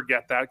never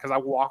forget that, because I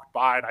walked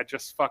by and I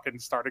just fucking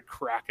started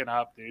cracking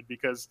up, dude,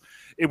 because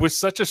it was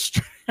such a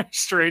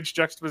strange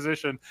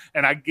juxtaposition.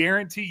 And I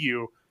guarantee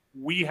you,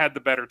 we had the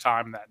better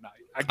time that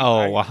night.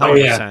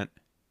 100%.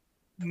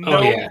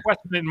 No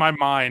question in my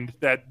mind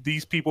that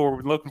these people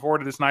were looking forward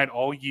to this night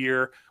all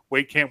year.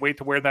 Can't wait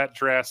to wear that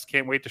dress.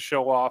 Can't wait to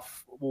show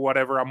off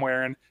whatever I'm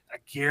wearing. I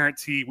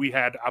guarantee we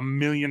had a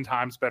million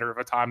times better of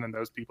a time than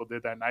those people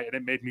did that night, and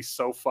it made me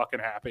so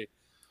fucking happy.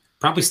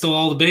 Probably stole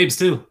all the babes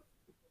too.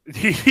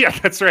 Yeah,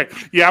 that's right.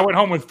 Yeah, I went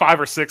home with 5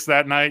 or 6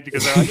 that night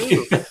because they're like,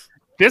 ooh,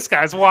 this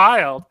guy's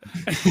wild.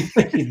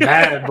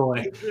 Bad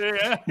boy.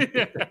 Yeah.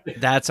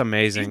 That's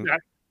amazing.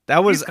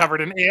 That was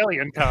covered in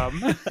alien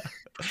cum.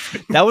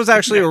 That was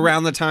actually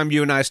around the time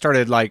you and I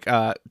started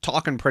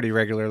talking pretty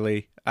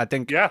regularly. I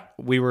think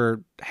we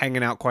were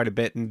hanging out quite a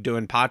bit and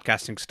doing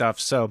podcasting stuff.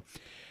 So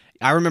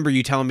I remember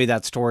you telling me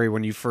that story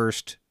when you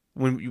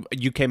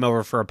came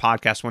over for a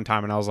podcast one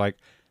time, and I was like,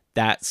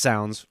 that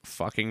sounds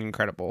fucking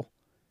incredible.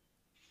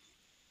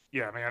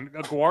 Yeah, man.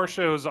 Gwar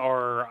shows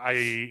are,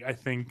 I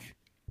think,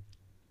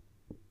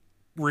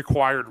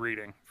 required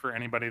reading for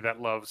anybody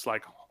that loves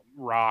like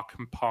rock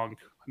and punk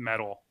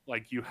metal.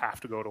 Like, you have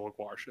to go to a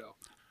Gwar show.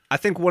 I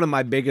think one of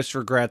my biggest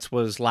regrets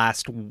was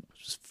last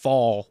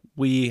fall.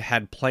 We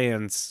had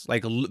plans,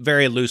 like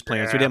very loose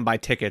plans. Yeah. We didn't buy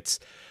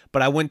tickets,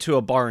 but I went to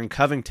a bar in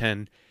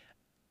Covington,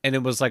 and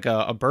it was like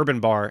a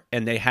bourbon bar,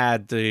 and they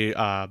had the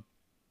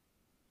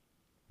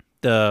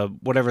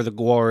whatever the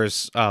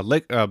Gwar's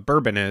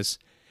bourbon is,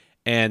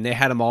 and they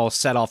had them all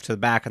set off to the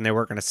back, and they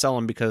weren't going to sell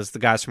them because the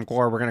guys from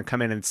Gwar were going to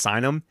come in and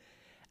sign them.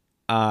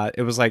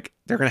 It was like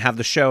they're going to have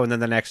the show, and then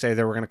the next day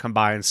they were going to come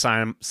by and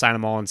sign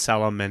them all and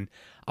sell them, and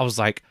I was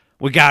like,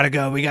 we gotta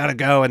go.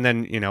 And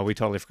then, we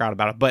totally forgot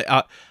about it.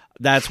 But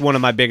that's one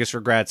of my biggest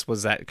regrets,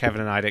 was that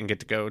Kevin and I didn't get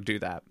to go do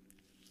that.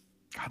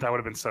 God, that would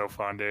have been so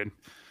fun, dude.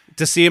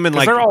 To see him in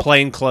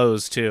plain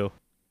clothes too.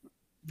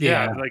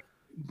 Yeah,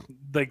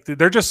 like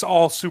they're just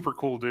all super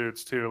cool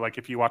dudes too. Like,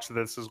 if you watch the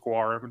This Is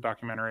Gwar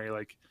documentary,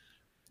 like,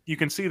 you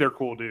can see they're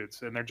cool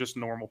dudes, and they're just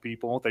normal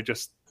people.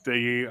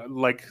 They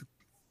like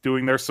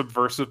doing their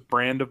subversive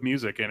brand of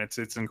music, and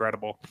it's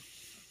incredible.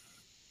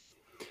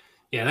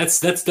 Yeah, that's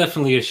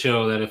definitely a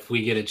show that if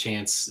we get a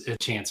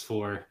chance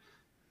for,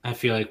 I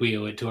feel like we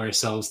owe it to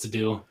ourselves to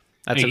do.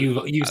 That's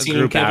you've seen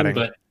him, Kevin,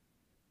 but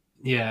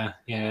yeah,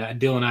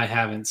 Dylan and I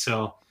haven't,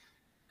 so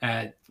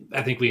I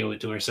think we owe it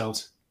to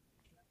ourselves.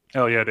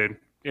 Oh yeah, dude,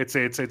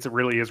 it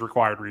really is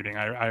required reading.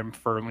 I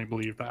firmly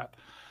believe that.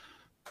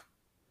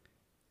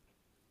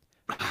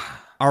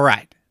 All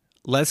right,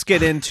 let's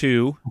get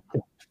into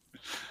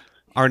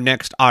our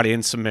next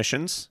audience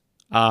submissions.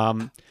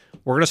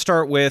 We're going to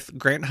start with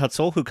Grant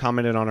Hutzel, who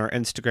commented on our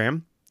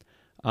Instagram,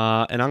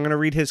 and I'm going to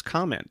read his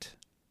comment.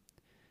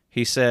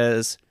 He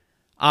says,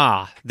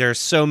 there's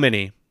so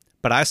many,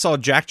 but I saw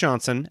Jack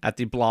Johnson at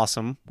the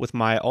Blossom with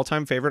my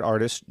all-time favorite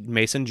artist,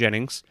 Mason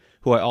Jennings,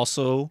 who I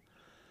also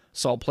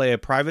saw play a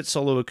private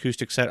solo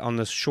acoustic set on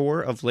the shore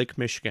of Lake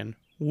Michigan.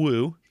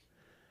 Woo.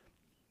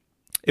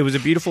 It was a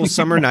beautiful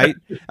summer night.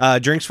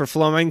 Drinks were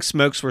flowing,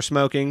 smokes were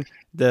smoking.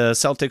 The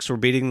Celtics were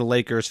beating the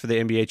Lakers for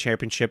the NBA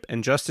championship,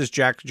 and just as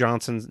Jack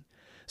Johnson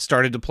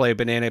started to play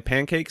Banana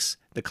Pancakes,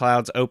 the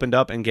clouds opened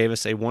up and gave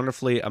us a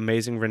wonderfully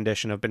amazing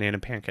rendition of Banana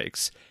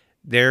Pancakes.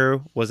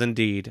 There was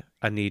indeed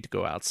a need to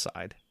go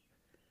outside.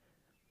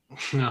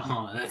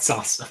 Oh, that's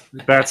awesome.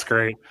 That's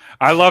great.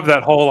 I love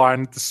that whole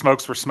line, the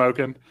smokes were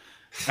smoking.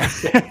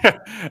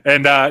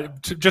 And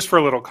just for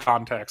a little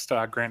context,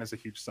 Grant is a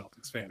huge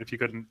Celtics fan, if you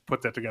couldn't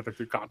put that together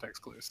through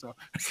context clues. So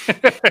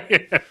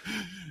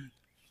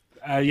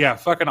yeah,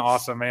 fucking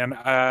awesome, man.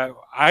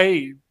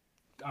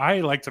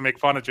 I like to make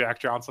fun of Jack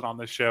Johnson on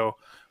this show,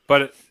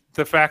 but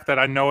the fact that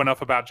I know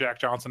enough about Jack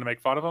Johnson to make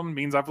fun of him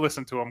means I've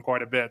listened to him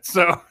quite a bit.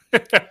 So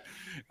if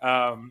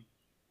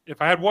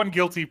I had one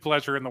guilty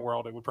pleasure in the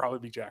world, it would probably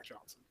be Jack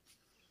Johnson.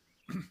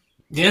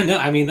 Yeah, no,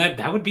 I mean,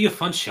 that would be a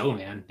fun show,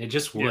 man. It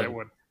just would. Yeah, it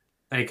would.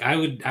 Like, I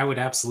would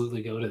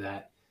absolutely go to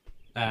that.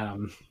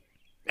 I'm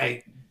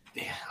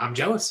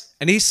jealous.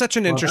 And he's such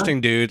an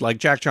interesting dude. Like,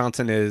 Jack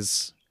Johnson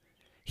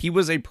he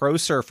was a pro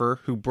surfer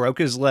who broke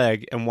his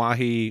leg, and while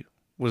he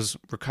was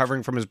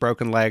recovering from his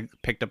broken leg,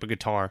 picked up a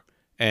guitar,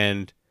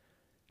 and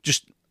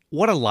just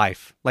what a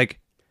life. Like,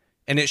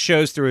 and it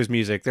shows through his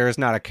music. There is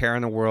not a care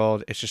in the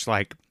world. It's just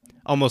like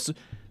almost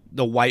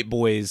the white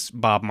boys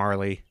Bob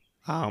Marley.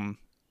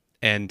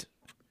 And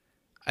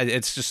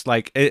it's just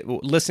like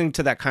listening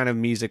to that kind of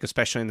music,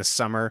 especially in the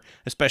summer,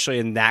 especially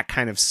in that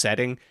kind of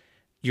setting,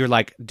 you're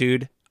like,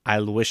 dude, I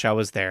wish I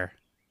was there.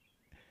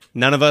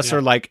 None of us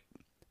are like,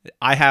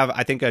 I have,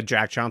 I think, a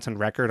Jack Johnson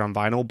record on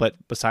vinyl, but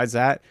besides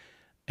that,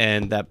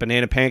 and that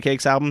Banana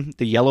Pancakes album,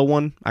 the yellow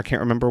one, I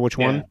can't remember which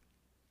one.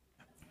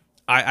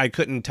 I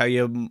couldn't tell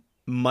you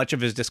much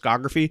of his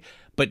discography,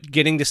 but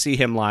getting to see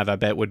him live, I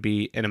bet, would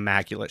be an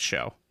immaculate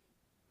show.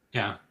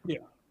 Yeah. Yeah.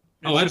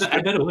 Oh, I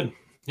bet it would.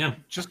 Yeah.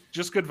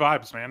 Just good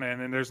vibes, man.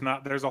 And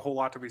there's a whole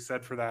lot to be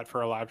said for that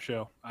for a live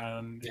show.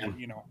 And Yeah.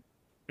 you know,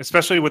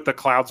 especially with the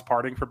clouds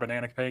parting for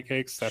banana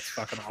pancakes, that's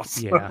fucking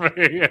awesome.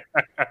 Yeah.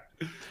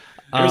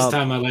 There's a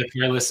time in my life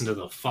where I listened to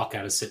the fuck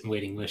out of Sitting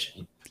Waiting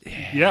Wishing.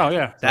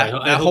 Yeah. That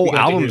I hope whole you got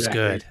to hear album's that,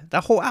 good. Dave.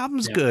 That whole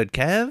album's Yeah. good,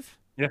 Kev.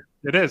 Yeah,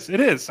 it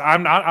is.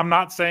 I'm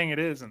not saying it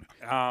isn't.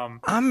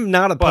 I'm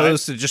not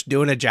opposed to just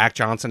doing a Jack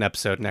Johnson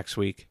episode next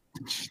week.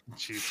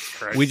 Jesus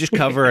Christ. We just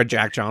cover a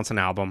Jack Johnson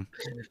album.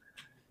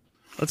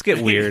 Let's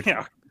get weird.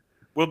 Yeah.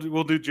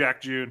 We'll do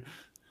Jack June.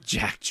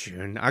 Jack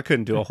June. I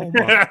couldn't do a whole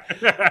month.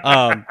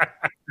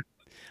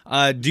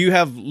 Do you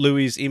have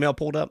Louis' email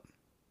pulled up?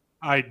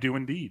 I do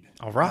indeed.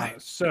 All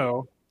right.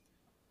 So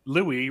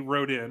Louis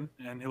wrote in,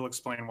 and he'll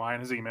explain why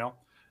in his email,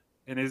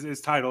 and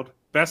is titled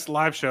 "Best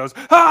Live Shows."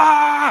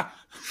 Ah!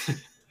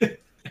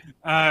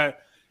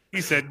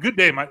 He said, "Good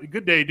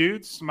day,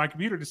 dudes. My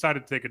computer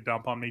decided to take a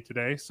dump on me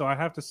today, so I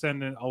have to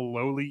send in a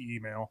lowly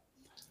email.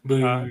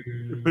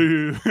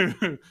 Boo.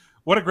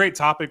 What a great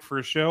topic for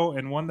a show,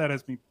 and one that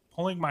has me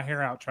pulling my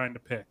hair out trying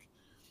to pick.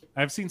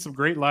 I've seen some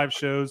great live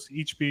shows,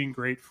 each being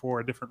great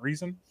for a different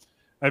reason.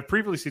 I've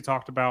previously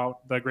talked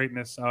about the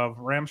greatness of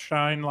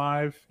Rammstein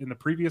live in the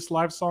previous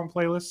live song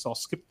playlist, so I'll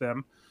skip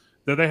them,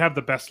 though they have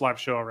the best live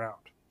show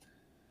around.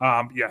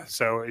 Yeah,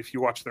 so if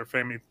you watch their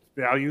Family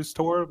Values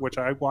tour, which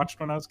I watched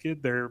when I was a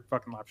kid, their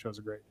fucking live shows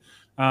are great.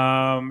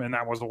 And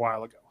that was a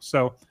while ago.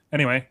 So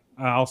anyway,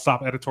 I'll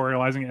stop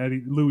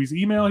editorializing Louis'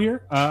 email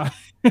here.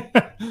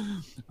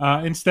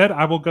 Instead,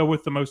 I will go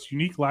with the most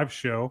unique live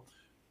show,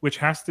 which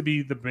has to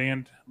be the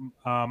band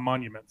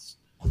Monuments.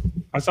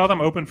 I saw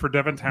them open for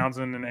Devin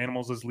Townsend and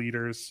Animals as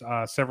Leaders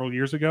several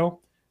years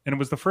ago, and it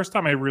was the first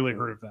time I really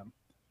heard of them.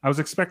 I was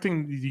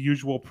expecting the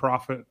usual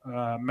Prophet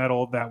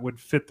metal that would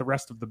fit the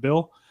rest of the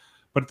bill,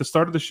 but at the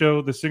start of the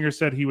show, the singer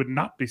said he would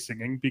not be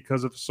singing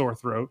because of sore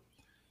throat.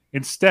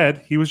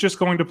 Instead, he was just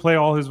going to play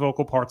all his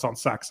vocal parts on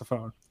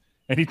saxophone,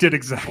 and he did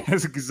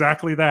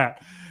exactly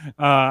that.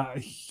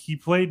 He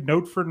played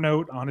note for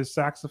note on his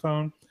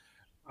saxophone.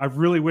 I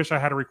really wish I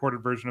had a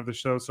recorded version of the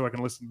show so I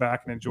can listen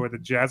back and enjoy the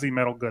jazzy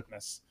metal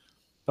goodness.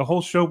 The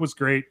whole show was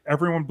great.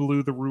 Everyone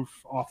blew the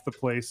roof off the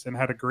place and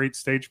had a great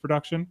stage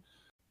production.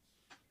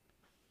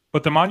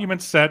 But the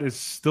Monument set is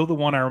still the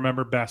one I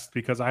remember best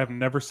because I have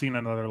never seen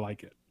another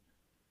like it.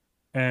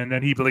 And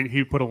then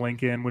he put a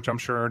link in, which I'm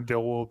sure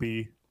Dill will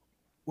be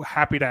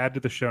happy to add to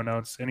the show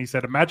notes. And he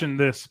said, imagine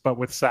this, but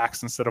with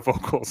sax instead of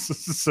vocals.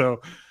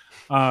 So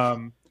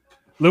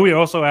Louis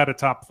also had a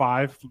top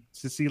 5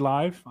 to see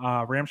live.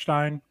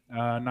 Rammstein,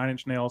 Nine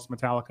Inch Nails,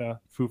 Metallica,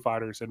 Foo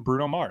Fighters, and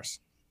Bruno Mars.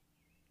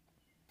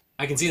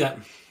 I can see that.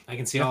 I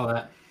can see all of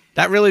that.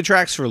 That really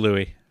tracks for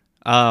Louis.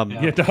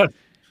 Yeah, it does.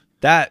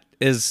 That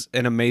is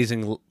an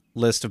amazing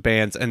list of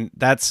bands, and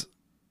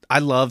I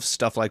love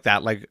stuff like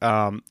that. Like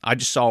I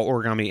just saw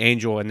Origami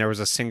Angel, and there was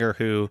a singer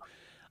who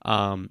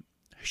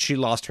she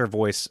lost her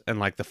voice in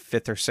like the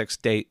 5th or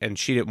 6th date, and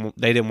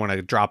they didn't want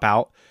to drop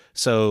out,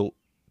 so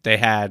they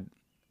had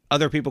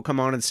other people come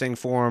on and sing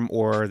for them,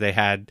 or they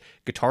had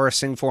guitarists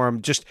sing for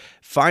them. Just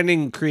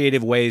finding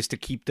creative ways to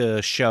keep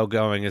the show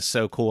going is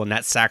so cool. And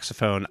that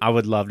saxophone, I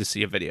would love to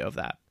see a video of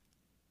that.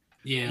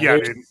 Yeah,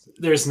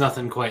 there's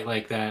nothing quite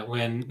like that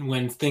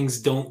when things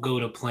don't go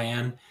to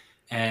plan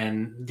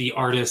and the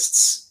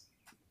artists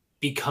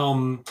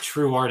become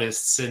true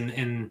artists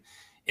in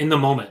the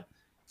moment.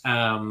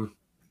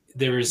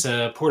 There was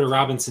a Porter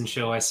Robinson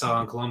show I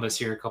saw in Columbus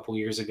here a couple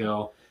years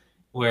ago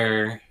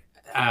where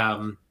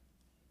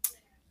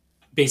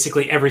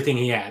basically everything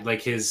he had,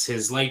 like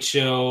his light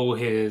show,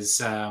 his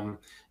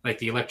like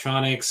the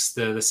electronics,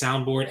 the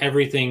soundboard,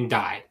 everything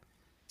died.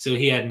 So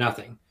he had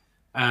nothing.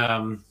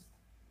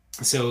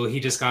 So he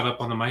just got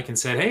up on the mic and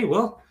said, hey,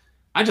 well,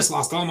 I just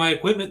lost all my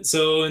equipment.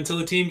 So until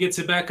the team gets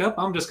it back up,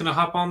 I'm just going to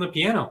hop on the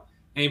piano.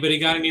 Anybody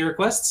got any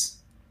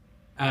requests?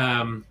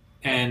 And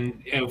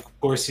of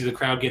course, the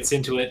crowd gets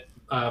into it.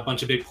 A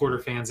bunch of big Porter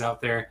fans out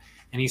there.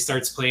 And he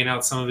starts playing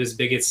out some of his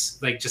biggest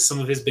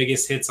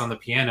hits on the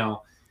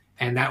piano.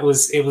 And it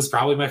was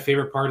probably my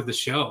favorite part of the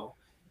show.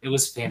 It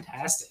was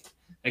fantastic.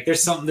 Like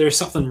there's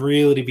something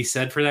really to be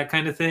said for that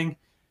kind of thing.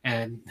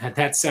 And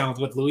that sounds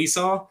what Louis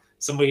saw.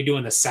 Somebody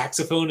doing the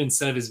saxophone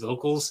instead of his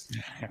vocals.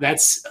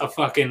 That's a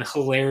fucking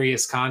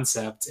hilarious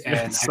concept. And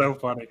it's so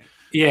funny.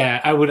 Yeah,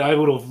 I would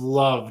have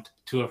loved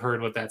to have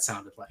heard what that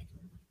sounded like.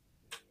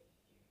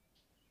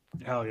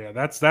 Hell yeah,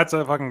 that's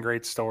a fucking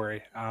great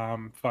story.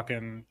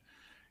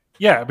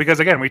 Yeah, because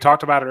again, we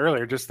talked about it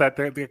earlier. Just that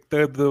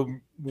the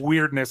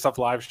weirdness of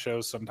live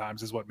shows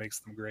sometimes is what makes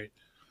them great.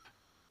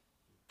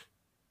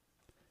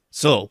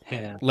 So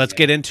let's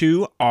get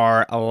into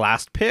our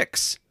last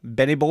picks.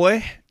 Benny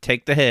boy,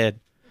 take the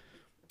head.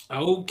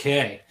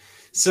 Okay,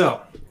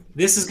 so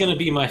this is going to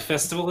be my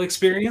festival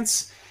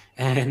experience,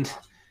 and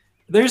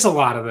there's a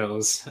lot of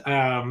those.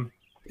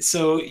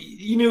 So,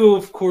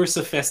 of course,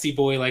 a festy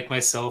boy like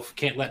myself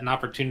can't let an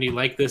opportunity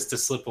like this to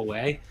slip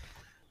away.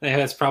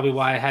 That's probably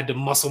why I had to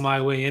muscle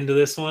my way into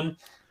this one.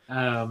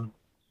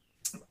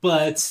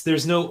 But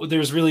there's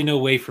really no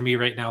way for me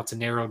right now to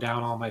narrow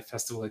down all my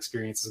festival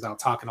experiences without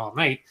talking all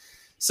night.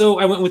 So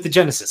I went with the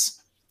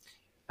Genesis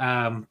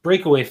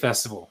Breakaway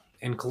Festival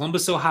in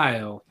Columbus,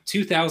 Ohio,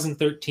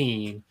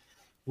 2013,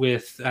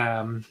 with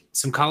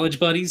some college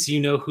buddies. You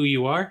know who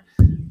you are,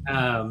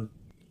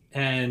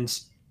 and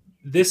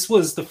this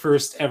was the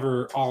first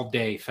ever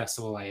all-day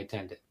festival I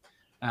attended.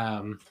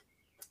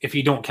 If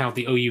you don't count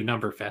the OU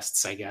Number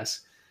Fests, I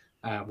guess,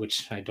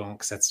 which I don't,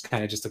 because that's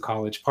kind of just a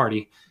college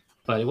party.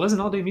 But it was an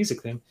all-day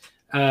music thing.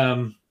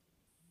 But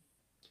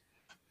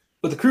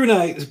the crew and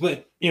I,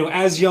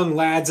 as young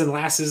lads and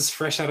lasses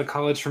fresh out of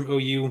college from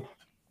OU,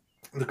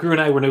 the crew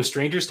and I were no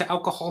strangers to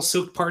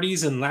alcohol-soaked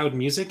parties and loud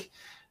music.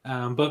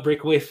 But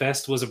Breakaway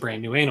Fest was a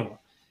brand new animal.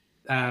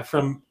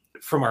 From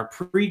our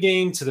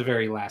pregame to the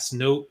very last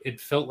note, it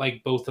felt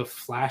like both a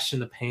flash in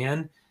the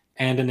pan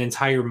and an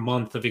entire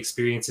month of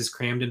experiences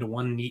crammed into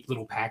one neat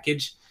little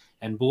package.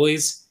 And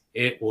boys,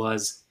 it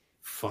was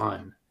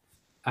fun.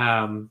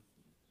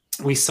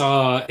 We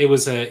saw it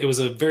was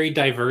a very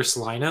diverse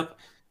lineup,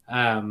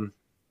 kind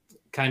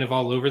of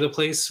all over the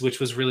place, which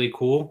was really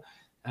cool.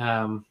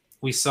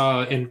 We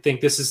saw, and think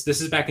this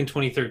is back in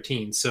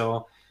 2013,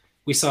 so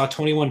we saw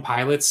 21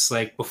 Pilots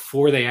like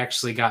before they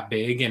actually got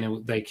big, and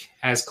it like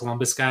as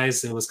Columbus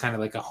guys, it was kind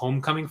of like a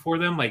homecoming for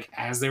them, like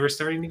as they were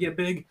starting to get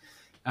big.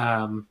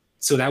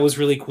 So that was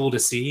really cool to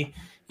see,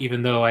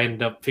 even though I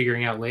ended up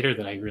figuring out later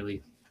that I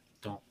really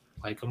don't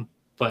like them,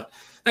 but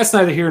that's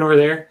neither here nor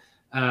there.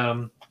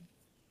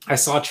 I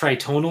saw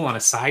Tritonal on a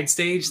side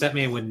stage. That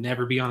man would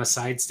never be on a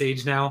side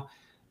stage now.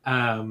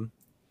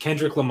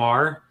 Kendrick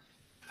Lamar.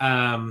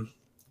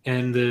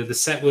 And the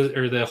set was,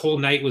 or the whole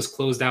night was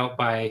closed out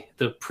by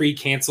the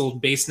pre-canceled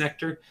Bass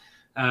Nectar,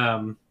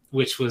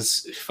 which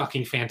was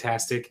fucking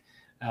fantastic.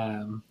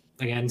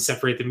 Again,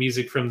 separate the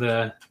music from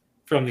the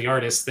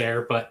artist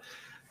there, but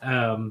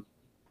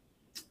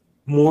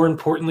more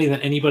importantly than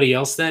anybody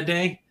else that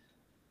day,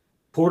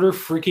 Porter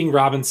freaking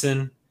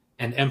Robinson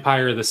and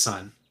Empire of the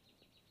Sun.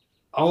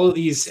 All of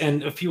these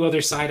and a few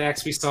other side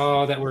acts we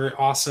saw that were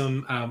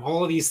awesome.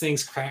 All of these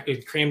things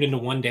crammed into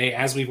one day,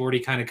 as we've already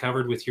kind of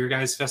covered with your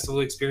guys'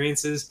 festival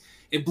experiences.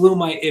 It blew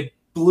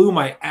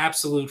my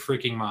absolute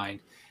freaking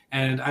mind.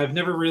 And I've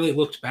never really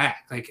looked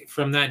back. Like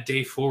from that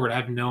day forward,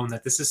 I've known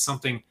that this is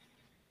something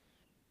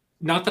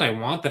not that I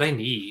want, that I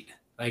need.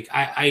 Like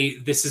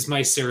this is my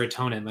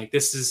serotonin. Like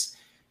this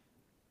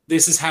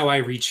is how I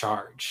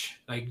recharge.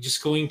 Like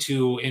just going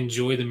to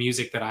enjoy the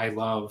music that I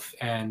love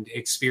and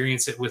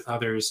experience it with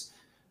others.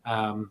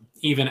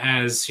 Even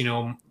as,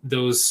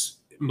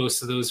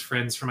 most of those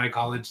friends from my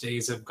college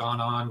days have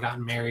gone on,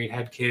 gotten married,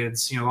 had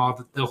kids,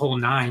 all the whole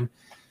nine,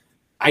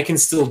 I can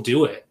still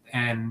do it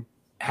and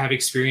have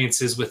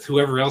experiences with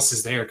whoever else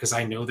is there, because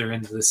I know they're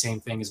into the same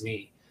thing as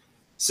me.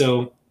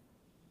 So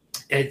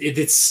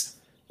it's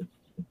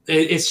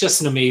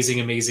just an amazing,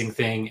 amazing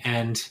thing.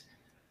 And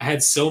I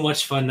had so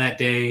much fun that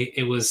day.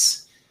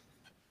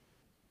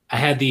 I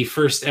had the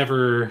first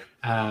ever,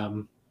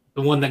 the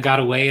one that got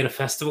away at a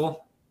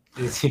festival.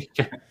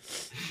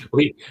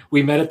 we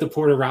met at the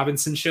Porter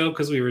Robinson show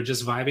because we were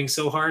just vibing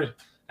so hard.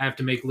 I have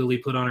to make Lily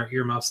put on her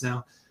earmuffs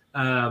now.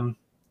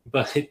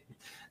 But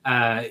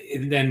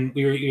then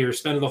we were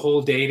spending the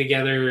whole day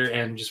together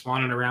and just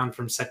wandering around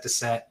from set to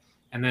set.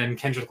 And then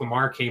Kendrick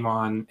Lamar came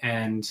on,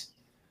 and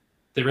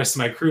the rest of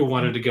my crew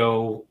wanted to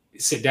go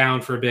sit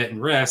down for a bit and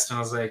rest. And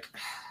I was like,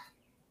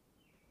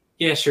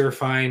 yeah, sure,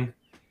 fine.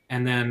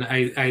 And then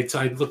I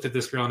looked at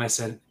this girl and I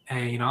said,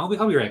 hey, I'll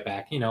be right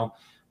back.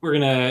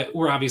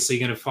 We're obviously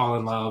gonna fall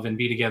in love and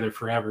be together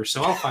forever,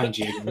 so I'll find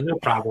you, no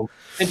problem.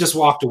 And just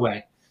walked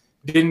away.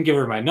 Didn't give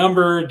her my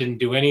number, didn't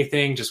do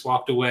anything, just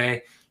walked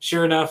away.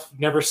 Sure enough,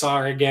 never saw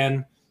her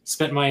again.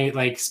 Spent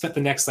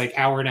the next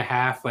hour and a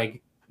half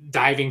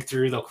diving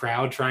through the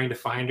crowd trying to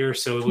find her.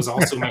 So it was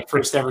also my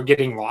first ever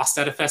getting lost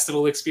at a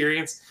festival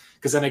experience,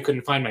 because then I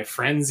couldn't find my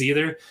friends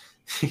either.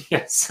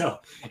 Yeah, so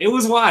it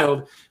was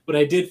wild, but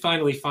I did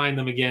finally find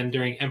them again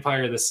during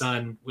Empire of the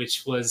Sun,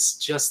 which was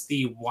just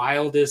the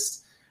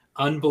wildest,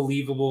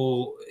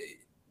 unbelievable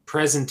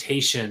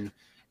presentation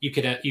you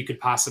could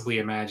possibly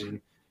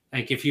imagine.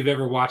 Like if you've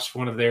ever watched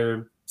one of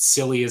their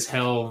silly as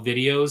hell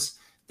videos,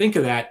 think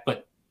of that,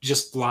 but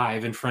just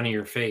live in front of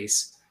your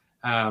face.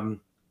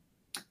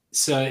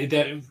 So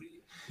that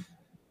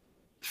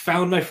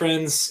found my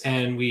friends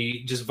and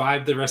we just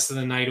vibed the rest of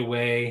the night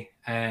away,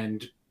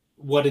 and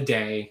what a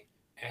day.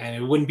 And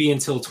it wouldn't be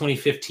until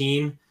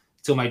 2015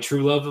 till my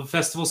true love of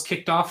festivals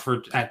kicked off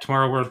at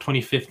Tomorrow World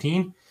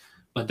 2015.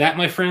 But that,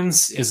 my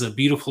friends, is a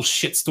beautiful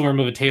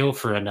shitstorm of a tale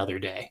for another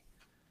day.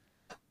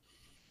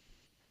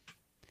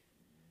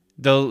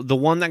 The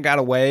one that got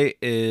away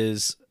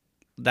is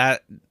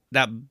that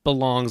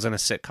belongs in a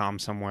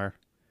sitcom somewhere.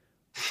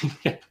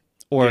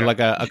 Or like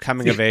a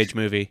coming of age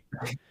movie.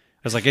 I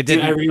was like, it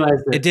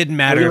didn't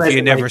matter if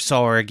you never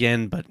saw her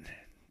again, but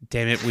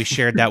damn it, we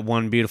shared that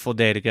one beautiful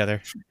day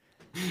together.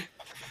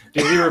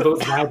 Dude, we were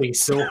both vibing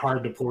so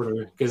hard to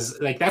Porter because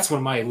that's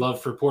when my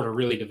love for Porter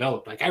really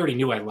developed. Like I already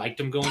knew I liked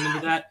him going into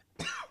that,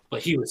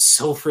 but he was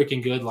so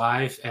freaking good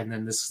live. And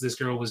then this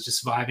girl was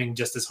just vibing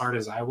just as hard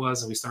as I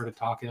was, and we started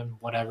talking,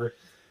 whatever.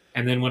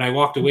 And then when I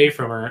walked away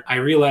from her, I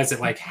realized that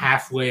like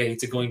halfway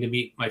to going to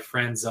meet my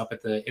friends up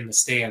in the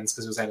stands,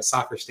 because it was at a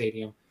soccer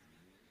stadium.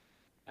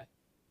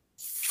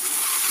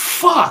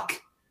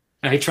 Fuck!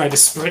 And I tried to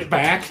sprint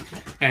back,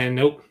 and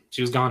nope,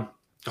 she was gone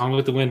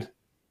with the wind.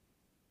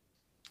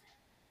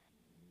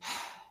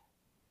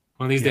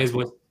 One of these days,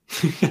 boys.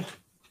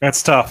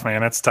 That's tough,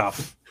 man. That's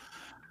tough.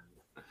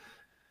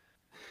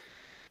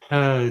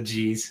 Oh,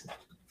 geez.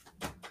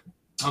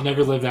 I'll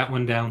never live that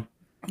one down.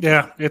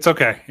 Yeah, it's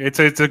okay. It's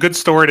a good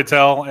story to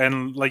tell,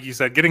 and like you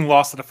said, getting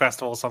lost at a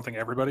festival is something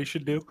everybody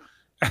should do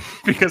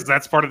because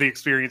that's part of the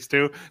experience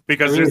too.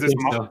 Because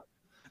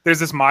there's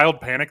this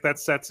mild panic that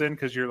sets in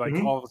because you're like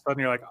all of a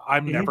sudden you're like,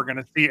 I'm never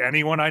gonna see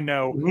anyone I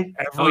know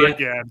ever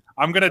again.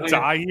 I'm gonna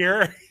die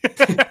here.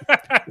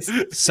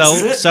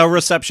 Cell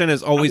reception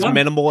is always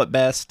minimal at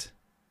best.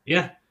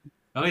 Yeah.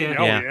 Oh yeah.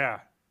 Oh yeah.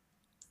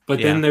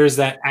 But then there's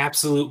that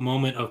absolute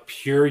moment of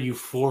pure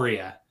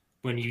euphoria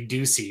when you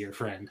do see your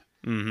friend.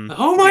 Mm-hmm.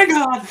 Oh my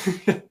god.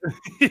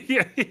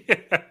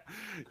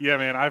 Yeah,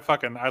 man.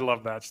 I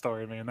love that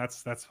story, man.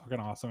 That's fucking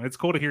awesome. It's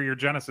cool to hear your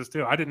genesis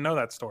too. I didn't know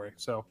that story,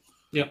 so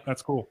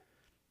that's cool.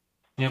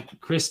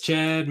 Yep. Chris,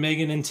 Chad,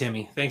 Megan, and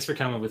Timmy. Thanks for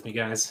coming with me,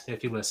 guys.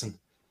 If you listen.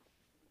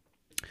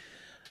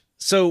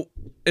 So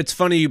it's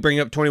funny you bring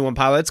up 21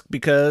 Pilots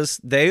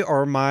because they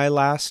are my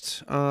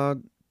last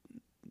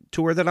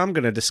tour that I'm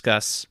going to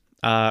discuss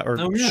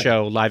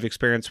show, live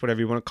experience, whatever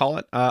you want to call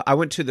it. I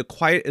went to the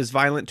Quiet is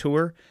Violent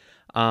tour.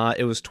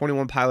 It was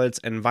 21 Pilots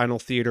and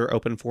Vinyl Theater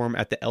open forum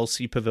at the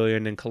LC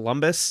Pavilion in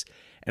Columbus,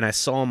 and I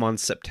saw them on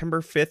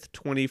September 5th,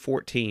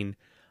 2014.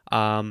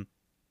 Well,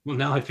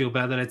 now I feel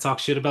bad that I talk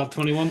shit about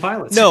 21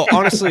 Pilots. No,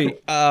 honestly,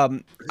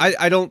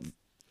 I don't.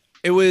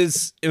 It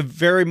was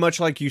very much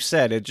like you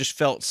said. It just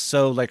felt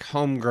so like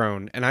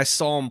homegrown, and I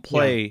saw them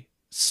play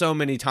so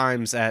many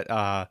times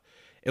at.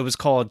 It was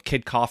called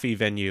Kid Coffee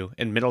venue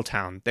in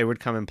Middletown. They would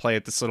come and play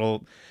at this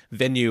little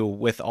venue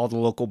with all the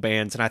local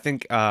bands. And I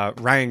think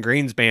Ryan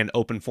Green's band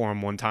opened for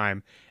them one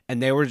time.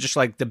 And they were just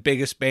like the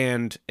biggest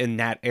band in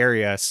that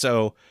area.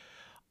 So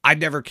I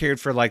never cared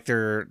for like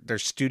their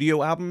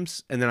studio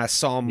albums. And then I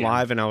saw them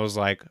live and I was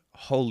like,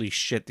 holy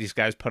shit, these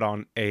guys put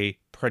on a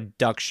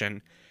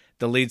production.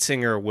 The lead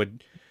singer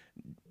would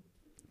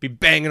be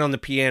banging on the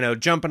piano,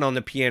 jumping on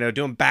the piano,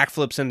 doing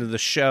backflips into the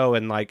show.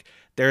 And like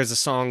there's a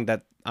song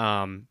that...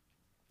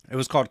 it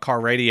was called Car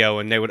Radio,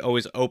 and they would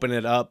always open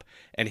it up,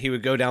 and he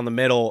would go down the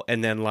middle,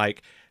 and then,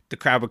 like, the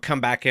crowd would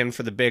come back in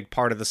for the big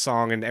part of the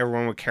song, and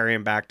everyone would carry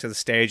him back to the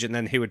stage, and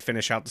then he would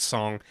finish out the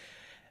song.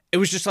 It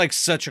was just, like,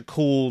 such a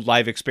cool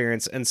live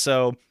experience, and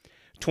so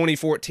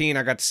 2014,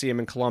 I got to see him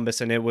in Columbus,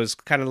 and it was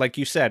kind of like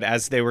you said,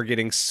 as they were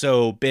getting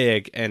so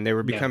big, and they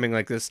were becoming,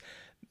 like, this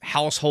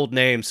household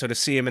name, so to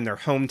see him in their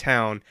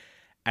hometown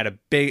at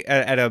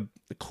a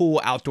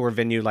cool outdoor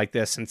venue like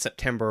this in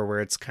September, where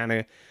it's kind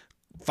of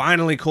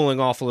finally cooling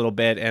off a little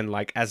bit, and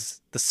like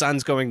as the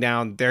sun's going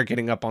down, they're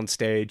getting up on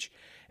stage,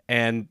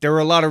 and there were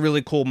a lot of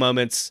really cool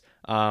moments.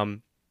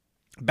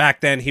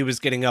 Back then he was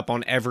getting up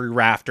on every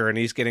rafter, and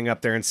he's getting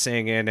up there and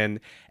singing,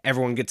 and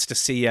everyone gets to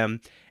see him.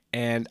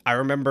 And I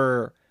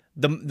remember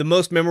the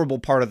most memorable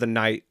part of the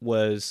night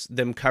was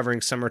them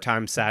covering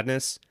Summertime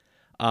Sadness,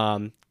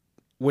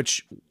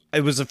 which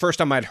it was the first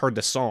time I'd heard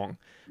the song.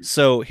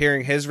 So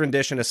hearing his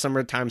rendition of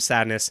Summertime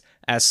Sadness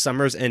as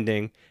summer's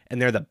ending,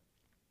 and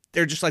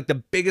they're just like the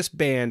biggest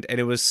band, and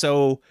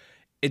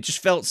it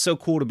just felt so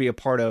cool to be a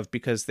part of,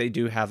 because they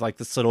do have like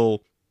this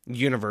little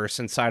universe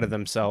inside of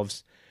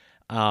themselves.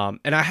 And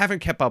I haven't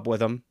kept up with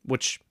them,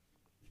 which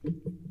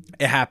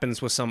it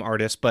happens with some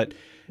artists, but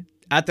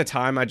at the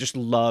time I just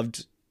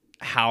loved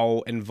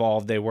how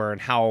involved they were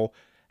and how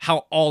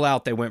all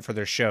out they went for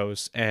their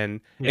shows.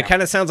 And it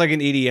kind of sounds like an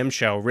EDM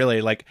show, really.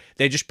 Like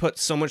they just put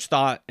so much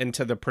thought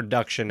into the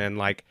production, and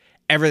like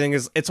everything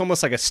it's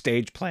almost like a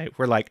stage play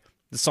where like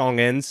the song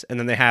ends, and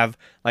then they have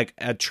like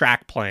a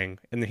track playing,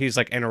 and he's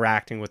like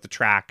interacting with the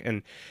track,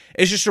 and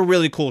it's just a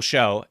really cool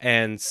show.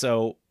 And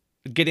so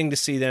getting to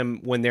see them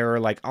when they were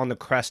like on the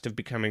crest of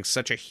becoming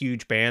such a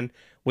huge band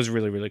was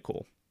really, really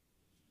cool.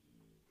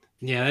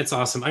 Yeah, that's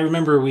awesome. I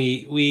remember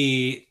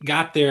we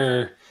got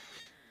there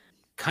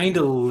kind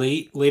of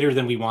later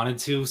than we wanted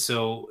to.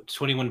 So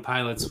 21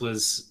 Pilots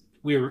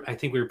I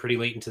think we were pretty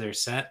late into their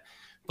set.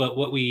 But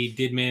what we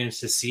did manage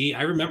to see,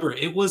 I remember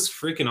it was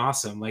freaking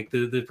awesome. Like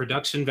the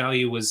production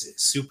value was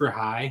super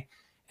high.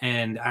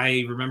 And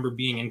I remember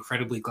being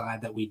incredibly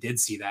glad that we did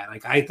see that.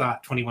 Like I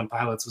thought 21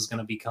 Pilots was going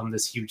to become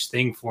this huge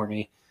thing for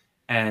me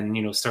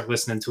and, start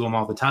listening to them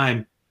all the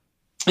time.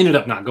 Ended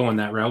up not going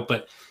that route,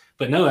 but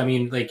no, I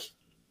mean, like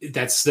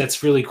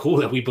that's really cool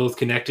that we both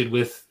connected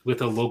with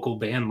a local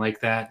band like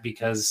that,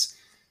 because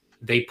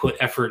they put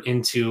effort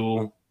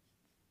into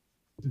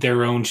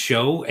their own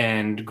show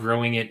and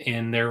growing it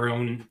in their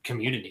own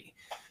community.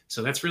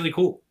 So that's really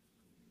cool.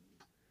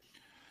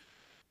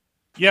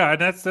 Yeah, and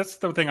that's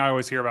the thing I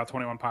always hear about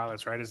 21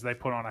 Pilots, right? Is they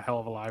put on a hell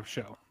of a live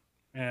show.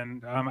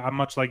 And I'm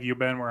much like you,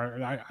 Ben,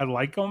 where I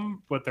like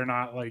them, but they're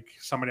not like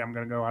somebody I'm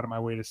going to go out of my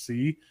way to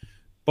see.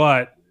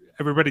 But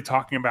everybody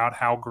talking about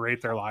how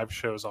great their live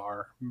shows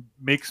are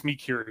makes me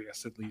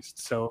curious, at least.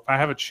 So if I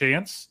have a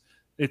chance,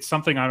 it's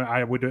something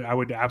I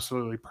would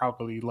absolutely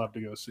probably love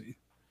to go see.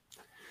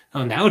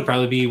 Oh, and that would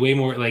probably be way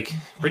more like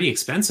pretty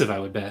expensive, I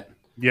would bet.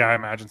 Yeah, I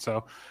imagine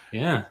so.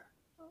 Yeah.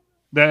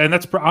 And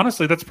that's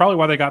honestly, that's probably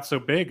why they got so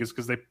big, is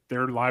because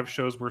their live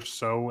shows were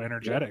so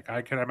energetic.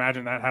 I can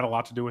imagine that had a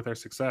lot to do with their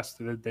success.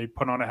 They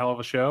put on a hell of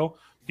a show.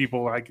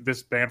 People like,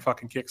 this band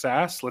fucking kicks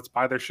ass. Let's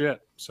buy their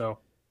shit. So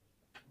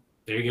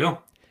there you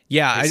go.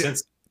 Yeah,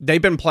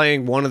 they've been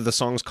playing one of the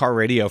songs, Car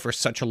Radio, for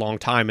such a long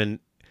time, and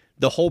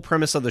the whole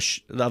premise of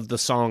the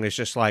song is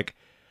just like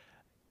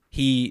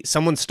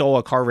someone stole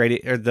a car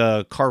radio, or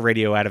the car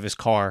radio, out of his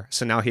car,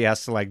 so now he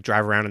has to like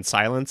drive around in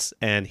silence,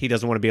 and he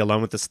doesn't want to be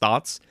alone with his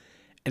thoughts.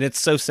 And it's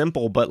so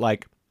simple, but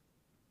like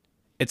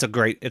it's a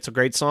great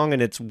song,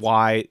 and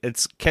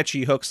it's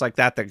catchy hooks like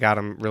that got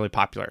him really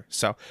popular.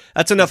 So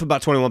that's enough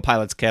about 21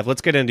 Pilots, Kev.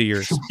 Let's get into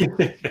yours.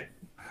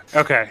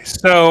 Okay,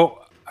 so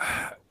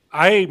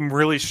I'm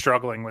really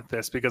struggling with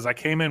this because I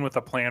came in with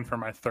a plan for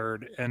my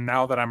third, and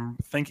now that I'm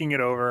thinking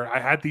it over, I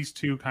had these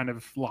two kind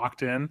of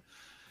locked in,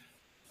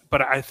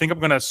 but I think I'm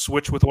going to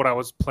switch with what I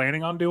was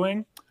planning on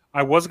doing.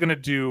 I was going to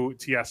do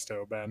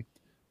Tiesto, Ben,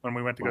 when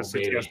we went to go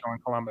see Tiesto in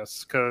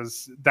Columbus,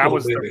 because that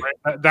was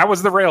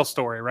the rail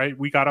story, right?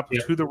 We got up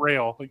to the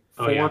rail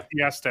for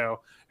Tiesto,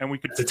 and we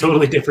could. It's a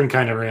totally different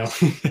kind of rail.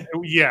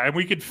 Yeah, and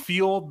we could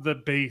feel the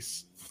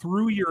bass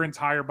through your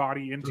entire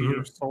body into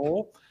your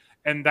soul.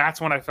 And that's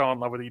when I fell in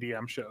love with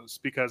EDM shows,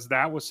 because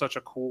that was such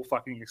a cool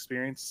fucking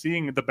experience.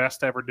 Seeing the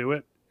best ever do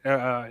it,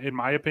 in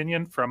my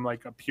opinion, from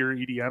like a pure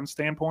EDM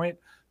standpoint,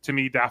 to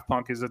me, Daft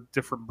Punk is a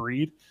different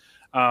breed.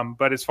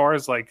 But as far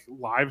as like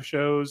live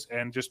shows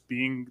and just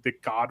being the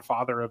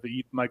godfather of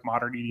the like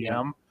modern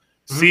EDM,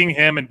 seeing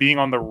him and being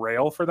on the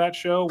rail for that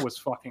show was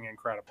fucking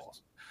incredible.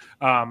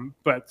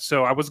 But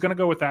so I was going to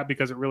go with that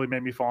because it really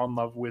made me fall in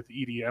love with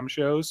EDM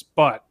shows.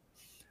 But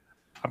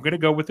I'm going to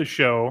go with a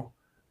show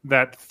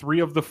that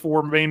 3 of the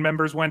 4 main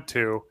members went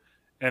to,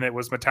 and it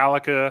was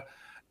Metallica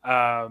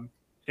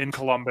in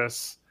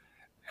Columbus.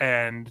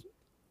 And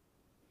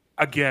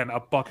again, a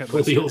bucket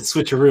list. The old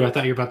switcheroo. I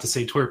thought you were about to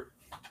say Twerp.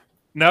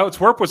 No,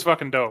 Twerp was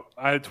fucking dope.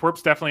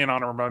 Twerp's definitely an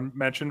honorable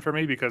mention for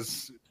me,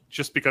 because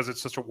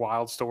it's such a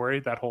wild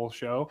story, that whole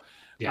show.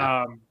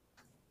 Yeah.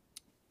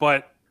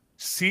 But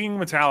seeing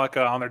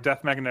Metallica on their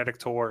Death Magnetic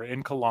tour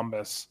in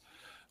Columbus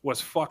was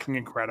fucking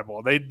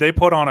incredible. They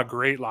put on a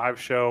great live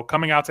show,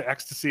 coming out to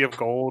Ecstasy of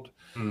Gold.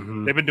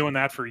 Mm-hmm. They've been doing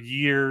that for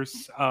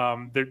years.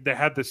 They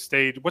had this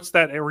stage. What's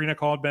that arena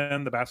called,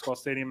 Ben? The basketball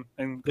stadium?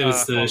 It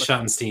was the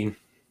Schottenstein.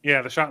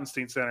 Yeah, the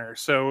Schottenstein Center.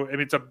 So I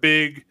mean, it's a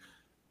big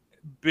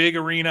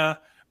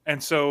arena.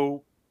 And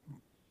so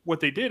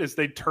what they did is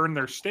they turned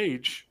their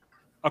stage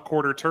a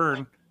quarter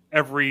turn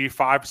every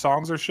 5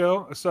 songs or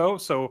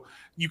so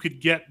you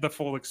could get the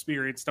full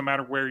experience no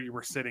matter where you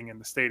were sitting in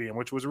the stadium,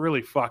 which was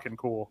really fucking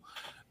cool.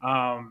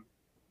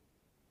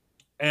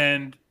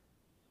 And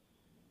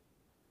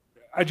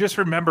I just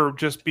remember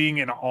just being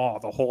in awe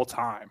the whole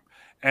time,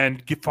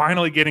 and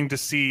finally getting to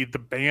see the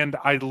band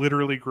I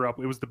literally grew up.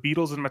 It was the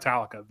Beatles and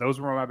Metallica. Those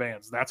were my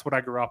bands. That's what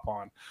I grew up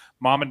on.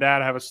 Mom and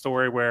Dad have a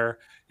story where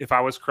if I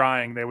was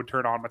crying, they would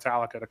turn on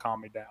Metallica to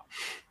calm me down.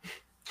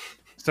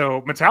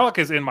 So Metallica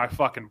is in my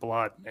fucking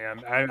blood,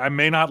 man. I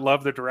may not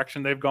love the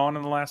direction they've gone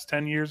in the last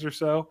 10 years or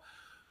so,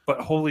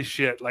 but holy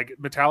shit, like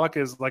Metallica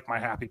is like my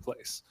happy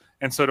place.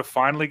 And so to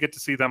finally get to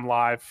see them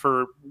live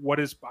for what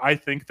is, I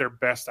think, their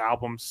best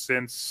album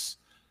since,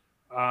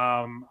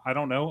 I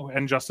don't know,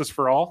 And Justice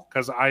for All,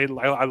 because I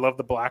love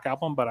the Black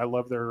Album, but I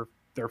love their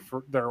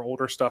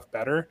older stuff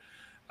better.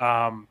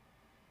 That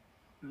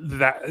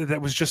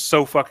was just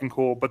so fucking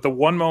cool. But the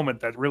one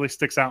moment that really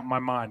sticks out in my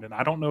mind, and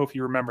I don't know if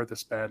you remember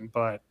this, Ben,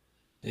 but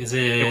is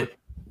it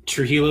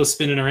Trujillo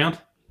spinning around?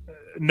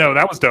 No,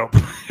 that was dope.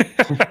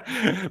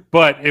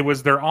 But it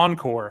was their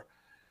encore,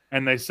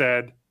 and they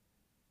said,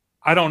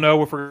 I don't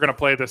know if we're going to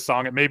play this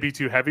song. It may be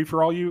too heavy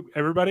for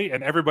everybody.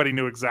 And everybody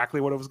knew exactly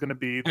what it was going to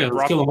be. They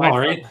brought Kill 'Em All,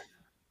 right?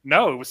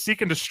 No, it was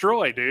Seek and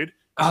Destroy, dude.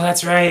 Oh,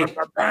 that's right.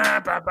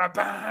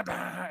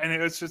 And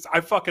it was just,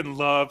 I fucking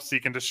love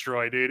Seek and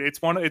Destroy, dude.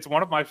 It's one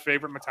of my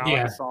favorite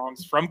Metallica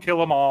songs from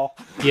Kill 'Em All.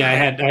 Yeah, I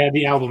had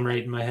the album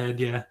right in my head.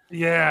 Yeah.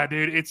 Yeah,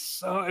 dude. It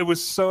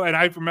was so, and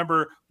I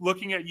remember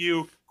looking at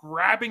you,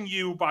 grabbing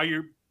you by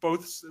your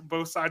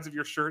both sides of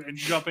your shirt and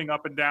jumping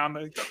up and down,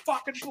 like,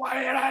 fucking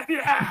play it,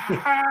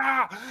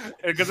 yeah,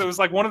 because it was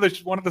like one of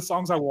the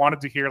songs I wanted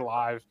to hear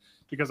live,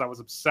 because I was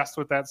obsessed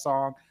with that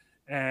song,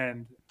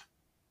 and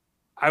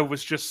I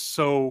was just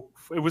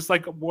it was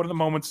like one of the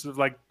moments of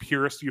like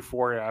purest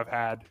euphoria I've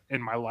had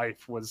in my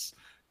life, was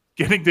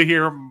getting to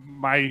hear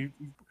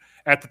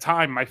at the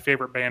time, my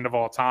favorite band of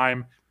all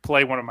time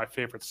play one of my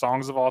favorite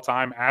songs of all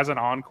time as an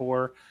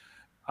encore.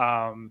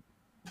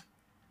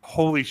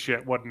 Holy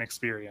shit, what an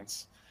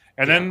experience.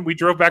 And then we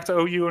drove back to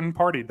OU and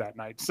partied that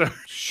night.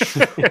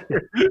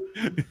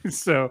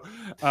 So,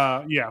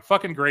 yeah,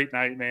 fucking great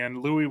night,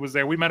 man. Louis was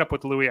there. We met up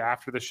with Louis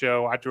after the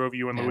show. I drove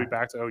you and Louis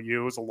back to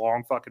OU. It was a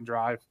long fucking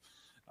drive.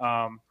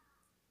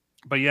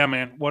 But yeah,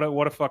 man, what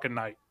a fucking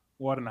night.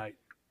 What a night.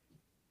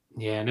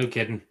 Yeah, no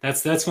kidding.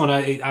 That's one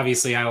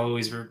I'll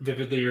always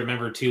vividly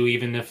remember too,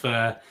 even if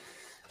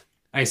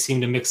I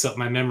seem to mix up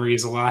my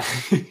memories a lot.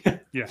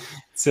 Yeah.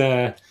 It's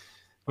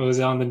I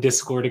was on the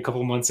Discord a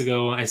couple months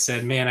ago. I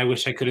said, man, I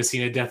wish I could have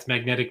seen a Death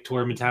Magnetic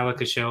Tour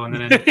Metallica show. And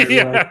then I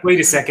realized, wait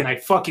a second, I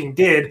fucking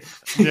did.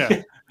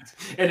 Yeah.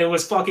 And it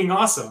was fucking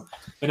awesome.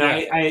 And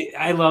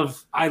I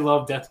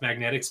love Death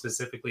Magnetic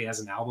specifically as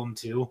an album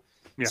too.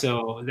 Yeah.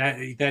 So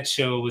that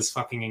show was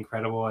fucking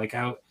incredible. Like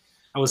I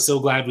was so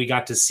glad we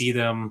got to see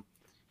them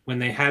when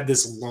they had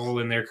this lull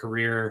in their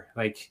career.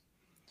 Like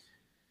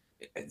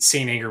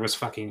Saint Anger was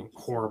fucking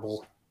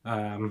horrible.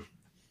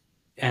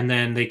 And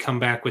then they come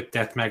back with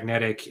Death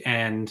Magnetic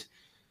and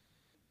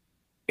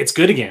it's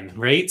good again,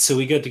 right? So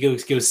we got to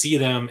go see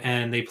them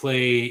and they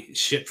play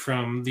shit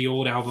from the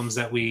old albums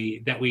that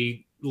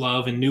we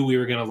love and knew we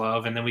were going to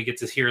love. And then we get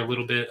to hear a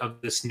little bit of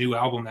this new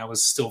album that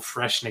was still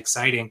fresh and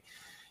exciting.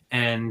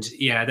 And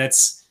yeah,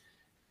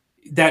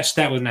 that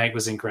night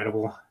was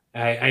incredible.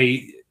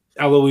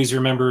 I'll always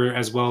remember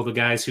as well the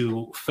guys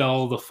who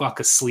fell the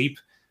fuck asleep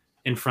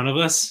in front of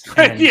us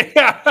and,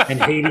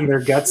 and hating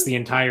their guts the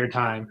entire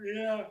time.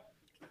 Yeah.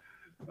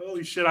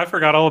 Holy shit, I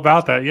forgot all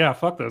about that. Yeah,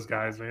 fuck those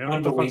guys, man.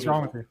 What the fuck's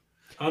wrong with you?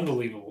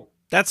 Unbelievable.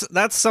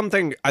 That's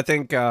something I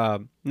think,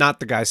 not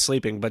the guys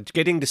sleeping, but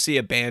getting to see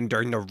a band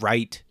during the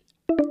right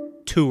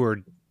tour,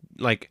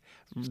 like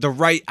the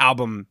right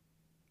album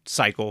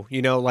cycle,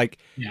 like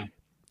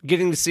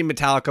getting to see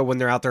Metallica when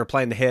they're out there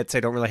playing the hits.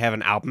 They don't really have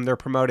an album they're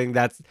promoting.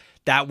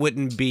 That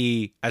wouldn't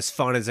be as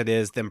fun as it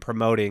is them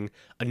promoting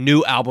a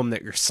new album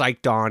that you're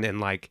psyched on and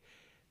like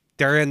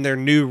they're in their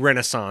new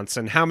renaissance.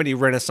 And how many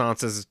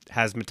renaissances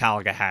has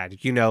Metallica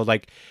had?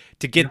 Like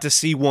to get to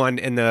see one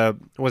in the,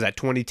 what was that,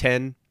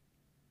 2010?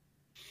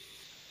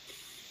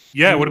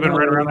 Yeah, it would have been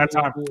right around that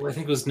time. I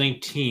think it was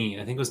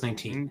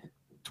 19.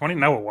 20?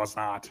 No, it was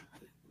not.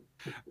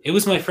 It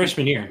was my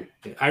freshman year.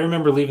 I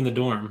remember leaving the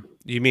dorm.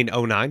 You mean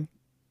 09?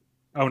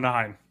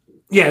 09.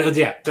 Yeah,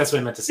 that's what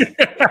I meant to say.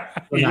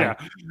 Yeah,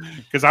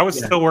 because I was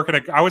still working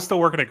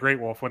at Great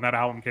Wolf when that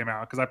album came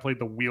out because I played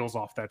the wheels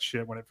off that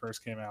shit when it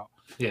first came out.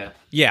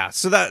 Yeah.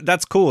 So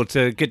that's cool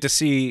to get to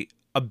see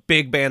a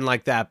big band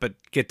like that, but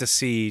get to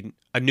see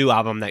a new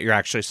album that you're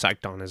actually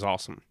psyched on is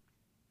awesome.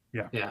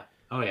 Yeah.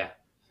 Oh yeah.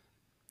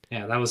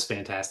 Yeah, that was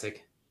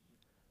fantastic.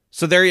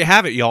 So there you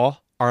have it, y'all.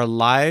 Our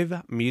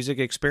live music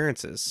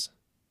experiences.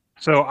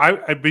 So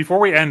I before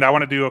we end, I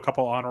want to do a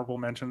couple honorable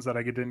mentions that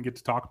I didn't get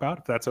to talk about,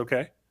 if that's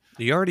okay.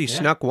 You already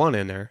snuck one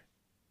in there.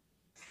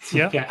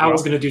 Yeah. I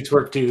was going to do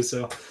Twerp too,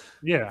 so.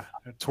 Yeah,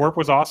 Twerp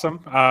was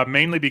awesome,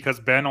 mainly because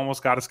Ben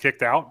almost got us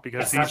kicked out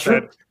because That's he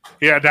said,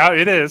 yeah, now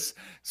it is.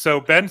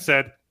 So Ben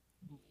said,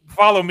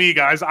 follow me,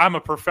 guys. I'm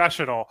a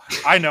professional.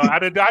 I know how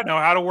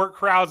to work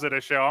crowds at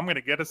a show. I'm going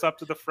to get us up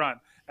to the front.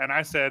 And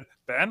I said,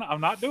 Ben,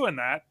 I'm not doing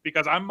that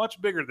because I'm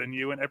much bigger than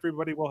you and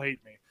everybody will hate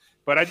me.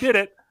 But I did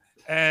it.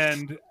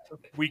 And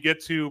we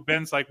get to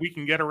Ben's like, we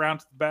can get around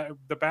to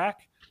the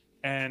back.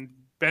 And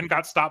Ben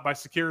got stopped by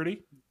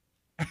security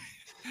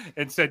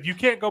and said, you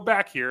can't go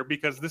back here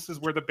because this is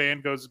where the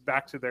band goes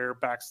back to their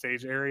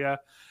backstage area.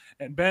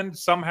 And Ben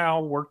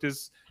somehow worked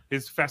his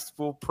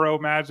festival pro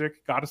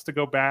magic, got us to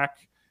go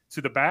back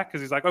to the back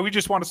because he's like, oh, we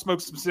just want to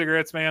smoke some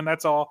cigarettes, man.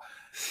 That's all.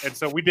 And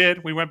so we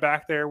did. We went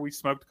back there. We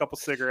smoked a couple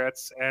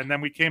cigarettes. And then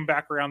we came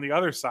back around the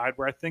other side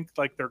where I think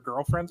like their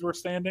girlfriends were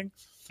standing.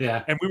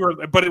 Yeah. And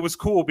but it was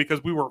cool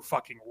because we were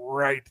fucking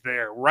right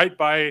there, right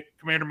by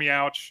Commander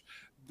Meouch.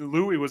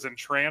 Louis was in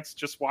trance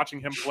just watching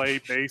him play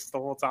bass the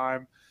whole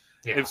time.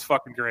 Yeah. It was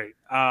fucking great.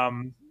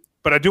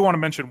 But I do want to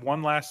mention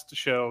one last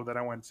show that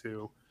I went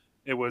to.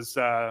 It was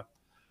the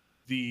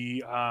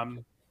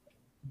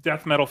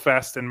Death Metal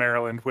Fest in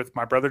Maryland with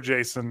my brother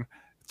Jason.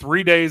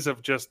 3 days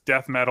of just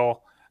death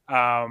metal.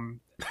 And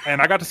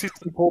I got to see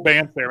some cool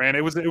bands there, man.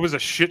 It was a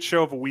shit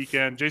show of a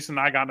weekend. Jason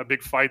and I got in a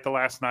big fight the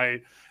last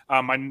night.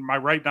 My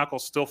right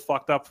knuckle's still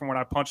fucked up from when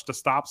I punched a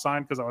stop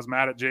sign because I was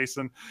mad at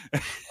Jason.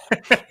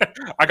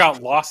 I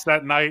got lost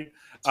that night.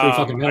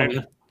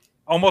 I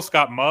almost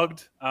got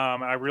mugged.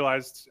 I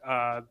realized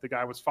the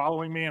guy was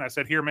following me, and I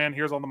said, "Here, man,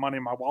 here's all the money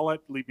in my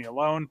wallet. Leave me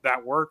alone."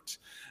 That worked.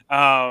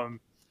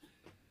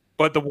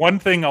 But the one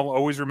thing I'll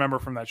always remember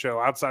from that show,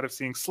 outside of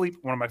seeing Sleep,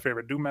 one of my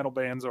favorite doom metal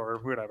bands or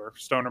whatever,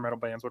 stoner metal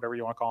bands, whatever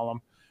you want to call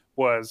them,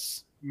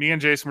 was me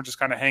and Jason were just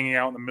kind of hanging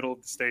out in the middle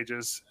of the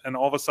stages. And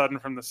all of a sudden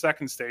from the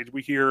second stage,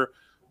 we hear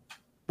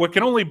what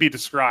can only be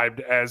described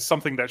as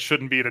something that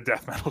shouldn't be at a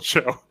death metal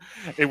show.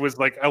 It was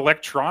like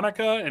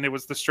electronica, and it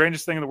was the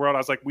strangest thing in the world. I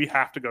was like, we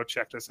have to go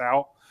check this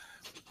out.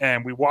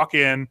 And we walk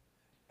in,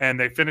 and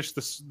they finish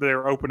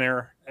their open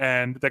air,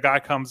 and the guy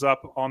comes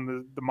up on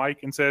the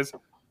mic and says,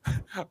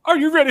 "Are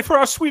you ready for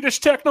our Swedish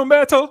techno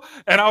metal?"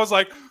 And I was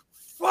like,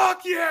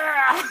 fuck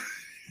yeah.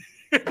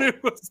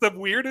 It was the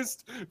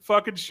weirdest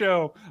fucking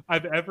show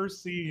I've ever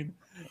seen.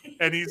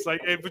 And he's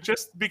like, it was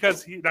just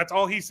because that's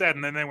all he said.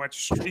 And then they went,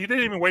 he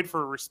didn't even wait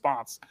for a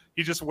response.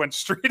 He just went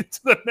straight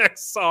into the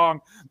next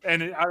song.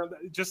 And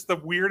just the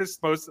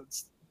weirdest, most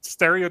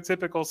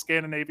stereotypical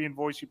Scandinavian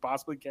voice you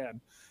possibly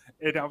can.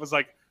 And I was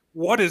like,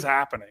 what is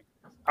happening?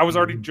 I was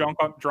already drunk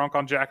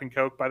on Jack and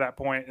Coke by that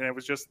point, and it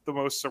was just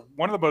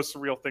one of the most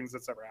surreal things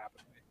that's ever happened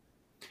to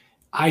me.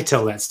 I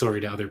tell that story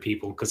to other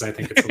people because I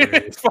think it's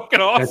hilarious. It's fucking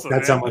awesome.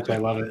 That's how much I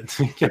love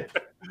it.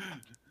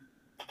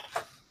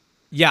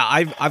 Yeah,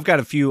 I've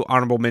got a few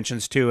honorable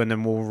mentions too, and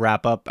then we'll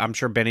wrap up. I'm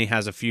sure Benny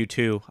has a few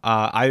too.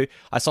 I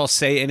saw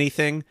Say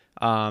Anything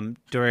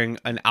during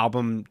an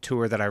album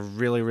tour that I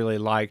really, really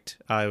liked.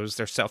 It was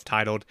their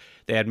self-titled.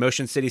 They had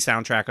Motion City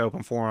Soundtrack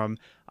open for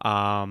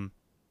them.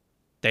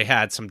 They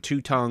had some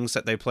Two Tongues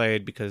that they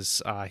played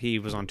because he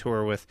was on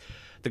tour with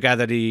the guy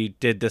that he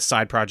did this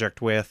side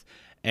project with.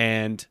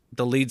 And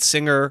the lead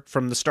singer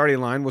from the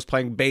starting line was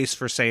playing bass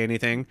for Say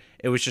Anything.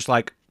 It was just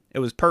like, it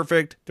was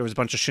perfect. There was a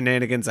bunch of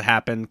shenanigans that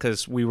happened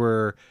because we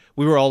were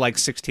all like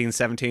 16,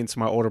 17. So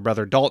my older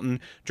brother Dalton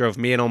drove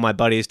me and all my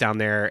buddies down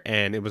there,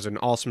 and it was an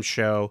awesome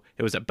show.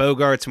 It was at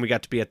Bogarts, and we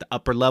got to be at the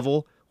upper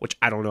level, which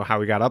I don't know how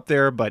we got up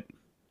there, but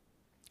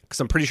because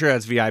I'm pretty sure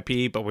that's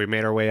VIP, but we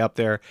made our way up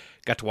there,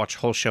 got to watch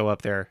the whole show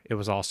up there. It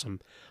was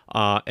awesome.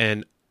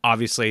 And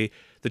obviously,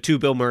 the 2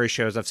 Bill Murray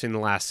shows I've seen in the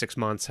last 6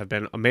 months have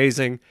been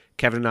amazing.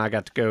 Kevin and I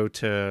got to go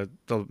to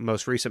the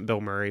most recent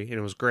Bill Murray, and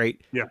it was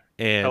great. Yeah,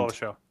 and hell of a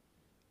show.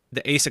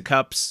 The Ace of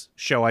Cups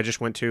show I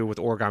just went to with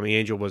Origami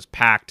Angel was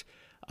packed,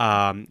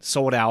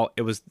 sold out.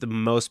 It was the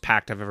most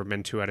packed I've ever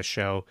been to at a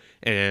show,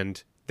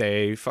 and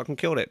they fucking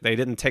killed it. They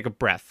didn't take a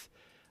breath.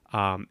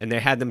 And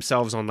they had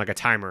themselves on like a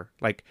timer.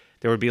 Like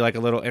there would be like a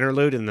little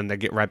interlude, and then they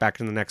get right back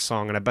to the next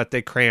song. And I bet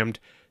they crammed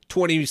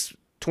 20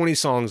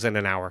 songs in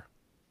an hour.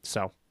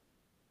 So,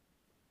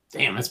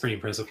 damn, that's pretty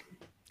impressive.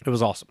 It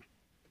was awesome.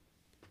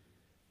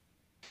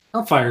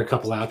 I'll fire a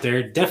couple out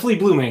there. Definitely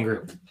Blue Man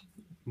Group.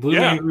 Blue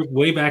Man Group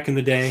way back in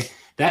the day.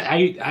 That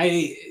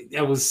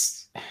I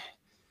was.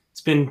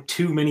 It's been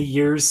too many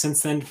years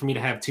since then for me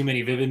to have too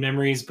many vivid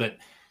memories, but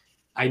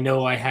I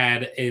know I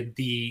had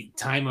the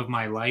time of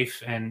my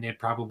life, and it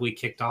probably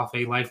kicked off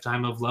a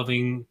lifetime of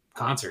loving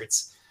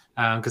concerts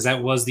because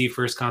that was the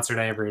first concert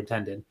I ever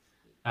attended.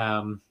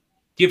 Do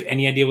you have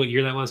any idea what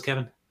year that was,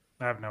 Kevin?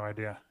 I have no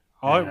idea.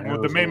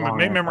 The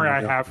main memory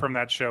I have from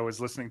that show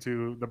is listening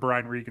to the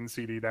Brian Regan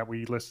CD that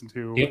we listened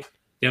to.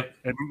 Yep.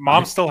 And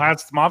mom still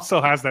has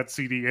that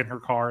CD in her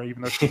car,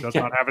 even though she does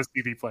not have a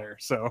CD player.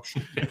 So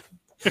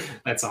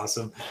that's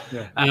awesome.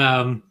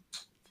 Yeah.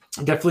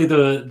 Definitely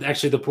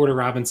the Porter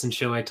Robinson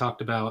show I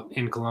talked about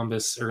in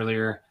Columbus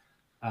earlier.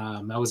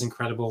 That was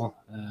incredible.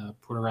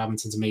 Porter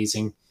Robinson's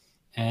amazing.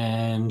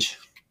 And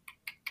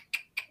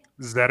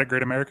is that a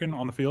Great American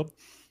on the field?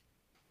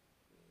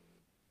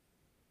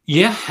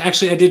 Yeah,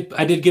 actually,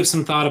 I did give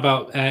some thought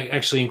about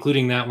actually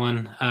including that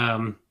one.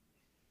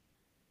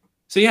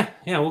 So yeah,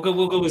 we'll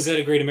go with Zed,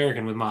 a Great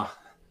American with Ma.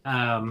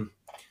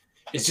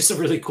 It's just a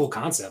really cool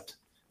concept.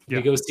 Yeah.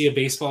 We go see a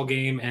baseball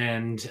game,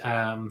 and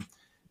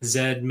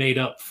Zed made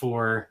up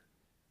for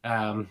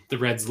the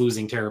Reds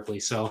losing terribly.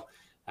 So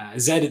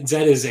Zed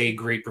is a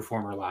great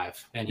performer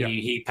live, and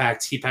he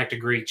packed a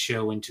great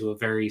show into a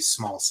very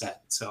small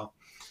set. So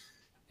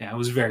yeah, it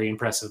was very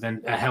impressive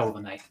and a hell of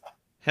a night.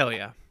 Hell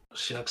yeah.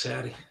 Shucks,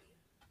 Addy.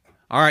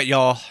 All right,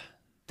 y'all.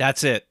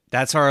 That's it.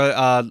 That's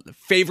our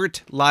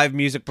favorite live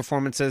music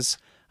performances.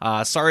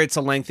 Sorry it's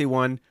a lengthy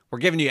one. We're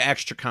giving you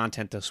extra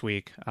content this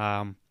week.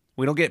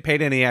 We don't get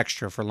paid any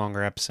extra for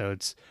longer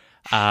episodes.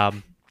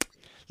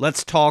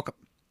 Let's talk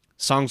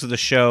songs of the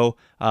show.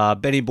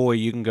 Benny Boy,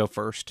 you can go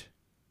first.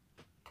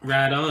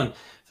 Right on.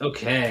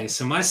 Okay,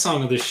 so my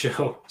song of the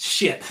show,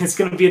 shit, it's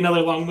going to be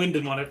another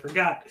long-winded one. I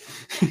forgot.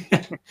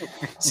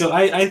 So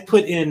I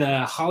put in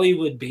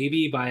Hollywood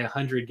Baby by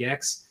 100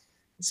 Gex,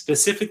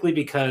 specifically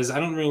because I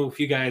don't know if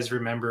you guys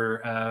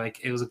remember, like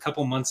it was a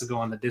couple months ago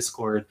on the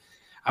Discord,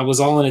 I was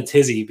all in a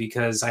tizzy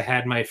because I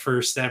had my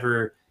first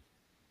ever,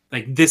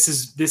 like, this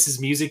is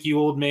music, you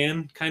old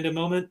man kind of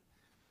moment.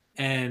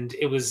 And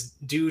it was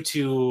due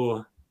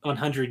to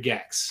 100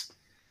 Gex.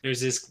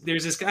 There's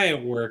this guy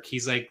at work.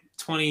 He's like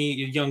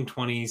young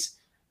 20s.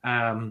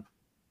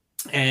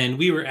 And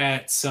we were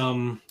at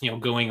some,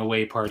 going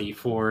away party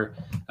for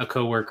a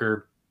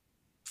coworker,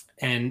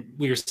 and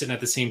we were sitting at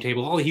the same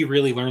table. All he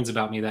really learns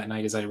about me that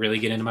night is I really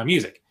get into my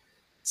music.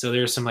 So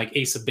there's some like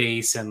Ace of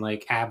Base and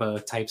like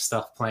ABBA type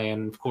stuff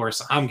playing. Of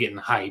course, I'm getting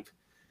hype.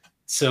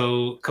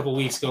 So a couple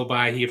weeks go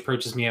by, he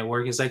approaches me at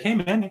work. He's like, "Hey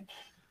man,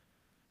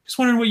 just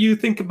wondering what you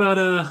think about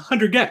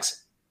 100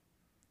 Gex."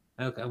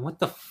 Okay, what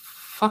the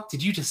fuck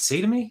did you just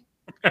say to me?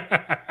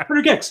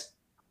 100 Gex.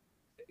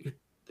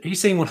 Are you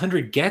saying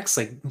 100 Gex,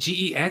 like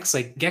Gex,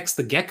 like Gex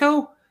the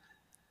gecko?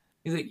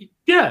 He's like,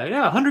 yeah,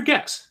 100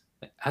 Gex.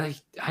 I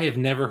have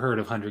never heard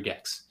of 100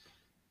 Gex.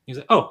 He's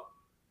like, oh,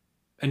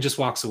 and just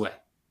walks away.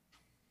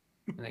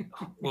 I'm like,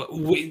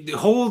 wait,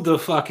 hold the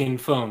fucking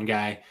phone,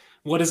 guy.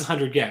 What is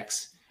 100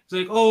 Gex? It's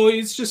like, oh,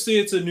 it's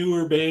a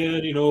newer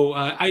band, you know.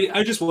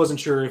 I just wasn't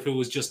sure if it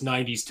was just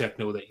 '90s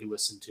techno that you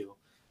listened to.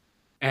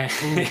 And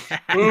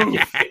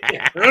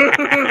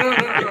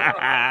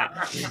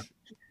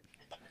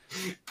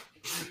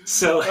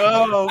so,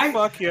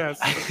 fuck yes.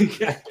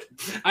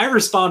 I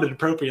responded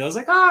appropriately. I was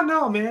like, oh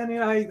no, man, you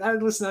know, I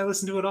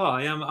listen to it all.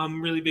 I'm a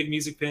really big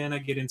music fan. I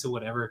get into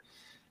whatever.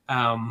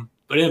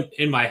 But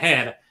in my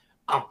head,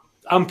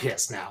 I'm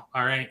pissed now.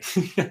 All right.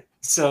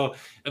 So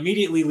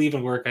immediately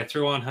leaving work, I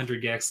throw on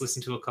 100 gecs,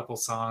 listen to a couple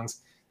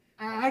songs.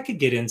 I could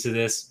get into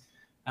this.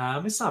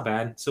 It's not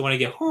bad. So when I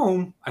get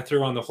home, I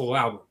throw on the whole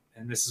album,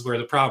 and this is where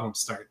the problems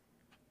start.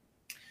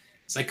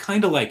 So I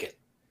kind of like it.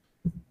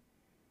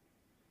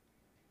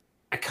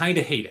 I kind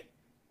of hate it.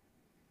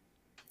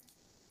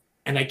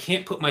 And I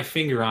can't put my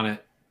finger on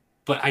it,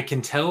 but I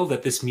can tell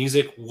that this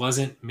music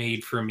wasn't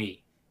made for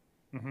me.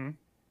 Mm-hmm.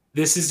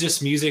 This is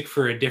just music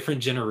for a different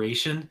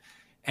generation,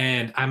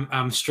 and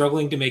I'm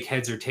struggling to make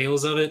heads or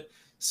tails of it.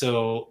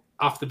 So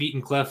Off the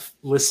Beaten Clef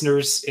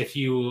listeners, if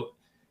you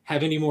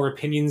have any more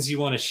opinions you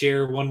want to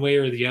share one way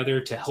or the other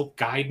to help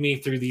guide me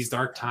through these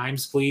dark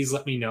times, please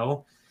let me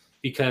know,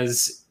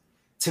 because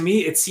to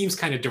me it seems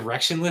kind of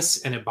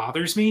directionless and it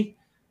bothers me.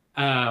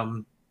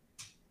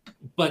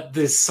 But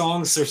the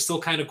songs are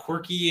still kind of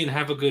quirky and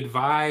have a good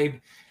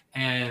vibe,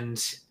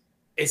 and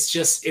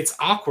it's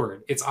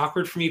awkward. It's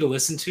awkward for me to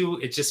listen to.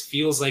 It just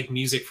feels like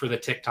music for the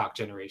TikTok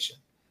generation.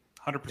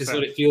 100%. Is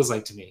what it feels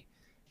like to me.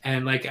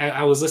 And like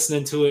I was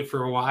listening to it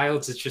for a while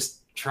to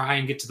just try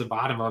and get to the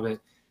bottom of it.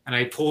 And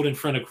I pulled in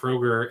front of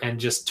Kroger and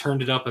just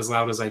turned it up as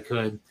loud as I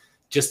could,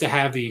 just to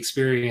have the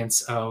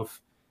experience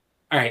of,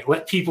 all right,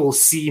 let people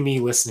see me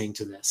listening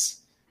to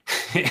this.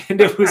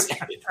 And it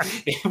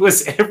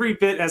was every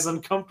bit as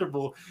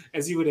uncomfortable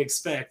as you would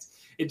expect.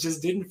 It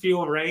just didn't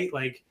feel right.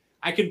 Like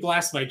I can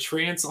blast my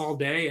trance all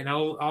day and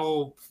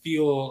I'll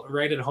feel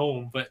right at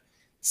home, but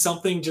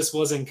something just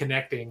wasn't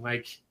connecting.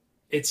 Like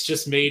it's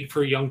just made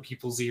for young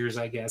people's ears,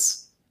 I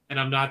guess. And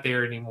I'm not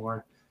there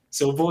anymore.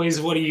 So boys,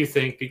 what do you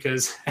think?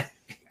 Because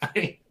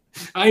I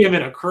am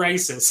in a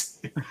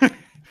crisis.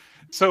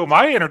 So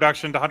my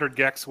introduction to 100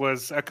 gecs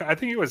was, I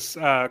think it was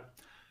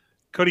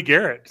Cody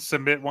Garrett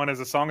submit one as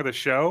a song of the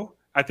show.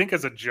 I think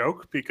as a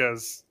joke,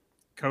 because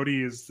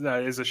Cody is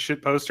a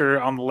shit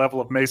poster on the level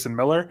of Mason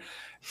Miller.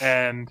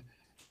 And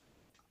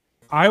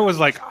I was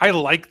like, I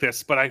like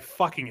this, but I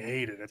fucking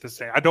hate it at the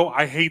same.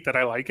 I hate that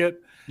I like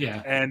it.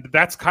 Yeah. And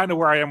that's kind of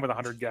where I am with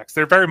 100 gecs.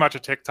 They're very much a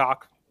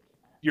TikTok.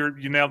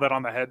 You nailed that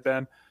on the head,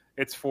 Ben.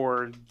 It's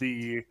for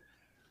the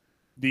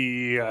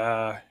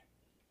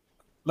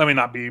let me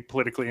not be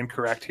politically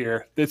incorrect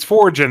here. It's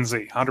for Gen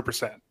Z,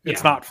 100%.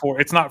 It's not for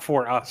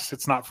us.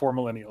 It's not for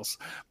millennials.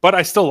 But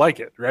I still like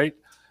it, right?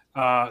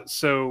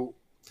 So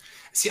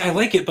see, I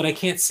like it, but I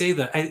can't say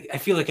that. I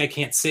feel like I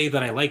can't say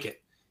that I like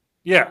it.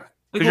 Yeah,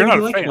 because you're not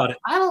a like fan. About it.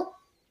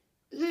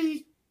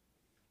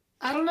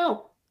 I don't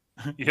know.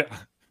 Yeah.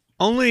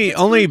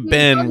 Only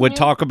Ben would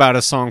talk about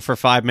a song for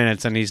 5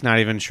 minutes and he's not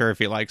even sure if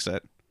he likes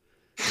it.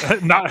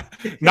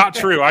 Not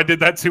true. I did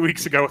that 2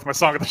 weeks ago with my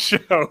song of the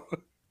show.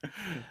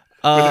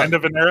 With End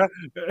of an Era.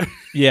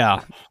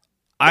 Yeah.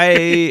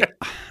 I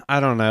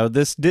don't know.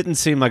 This didn't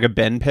seem like a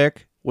Ben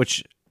pick,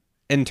 which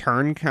in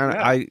turn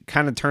I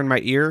kind of turned my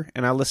ear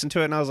and I listened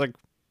to it and I was like,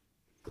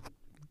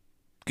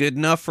 good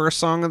enough for a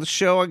song of the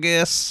show, I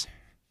guess.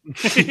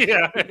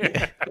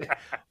 Yeah.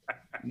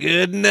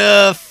 Good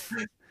enough.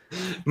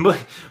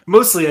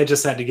 Mostly I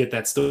just had to get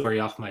that story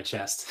off my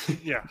chest.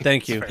 Yeah.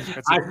 Thank you.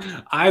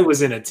 I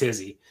was in a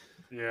tizzy.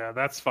 Yeah,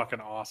 that's fucking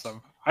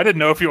awesome. I didn't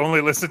know if you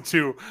only listened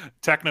to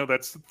techno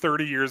that's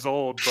 30 years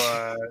old,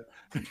 but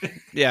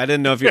yeah, I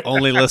didn't know if you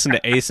only listened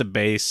to Ace of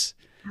Base.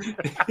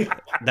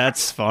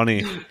 That's funny.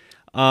 He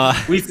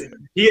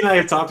and I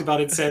have talked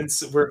about it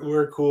since.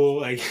 We're cool.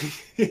 Like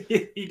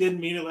he didn't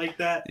mean it like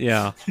that.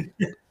 Yeah.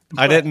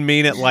 I didn't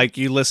mean it like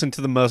you listen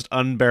to the most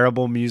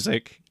unbearable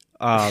music.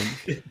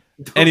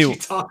 Anyway, you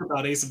talk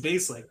about Ace of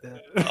Base like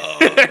that.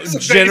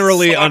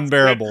 Generally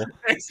unbearable.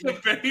 Ace of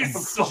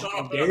Base.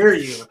 How dare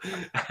you?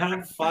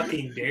 How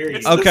fucking dare you?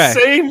 It's the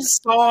same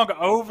song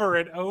over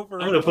and over.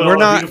 We're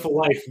not. Beautiful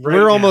Life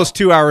we're almost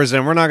 2 hours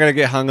in. We're not going to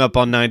get hung up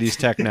on 90s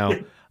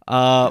techno.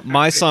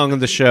 My song of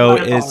the show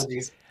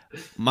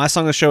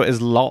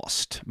is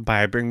 "Lost"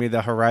 by Bring Me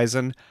the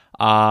Horizon.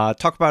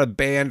 Talk about a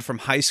band from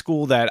high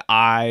school that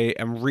I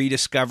am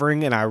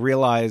rediscovering, and I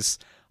realize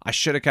I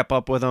should have kept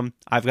up with them.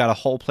 I've got a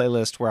whole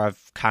playlist where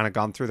I've kind of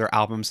gone through their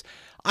albums.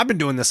 I've been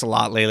doing this a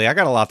lot lately. I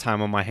got a lot of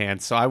time on my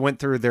hands. So I went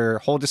through their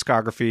whole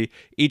discography,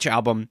 each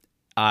album,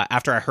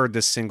 after I heard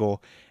this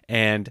single.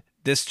 And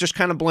this just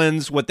kind of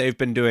blends what they've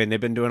been doing. They've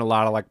been doing a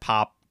lot of like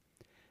pop,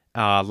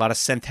 a lot of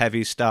synth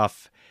heavy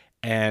stuff.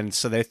 And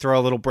so they throw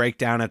a little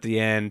breakdown at the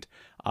end.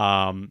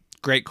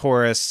 Great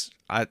chorus.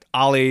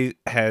 Ollie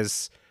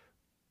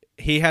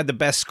he had the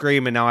best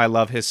scream, and now I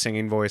love his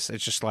singing voice.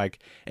 It's just like,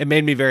 it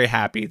made me very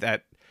happy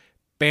that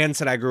bands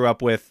that I grew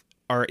up with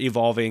are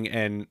evolving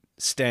and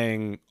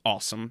staying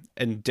awesome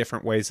in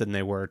different ways than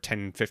they were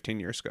 10,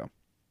 15 years ago.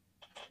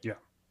 Yeah.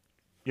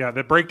 Yeah,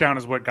 the breakdown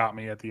is what got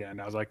me at the end.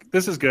 I was like,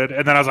 this is good.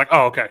 And then I was like,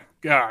 oh, okay.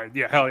 Yeah,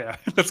 yeah, hell yeah.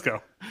 Let's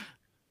go.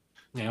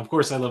 Yeah, of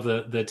course I love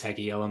the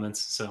techie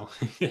elements, so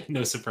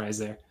no surprise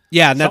there.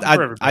 Yeah, and that, Something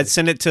for everybody. I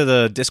sent it to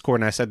the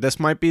Discord and I said this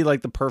might be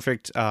like the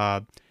perfect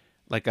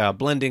like a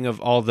blending of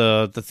all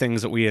the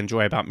things that we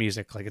enjoy about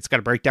music. Like it's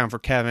got a breakdown for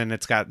Kevin,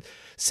 it's got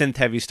synth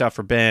heavy stuff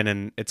for Ben,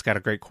 and it's got a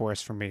great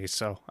chorus for me.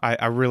 So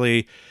I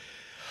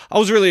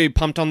was really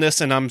pumped on this,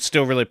 and I'm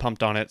still really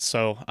pumped on it.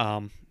 So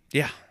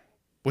yeah.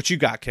 What you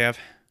got, Kev?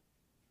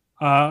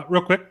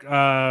 Real quick,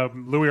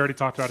 Louis already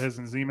talked about his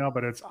in his email,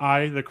 but it's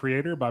I, the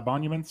Creator by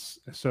Monuments.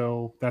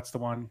 So that's the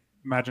one.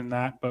 Imagine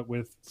that, but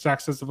with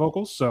sax as the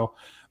vocals. So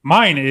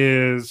mine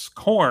is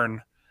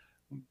Korn,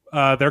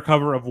 their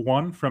cover of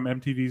One from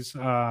MTV's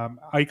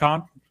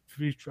Icon,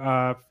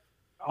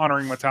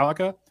 honoring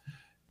Metallica.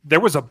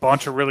 There was a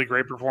bunch of really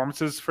great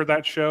performances for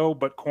that show,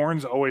 but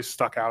Korn's always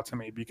stuck out to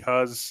me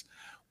because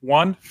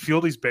one,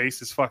 Fieldy's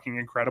bass is fucking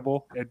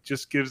incredible. It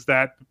just gives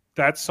that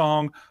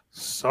song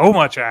so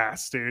much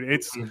ass, dude.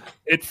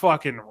 It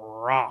fucking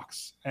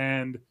rocks.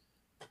 And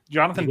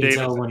Jonathan You can Davis,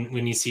 tell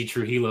when you see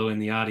Trujillo in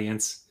the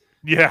audience.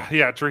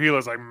 yeah,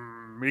 Trujillo's like,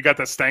 he got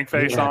that stank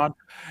face Yeah. on.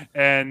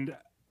 And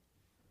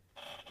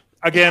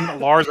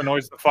again, Lars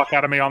annoys the fuck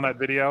out of me on that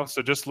video,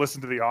 so just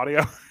listen to the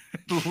audio.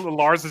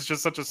 Lars is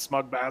just such a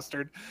smug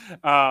bastard.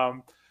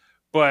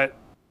 But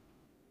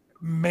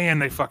man,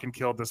 they fucking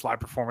killed this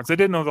live performance. They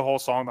didn't know the whole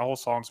song. The whole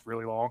song's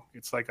really long.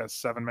 It's like a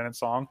 7-minute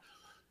song.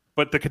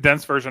 But the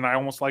condensed version I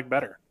almost like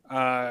better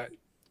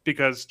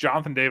because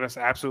Jonathan Davis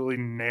absolutely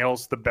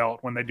nails the belt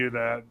when they do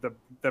the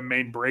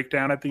main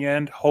breakdown at the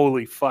end.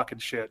 Holy fucking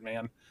shit,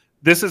 man.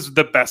 This is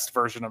the best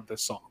version of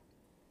this song.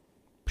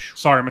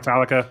 Sorry,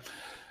 Metallica.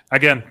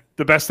 Again,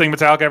 the best thing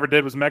Metallica ever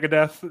did was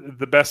Megadeth.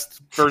 The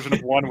best version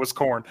of One was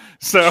Korn.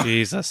 So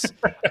Jesus.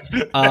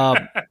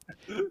 I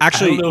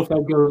Actually, don't know if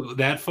I'd go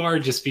that far,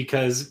 just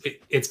because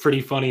it's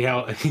pretty funny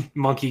how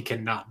Monkey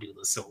cannot do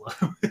the solo.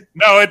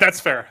 no, that's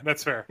fair.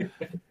 That's fair.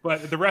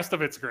 But the rest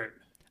of it's great.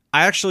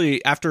 I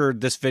actually, after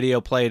this video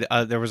played,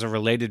 there was a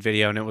related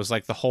video, and it was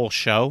like the whole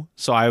show.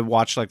 So I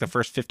watched like the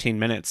first 15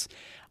 minutes.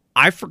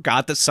 I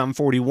forgot that Sum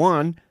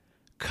 41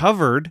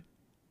 covered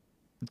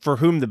For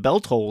Whom the Bell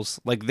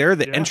Tolls. Like they're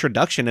the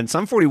introduction, and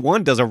Sum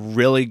 41 does a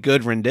really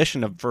good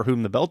rendition of For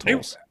Whom the Bell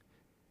Tolls.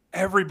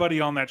 Everybody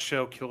on that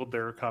show killed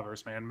their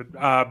covers, man.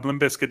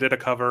 Limp Bizkit did a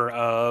cover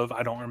of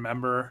I don't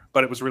remember,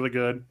 but it was really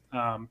good.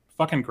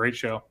 Fucking great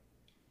show.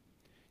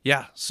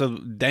 Yeah, so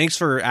thanks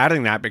for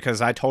adding that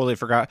because I totally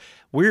forgot.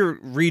 We're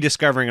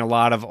rediscovering a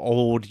lot of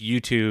old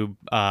YouTube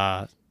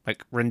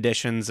like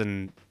renditions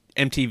and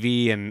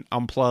MTV and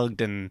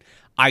Unplugged and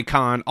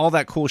Icon, all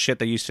that cool shit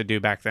they used to do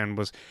back then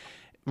was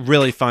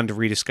really fun to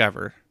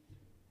rediscover.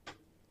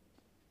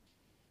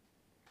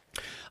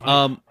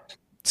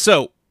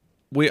 So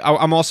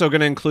I'm also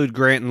going to include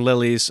Grant and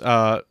Lily's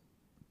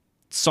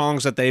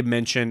songs that they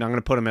mentioned. I'm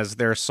going to put them as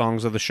their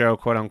songs of the show,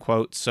 quote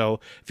unquote. So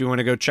if you want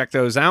to go check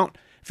those out,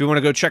 if you want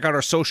to go check out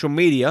our social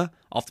media,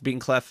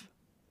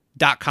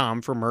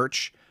 offthebeatenclef.com for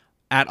merch,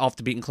 at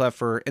offthebeatenclef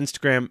for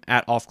Instagram,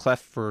 at offclef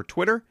for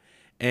Twitter,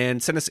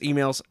 and send us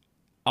emails,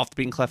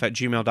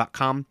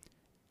 offthebeatenclef@gmail.com,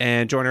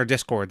 and join our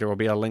Discord. There will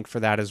be a link for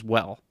that as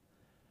well.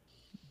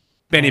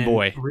 Benny And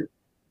boy.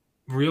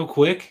 Real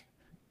quick,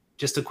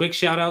 just a quick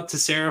shout out to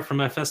Sarah from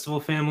my festival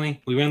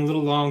family. We ran a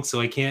little long,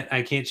 so I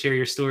can't share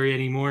your story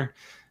anymore.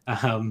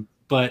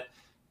 But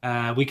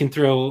we can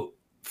throw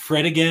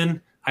Fred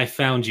again. I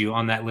found you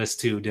on that list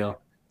too, Dill.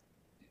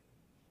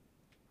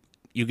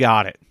 You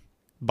got it,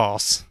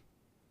 boss.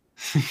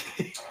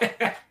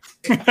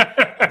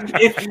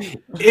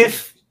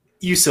 if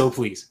you so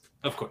please,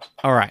 of course.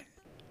 All right.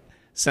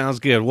 Sounds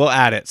good. We'll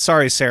add it.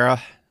 Sorry,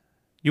 Sarah.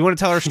 You want to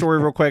tell her story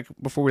real quick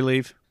before we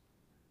leave?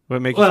 Would it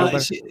make you feel better?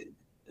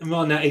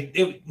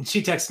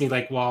 She texted me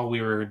like while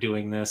we were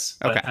doing this.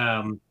 But,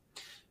 Okay.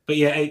 But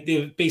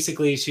yeah,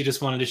 basically she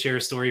just wanted to share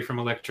a story from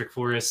Electric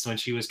Forest when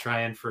she was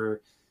trying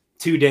for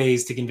 2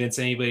 days to convince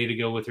anybody to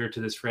go with her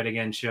to this Fred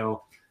Again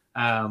show.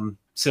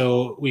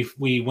 So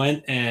we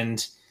went,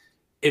 and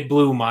it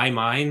blew my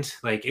mind.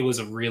 Like, it was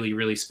a really,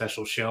 really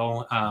special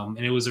show. And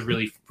it was a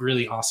really,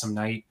 really awesome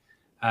night.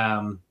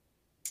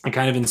 It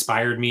kind of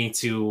inspired me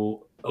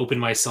to open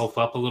myself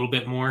up a little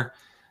bit more.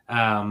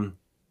 And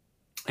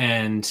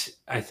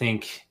I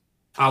think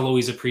I'll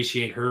always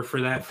appreciate her for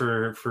that,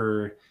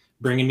 for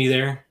bringing me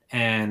there.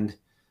 And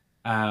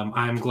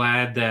I'm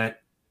glad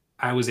that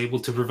I was able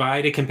to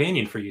provide a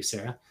companion for you,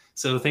 Sarah.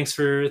 So thanks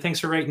for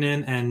writing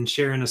in and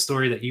sharing a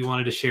story that you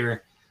wanted to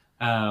share,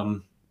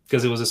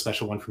 because it was a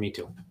special one for me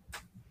too.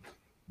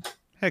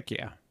 Heck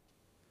yeah.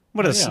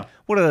 What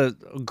a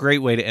great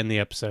way to end the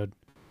episode.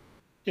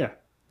 Yeah.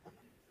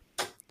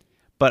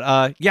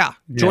 But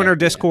join our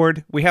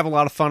Discord. We have a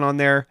lot of fun on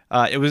there.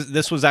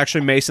 This was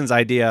actually Mason's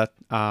idea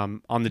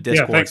on the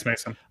Discord. Yeah, thanks,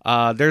 Mason.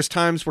 There's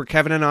times where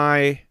Kevin and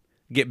I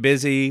get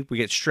busy, we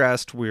get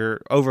stressed,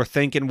 we're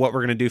overthinking what we're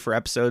going to do for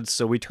episodes,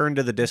 so we turn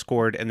to the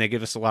Discord and they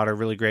give us a lot of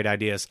really great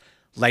ideas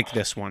like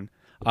this one.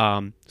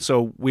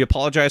 So we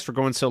apologize for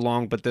going so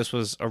long, but this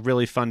was a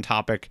really fun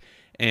topic,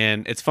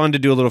 and it's fun to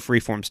do a little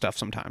freeform stuff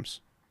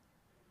sometimes.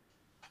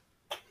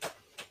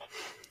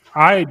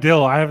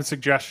 Dill, I have a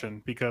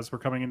suggestion because we're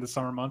coming into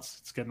summer months.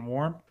 It's getting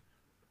warm.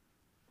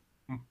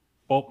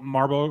 Bolos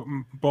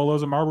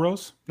and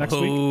Marlboros next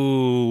week.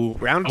 Ooh,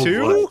 round Oh,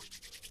 2? boy.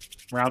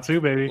 Round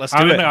 2, baby. Let's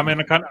do it.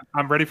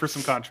 I'm ready for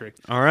some country.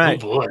 All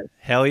right. Oh boy,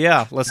 Hell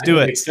yeah. Let's I do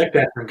didn't it. expect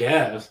that from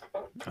Gav.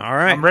 All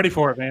right. I'm ready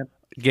for it, man.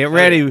 Get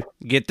ready.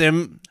 Get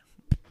them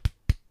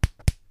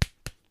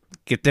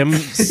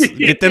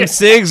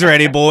cigs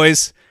ready,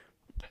 boys.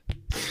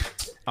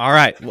 All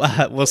right.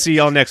 We'll see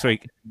y'all next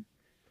week.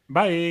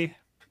 Bye.